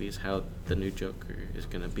of movies, how the new Joker is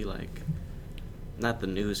gonna be like? Not the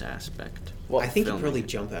news aspect. Well, I think he'd filming probably it.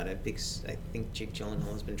 jump at it because I think Jake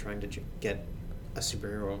Gyllenhaal has been trying to get a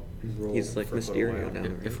superhero role. He's like for quite a Mysterio while. now.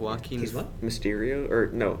 If right? Joaquin, He's what? Mysterio or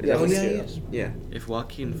no? Yeah, Oh is yeah, that he Mysterio. is. Yeah. if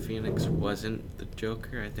Joaquin Phoenix wasn't the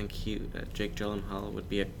Joker, I think Jake Gyllenhaal would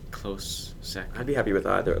be a close second. I'd be happy with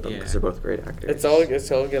either of them because Yeah. they're both great actors.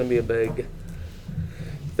 It's all gonna be a big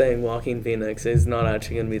thing. Joaquin Phoenix is not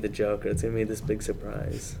actually gonna be the Joker. It's gonna be this big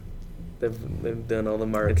surprise. They've done all the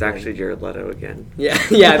marketing. It's actually Jared Leto again. Yeah.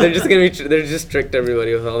 They're just they're just tricked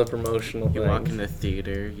everybody with all the promotional You things. walk in the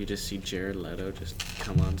theater, you just see Jared Leto just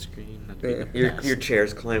come on screen. That'd be the Your best.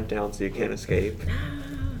 chair's clamped down so you can't escape.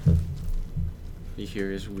 You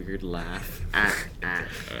hear his weird laugh.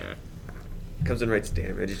 Comes and writes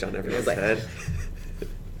damage on everyone's like- head.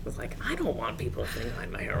 was like, I don't want people to think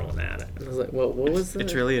I'm a heroin addict. And I was like, what was that?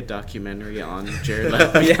 It's really a documentary on Jared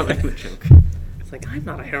Leto telling the joke. It's like, I'm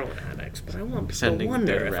not a heroin addict, but I want people Sending to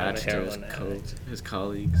wonder dead if I'm a rats to heroin addict. his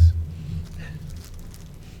colleagues.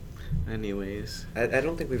 Anyways. I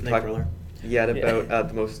don't think we've talked Nightcrawler. yet Yeah. about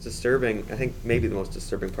the most disturbing, I think maybe the most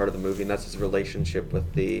disturbing part of the movie, and that's his relationship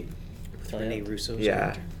with the, With Rene Russo's yeah,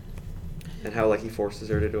 character. and how like he forces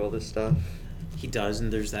her to do all this stuff. He does,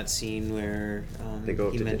 and there's that scene where They go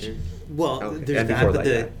he to mentioned. dinner? Well, Okay. there's And that, before but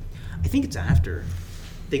that, I think it's after.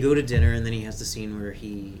 They go to dinner, and then he has the scene where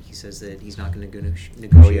he says that he's not going to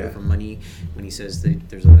negotiate yeah. for money when he says that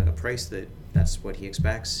there's a price that's what he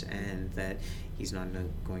expects, and that he's not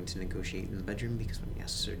going to negotiate in the bedroom because when he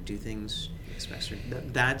asks her to do things, he expects her.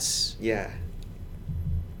 That's Yeah.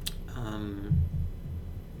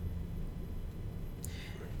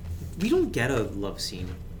 We don't get a love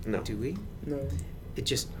scene, No. do we? No. It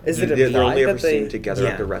just Is it They're implied only ever that they- seen together Yeah.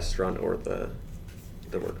 at the restaurant or the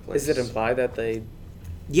workplace. Is it implied that they...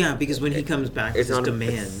 Yeah, because when he comes back with It's his not- it's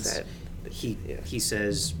demands, said. Yeah. he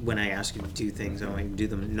says, when I ask you to do things, I want you to do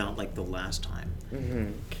them not like the last time.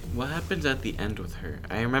 Mm-hmm. What happens at the end with her?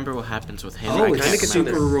 I remember what happens with him. Oh, I kinda can't it's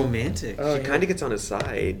remember. super romantic. Oh, He yeah. kind of gets on his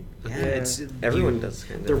side. Yeah, Yeah. it's Everyone does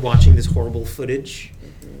kind of. They're watching this horrible footage,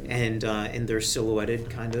 Mm-hmm. and they're silhouetted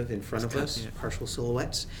kind of in front of us, Yeah. partial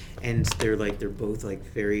silhouettes, and they're both like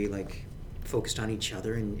very like focused on each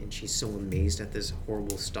other, and she's so amazed at this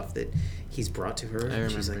horrible stuff that he's brought to her. I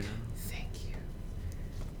and she's like, remember now. "Thank you."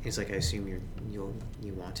 And he's like, "I assume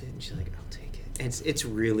you want it," and she's like, "I'll take it." And it's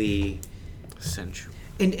really. Sensual.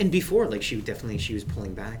 And before, like, she was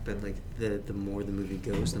pulling back, but like the more the movie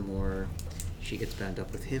goes, the more she gets bound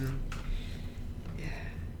up with him. Yeah.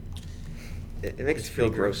 It makes It's you feel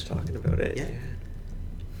pretty gross gross. talking about it. Yeah.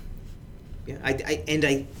 Yeah.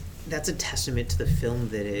 I that's a testament to the film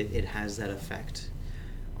that it has that effect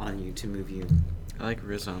on you to move you. I like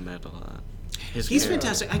Riz Ahmed a lot. His He's character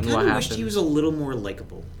fantastic. I and kind what of wished he happens. was a little more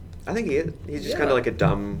likable. I think he is. He's just Yeah. kind of like a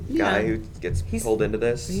dumb guy Yeah. who gets pulled into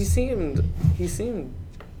this. He seemed He just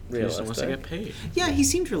realistic. wants to get paid. Yeah, he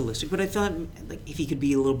seemed realistic, but I thought like if he could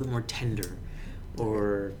be a little bit more tender,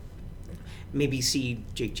 or maybe see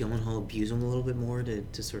Jake Gyllenhaal abuse him a little bit more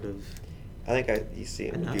to sort of. I think you see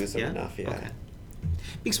him Enough, abuse him yeah? enough, yeah. Okay.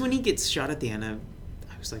 Because when he gets shot at the end, I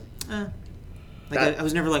was like, eh. Like, That- I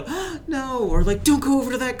was never like, oh, no, or like, don't go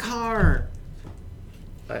over to that car.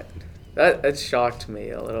 That shocked me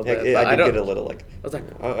a little Yeah, bit. I but did don't- get a little like. I was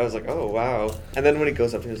like, I was like, oh wow. And then when he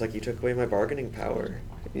goes up to him, he's like, you took away my bargaining power.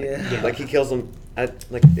 yeah. Yeah. Like he kills him at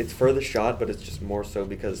like it's for the shot, but it's just more so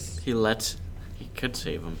because He could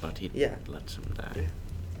save him, but he Yeah. lets him die.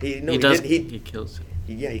 he he does. did, He kills him.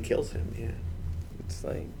 he kills him. Yeah. It's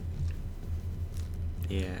like,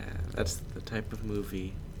 Yeah, that's the type of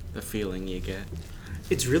movie, the feeling you get.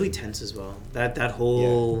 It's really tense as well. That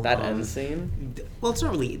whole that end scene. Well, it's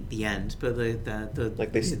not really the end, but the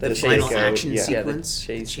Like they- the the final chase out, action yeah. Yeah, the sequence,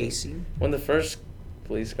 chase scene. chasing. When the first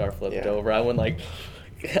police car flipped Yeah. over, I went like,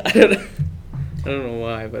 I don't know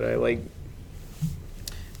why, but I like.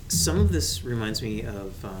 Some of this reminds me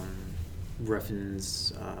of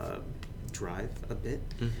Ruffin's Drive a bit.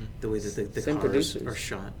 Mhm. The way that the Same cars producers. are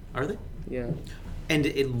shot. Are they? Yeah. And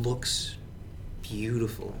it looks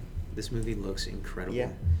beautiful. This movie looks incredible.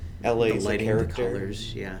 Yeah. LA the is a lighting, the character.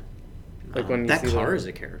 colors, yeah. Like when you that see car the- is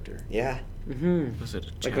a character. Yeah. Mm-hmm. Was it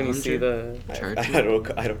a Like when you see Challenger? the Charger?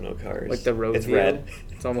 I don't know cars. like the road It's view. red.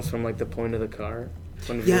 It's almost from like the point of the car.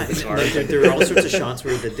 Point of Yeah, view of the car. there are all sorts of shots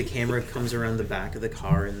where the camera comes around the back of the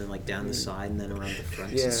car and then like down the side and then around the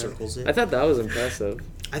front and circles it. I thought that was impressive.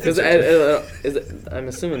 I think Because I'm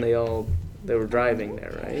assuming they were driving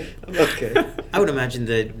there, right? Okay. I would imagine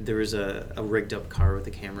that there was a rigged up car with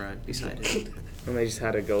a camera beside it. And they just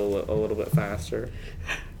had to go a little bit faster,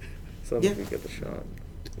 so Yeah. they could get the shot.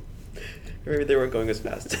 Maybe they weren't going as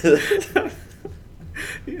fast.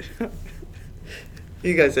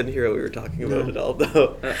 You guys didn't hear what we were talking about No. at all,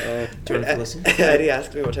 though. Uh-oh. Do you want to listen? Eddie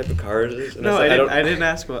asked me what type of car it is. And No, said, I didn't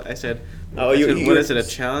ask what I said. Oh, I you- said, you- what is it? A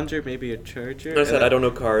Challenger? Maybe a Charger? And I said, And I don't know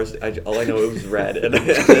cars. All I know it was red. And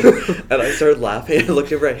I started laughing. I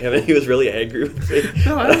looked over at him, and he was really angry with me.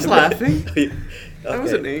 No, I was laughing. Okay. I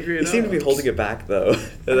wasn't angry at You seemed to all. be holding it back, though.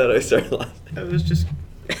 And then I started laughing. I was just.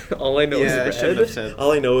 All I know Yeah, I is shouldn't red. have said.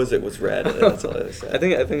 All I know is it was red. And that's all I said. I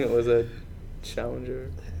think it was a Challenger.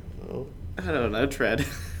 Oh, I don't know, tread.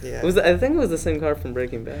 yeah. I think it was the same car from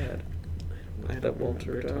Breaking Bad. I That don't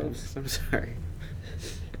Walter remember, drives. Thomas. I'm sorry.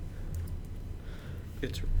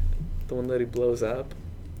 It's. The one that he blows up.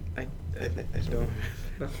 I I don't.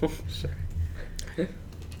 No, sorry.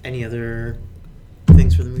 Any other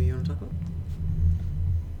things for the movie you want to talk about?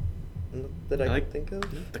 that I like can think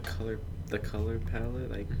of. the color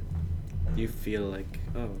palette. Like you feel like,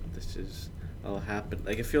 oh, this is all happened.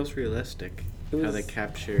 Like it feels realistic how they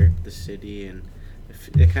capture the city, and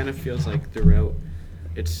it kind of feels like throughout.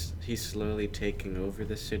 He's slowly taking over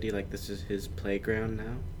the city. Like this is his playground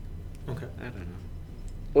now. Okay. I don't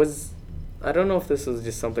know. I don't know if this was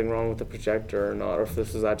just something wrong with the projector or not, or if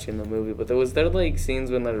this was actually in the movie, but was there like scenes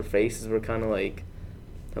when their faces were kind of like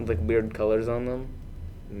had like weird colors on them,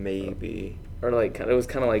 Maybe. or like it was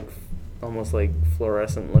kind of like almost like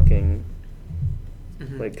fluorescent looking,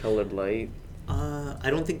 like colored light. I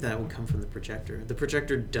don't think that would come from the projector. The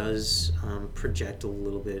projector does project a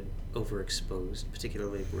little bit overexposed,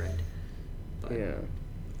 particularly red. But Yeah.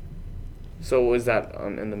 So was that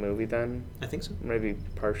in the movie then? I think so. Maybe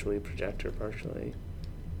partially projector, partially.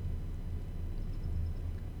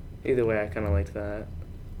 Either way, I kind of liked that.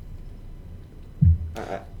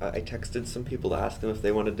 I texted some people to ask them if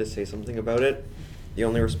they wanted to say something about it. The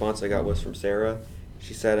only response I got was from Sarah.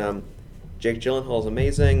 She said, Jake Gyllenhaal's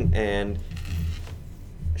amazing, and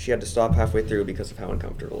she had to stop halfway through because of how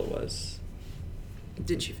uncomfortable it was.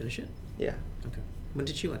 Did she finish it? Yeah, Okay. When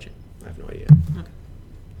did she watch it? I have no idea. Okay.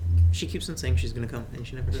 She keeps on saying she's going to come, and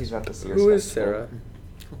she never does. She's about to see her Who is festival. Sarah?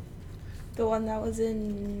 Cool. The one that was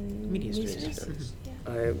in Media Studies. Studies?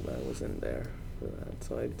 Mhm. Yeah. I wasn't there for that,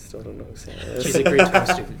 so I still don't know who Sarah is. She's a grade 12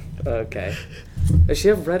 student. Okay. Does she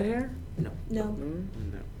have red hair? No. No, Mm?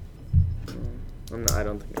 No. I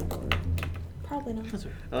don't think I know her. probably not. That's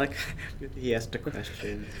all right. I like he asked a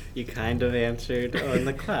question you kind of answered in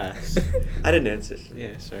the class. I didn't answer.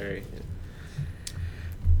 Yeah, sorry.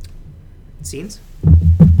 Scenes?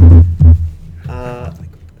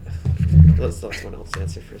 Let's let someone else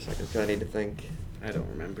answer for a second, because I need to think. I don't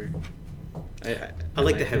remember. I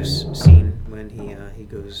like the house scene when he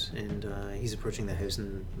goes and he's approaching the house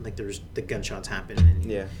and like there's the gunshots happen and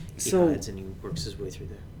Yeah. he So- hides and he works his way through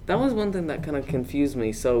there. That was one thing that kind of confused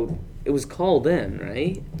me. So it was called in,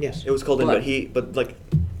 right? Yes. It was called in, But- but like,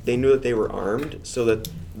 they knew that they were armed, so that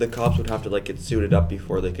the cops would have to like get suited up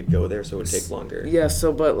before they could go there, so it would take longer. Yeah.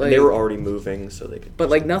 So, but like And they were already moving, so they could. But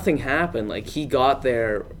like nothing happened. Like he got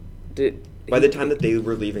there. By the time that they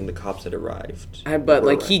were leaving, the cops had arrived. But Or,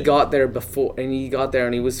 like I he think. got there before, and he got there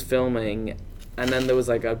and he was filming, and then there was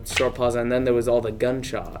like a short pause, and then there was all the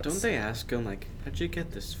gunshots. Don't they ask him like, how'd you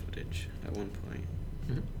get this footage at one point?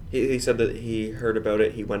 Mhm. He said that he heard about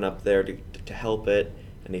it. He went up there to help it,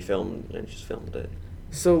 and he filmed and just filmed it.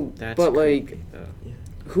 So, That's but creepy, like, though. Yeah.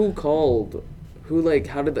 who called? Who like?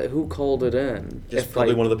 How did that? Who called it in? Just If, probably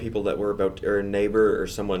like- one of the people that were about, or a neighbor, or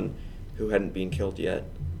someone who hadn't been killed yet.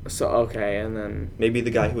 So okay, and then Maybe the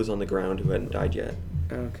guy who was on the ground who hadn't died yet.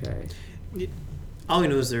 okay. All we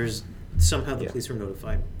know is there's somehow the Yeah. police were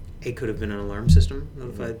notified. It could have been an alarm system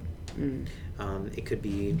notified. Mm. It could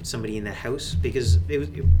be somebody in the house because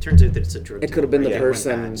it turns out that it's a drug. It deal, could have been right? the It went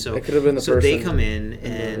person- bad. So it could have been the so they person come in in the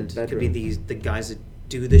and it could be bedroom. the guys that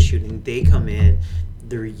do the shooting. They come in,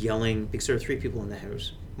 they're yelling because there are 3 people in the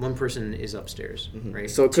house. One person is upstairs, Mhm. right?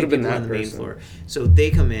 So it could 2 have been people that on the main person. floor. So they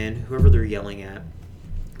come in, whoever they're yelling at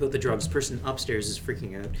about the drugs. Person upstairs is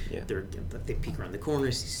freaking out. Yeah. They peek around the corner,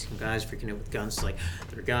 see some guys freaking out with guns. Like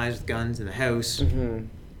there are guys with guns in the house. Mm-hmm.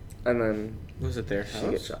 And then Was it their she gets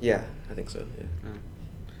house? shot. Yeah, I think so. Yeah. Oh.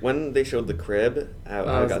 When they showed the crib,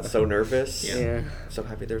 I got so nervous. Yeah. So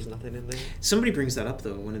happy there's nothing in there. Somebody brings that up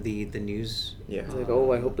though. One of the news. Yeah. It's like,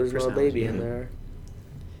 oh, I hope there's not a baby in Yeah. there.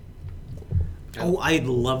 Oh, I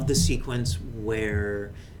love the sequence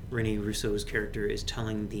where Rene Russo's character is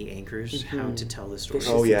telling the anchors how Mhm. to tell the story.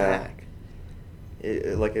 Vicious Oh, yeah. attack.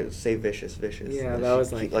 Like it say vicious. Yeah, And that was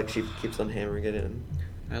she, like- she keeps on hammering it in.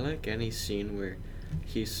 I like any scene where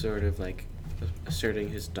he's sort of like asserting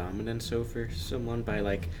his dominance over someone by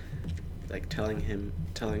like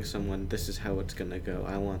telling someone this is how it's gonna go.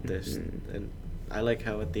 I want this, Mhm. and I like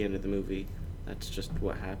how at the end of the movie, that's just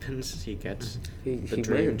what happens. He gets He the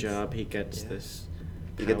dream wins. job. He gets Yeah. this.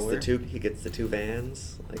 He gets power. the two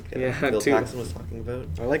vans, like Yeah, Bill 2. Paxton was talking about.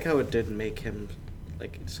 I like how it did make him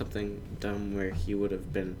like something dumb where he would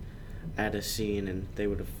have been at a scene and they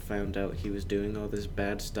would have found out he was doing all this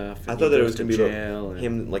bad stuff. And I he thought that it goes was to gonna be jail about and-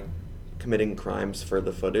 him like committing crimes for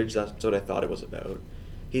the footage. That's what I thought it was about.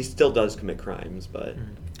 He still does commit crimes, but Mhm.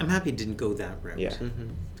 I'm happy it didn't go that route. Yeah.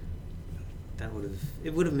 Mhm. That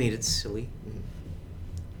would have made it silly.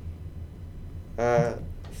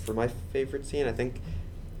 for my favorite scene, I think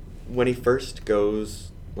when he first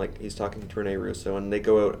goes, like he's talking to Rene Russo, and they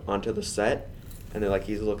go out onto the set, and they're like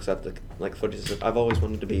he looks at the like footage. He's like, I've always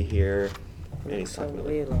wanted to be here, and he's So talking about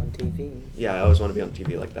real on TV. yeah, I always want to be on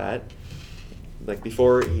TV like that. Like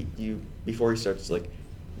before he starts like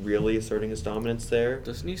really asserting his dominance there.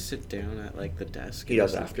 Doesn't he sit down at like the desk? He or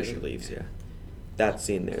does after she something? leaves, yeah. That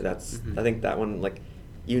scene there, that's Mhm. I think that one, like,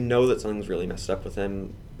 you know that something's really messed up with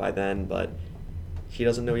him by then, but he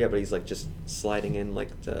doesn't know yet, but he's like just sliding in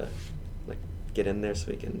like to like get in there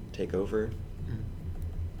so he can take over.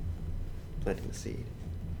 Planting the seed.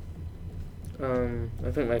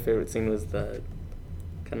 I think my favorite scene was the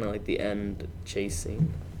kind of like the end chase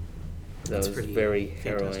scene. That That's was pretty very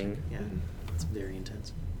fantastic. harrowing. Yeah, it's very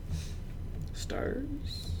intense.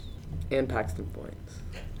 Stars. And Paxton Points.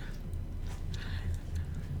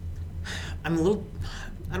 I'm a little.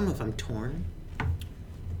 I don't know if I'm torn.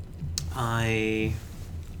 I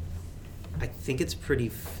think it's pretty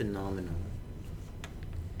phenomenal,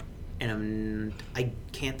 and I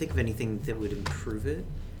can't think of anything that would improve it,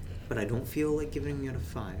 but I don't feel like giving it a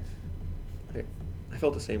 5. I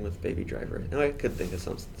felt the same with Baby Driver. And I could think of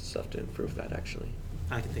some stuff to improve that, actually.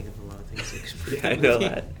 I can think of a lot of things that could improve Yeah, I that know movie.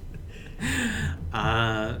 that.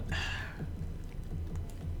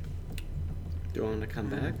 Do you want to come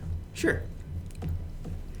back? Sure.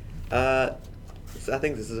 So I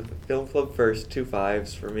think this is a film club first, 2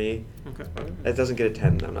 5s for me. Okay. It doesn't get a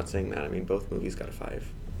 10. I'm not saying that. I mean, both movies got a 5.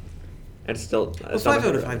 And it's still. Well, it's 5 not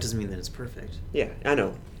out of a- 5 doesn't mean that it's perfect. Yeah, I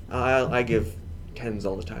know. I give 10s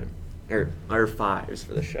all the time, or 5s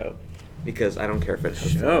for the show, because I don't care if it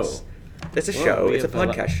has Show? flaws. It's a Whoa, show. we It's a have lot-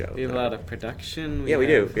 podcast show. We have a lot of production. Yeah, we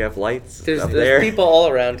do. We have lights There's up there. people all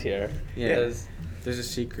around here. Yeah. There's- There's a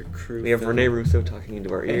secret crew. We have film. Rene Russo talking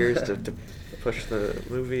into our ears to push the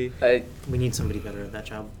movie. We need somebody better at that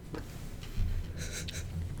job.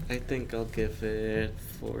 I think I'll give it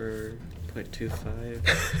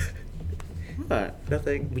 4.25. What?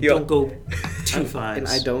 Nothing. We You- don't go 2 5s. And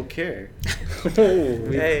I don't care. Oh,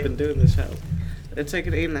 We've hey. been doing this show. It's like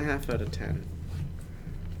an 8.5 out of 10.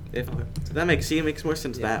 If Okay. so that makes more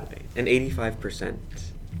sense Yeah. that way. And 85%.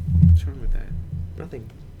 What's wrong with that? Nothing.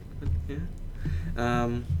 Yeah.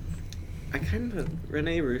 I kind of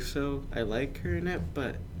Rene Russo. I like her in it,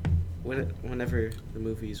 but whenever the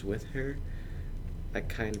movie's with her, I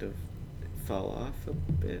kind of fall off a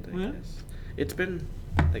bit. I Yeah. guess it's been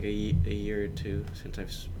like a year or two since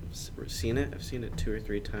I've seen it. I've seen it 2 or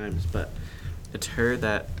 3 times, but it's her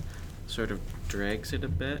that sort of drags it a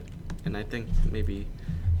bit, and I think maybe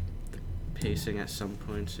the pacing at some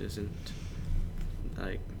points isn't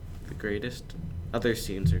like the greatest. Other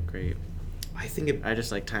scenes are great. I think it I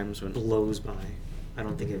just like times when blows by. I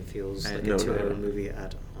don't think it feels like No, a no, 2 hour no. movie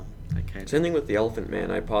at all. I kind Same thing with The Elephant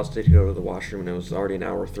Man. I paused it to go to the washroom and it was already an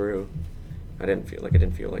hour through. I didn't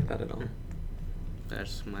feel like that at all.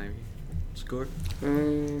 That's my score.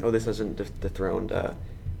 Oh, this hasn't dethroned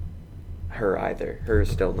her either. Her is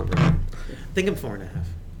still number 1. I think I'm 4.5.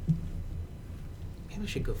 Maybe I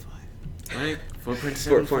should go 5. Right?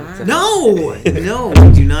 4.75. 4.75? No!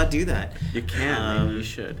 No, do not do that. You can't. Maybe you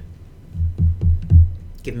should.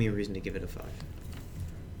 Give me a reason to give it a 5.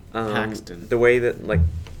 Paxton. The way that, like,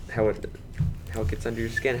 how it gets under your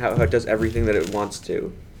skin, how it does everything that it wants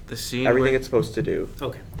to. The scene Everything where, it's supposed to do.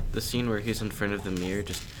 Okay. the scene where he's in front of the mirror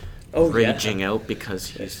just Oh, yeah. raging out because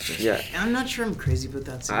he's just Yeah. I'm not sure I'm crazy about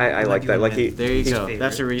that scene. I It might like be that. one Like of my There you least go. favorite.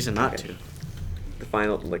 That's a reason not Okay. to. The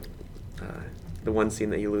final, like, the one scene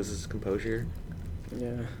that he loses his composure.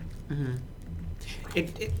 Yeah. Mhm.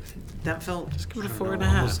 It that felt Just give it a I don't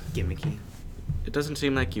 4.5. almost gimmicky. It doesn't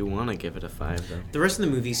seem like you want to give it a 5 though. The rest of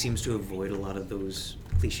the movie seems to avoid a lot of those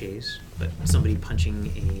cliches, but somebody punching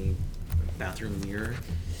a bathroom mirror.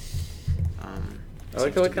 I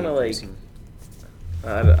like seems how to it be kind of like, increasing.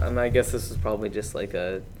 and I guess this is probably just like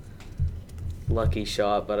a lucky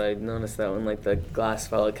shot, but I noticed that when like the glass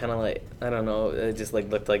fell, it kind of like, I don't know, it just like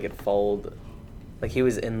looked like it folded, like he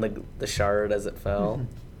was in the shard as it fell, Mhm.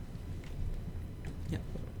 Yeah.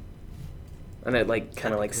 and it like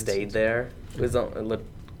kind That of like makes stayed sense. there. It looked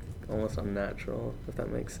almost unnatural, if that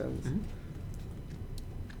makes sense. Mhm.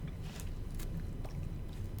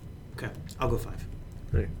 Okay, I'll go 5.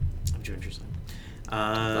 Right. I'm too interested.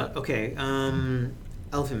 Okay,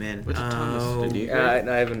 Elephant Man. What's Thomas? Did you- Yeah,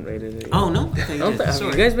 I haven't rated it yet. Oh, no? I thought you I don't did. thi- have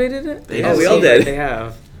Sorry. you guys rated it? They Oh, did. we all did. They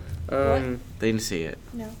have. What? They didn't see it.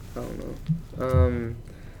 No. I don't know. I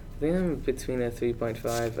think I'm between a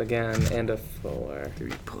 3.5 again and a 4.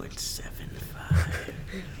 3.75.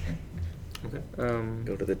 Okay.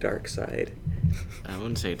 Go to the dark side. I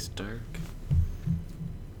wouldn't say it's dark.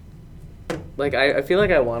 Like I feel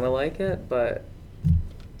like I want to like it, but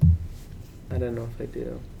I don't know if I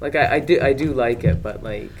do. Like I do like it, but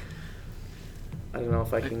like I don't know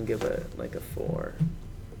if I can give it like a 4.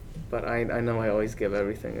 But I know I always give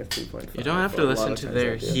everything a 3.5. You don't have to but a lot listen of to times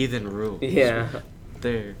their I do. heathen rules. Yeah.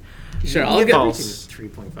 there. Sure, You I'll can get everything false.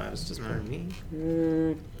 with 3.5. It doesn't matter to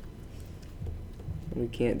me. We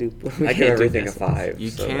can't do. I give everything a 5. You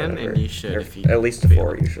so can whatever. and you should Or if you at least a feel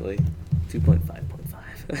 4 it. usually.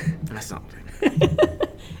 2.5.5. That's not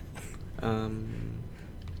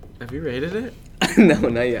have you rated it? No,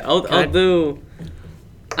 not yet. I'll I- do.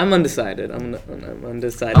 I'm undecided. I'm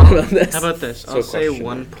undecided Oh, about this. How about this? So I'll say question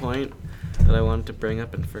one mark. point that I wanted to bring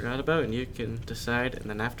up and forgot about, and you can decide, and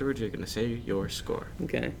then afterwards you're going to say your score.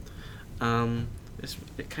 Okay.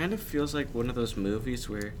 It kind of feels like one of those movies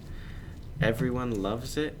where everyone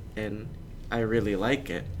loves it, and I really like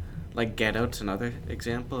it. Like Get Out's another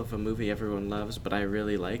example of a movie everyone loves, but I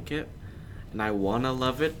really like it, and I want to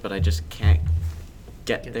love it, but I just can't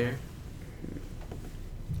get there.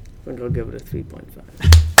 I'm gonna give it a 3.5.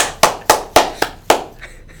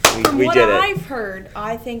 From We what did it. I've heard,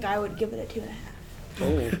 I think I would give it a 2.5.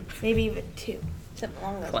 Oh, Maybe even 2. Something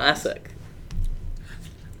along those classic.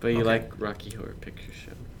 But you Okay. like Rocky Horror Picture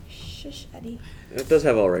Show. lines. Shush, Eddie. It does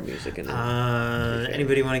have alright music in it. to be fair.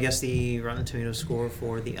 Anybody want to guess the Rotten Tomatoes score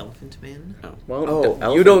for The Elephant Man? Oh. Well, Oh,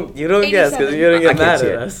 you elephant. don't guess because 87. you don't I get can't mad see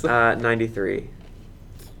at it. us. 93.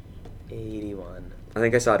 81. I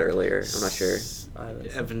think I saw it earlier. I'm not sure.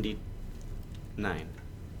 79.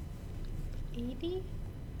 80?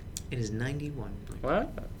 It is 91. What?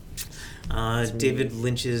 David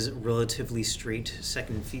Lynch's relatively straight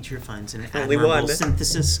second feature finds an Only admirable one.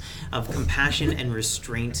 synthesis of compassion and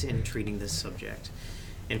restraint in treating this subject,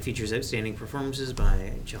 and features outstanding performances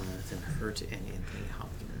by Jonathan Hurt and Anthony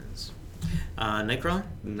Hopkins. Nightcrawler?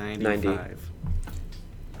 95.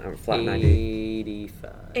 I'm flat 90.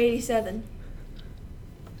 85. 87.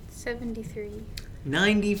 73.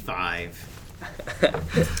 95.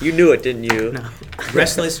 You knew it, didn't you? No.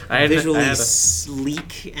 Restless, I had visually a-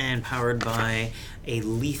 sleek, and powered by a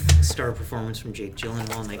Leith star performance from Jake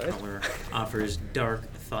Gyllenhaal, Nightcrawler offers dark,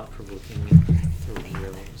 thought-provoking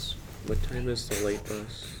thrills. What time is the late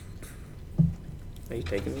bus? Are you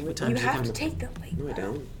taking me What with time You does it have come to to- take the late No, I bus.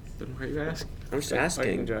 don't. Then why are you asking? I'm just Are you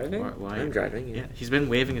asking. driving? Why? I'm driving, yeah. Yeah, he's been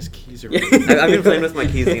waving his keys Yeah. around. I've been playing with my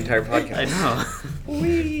keys the entire podcast. I know.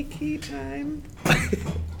 Wee key time.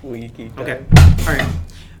 Weeky. Okay. All right.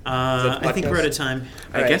 I think we're out of time.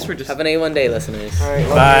 I guess we're just. Have an A1 day, listeners.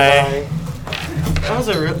 Bye. That was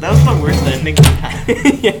that was the worst ending we had.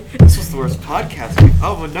 This was the worst podcast.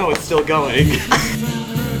 Oh no, it's still going.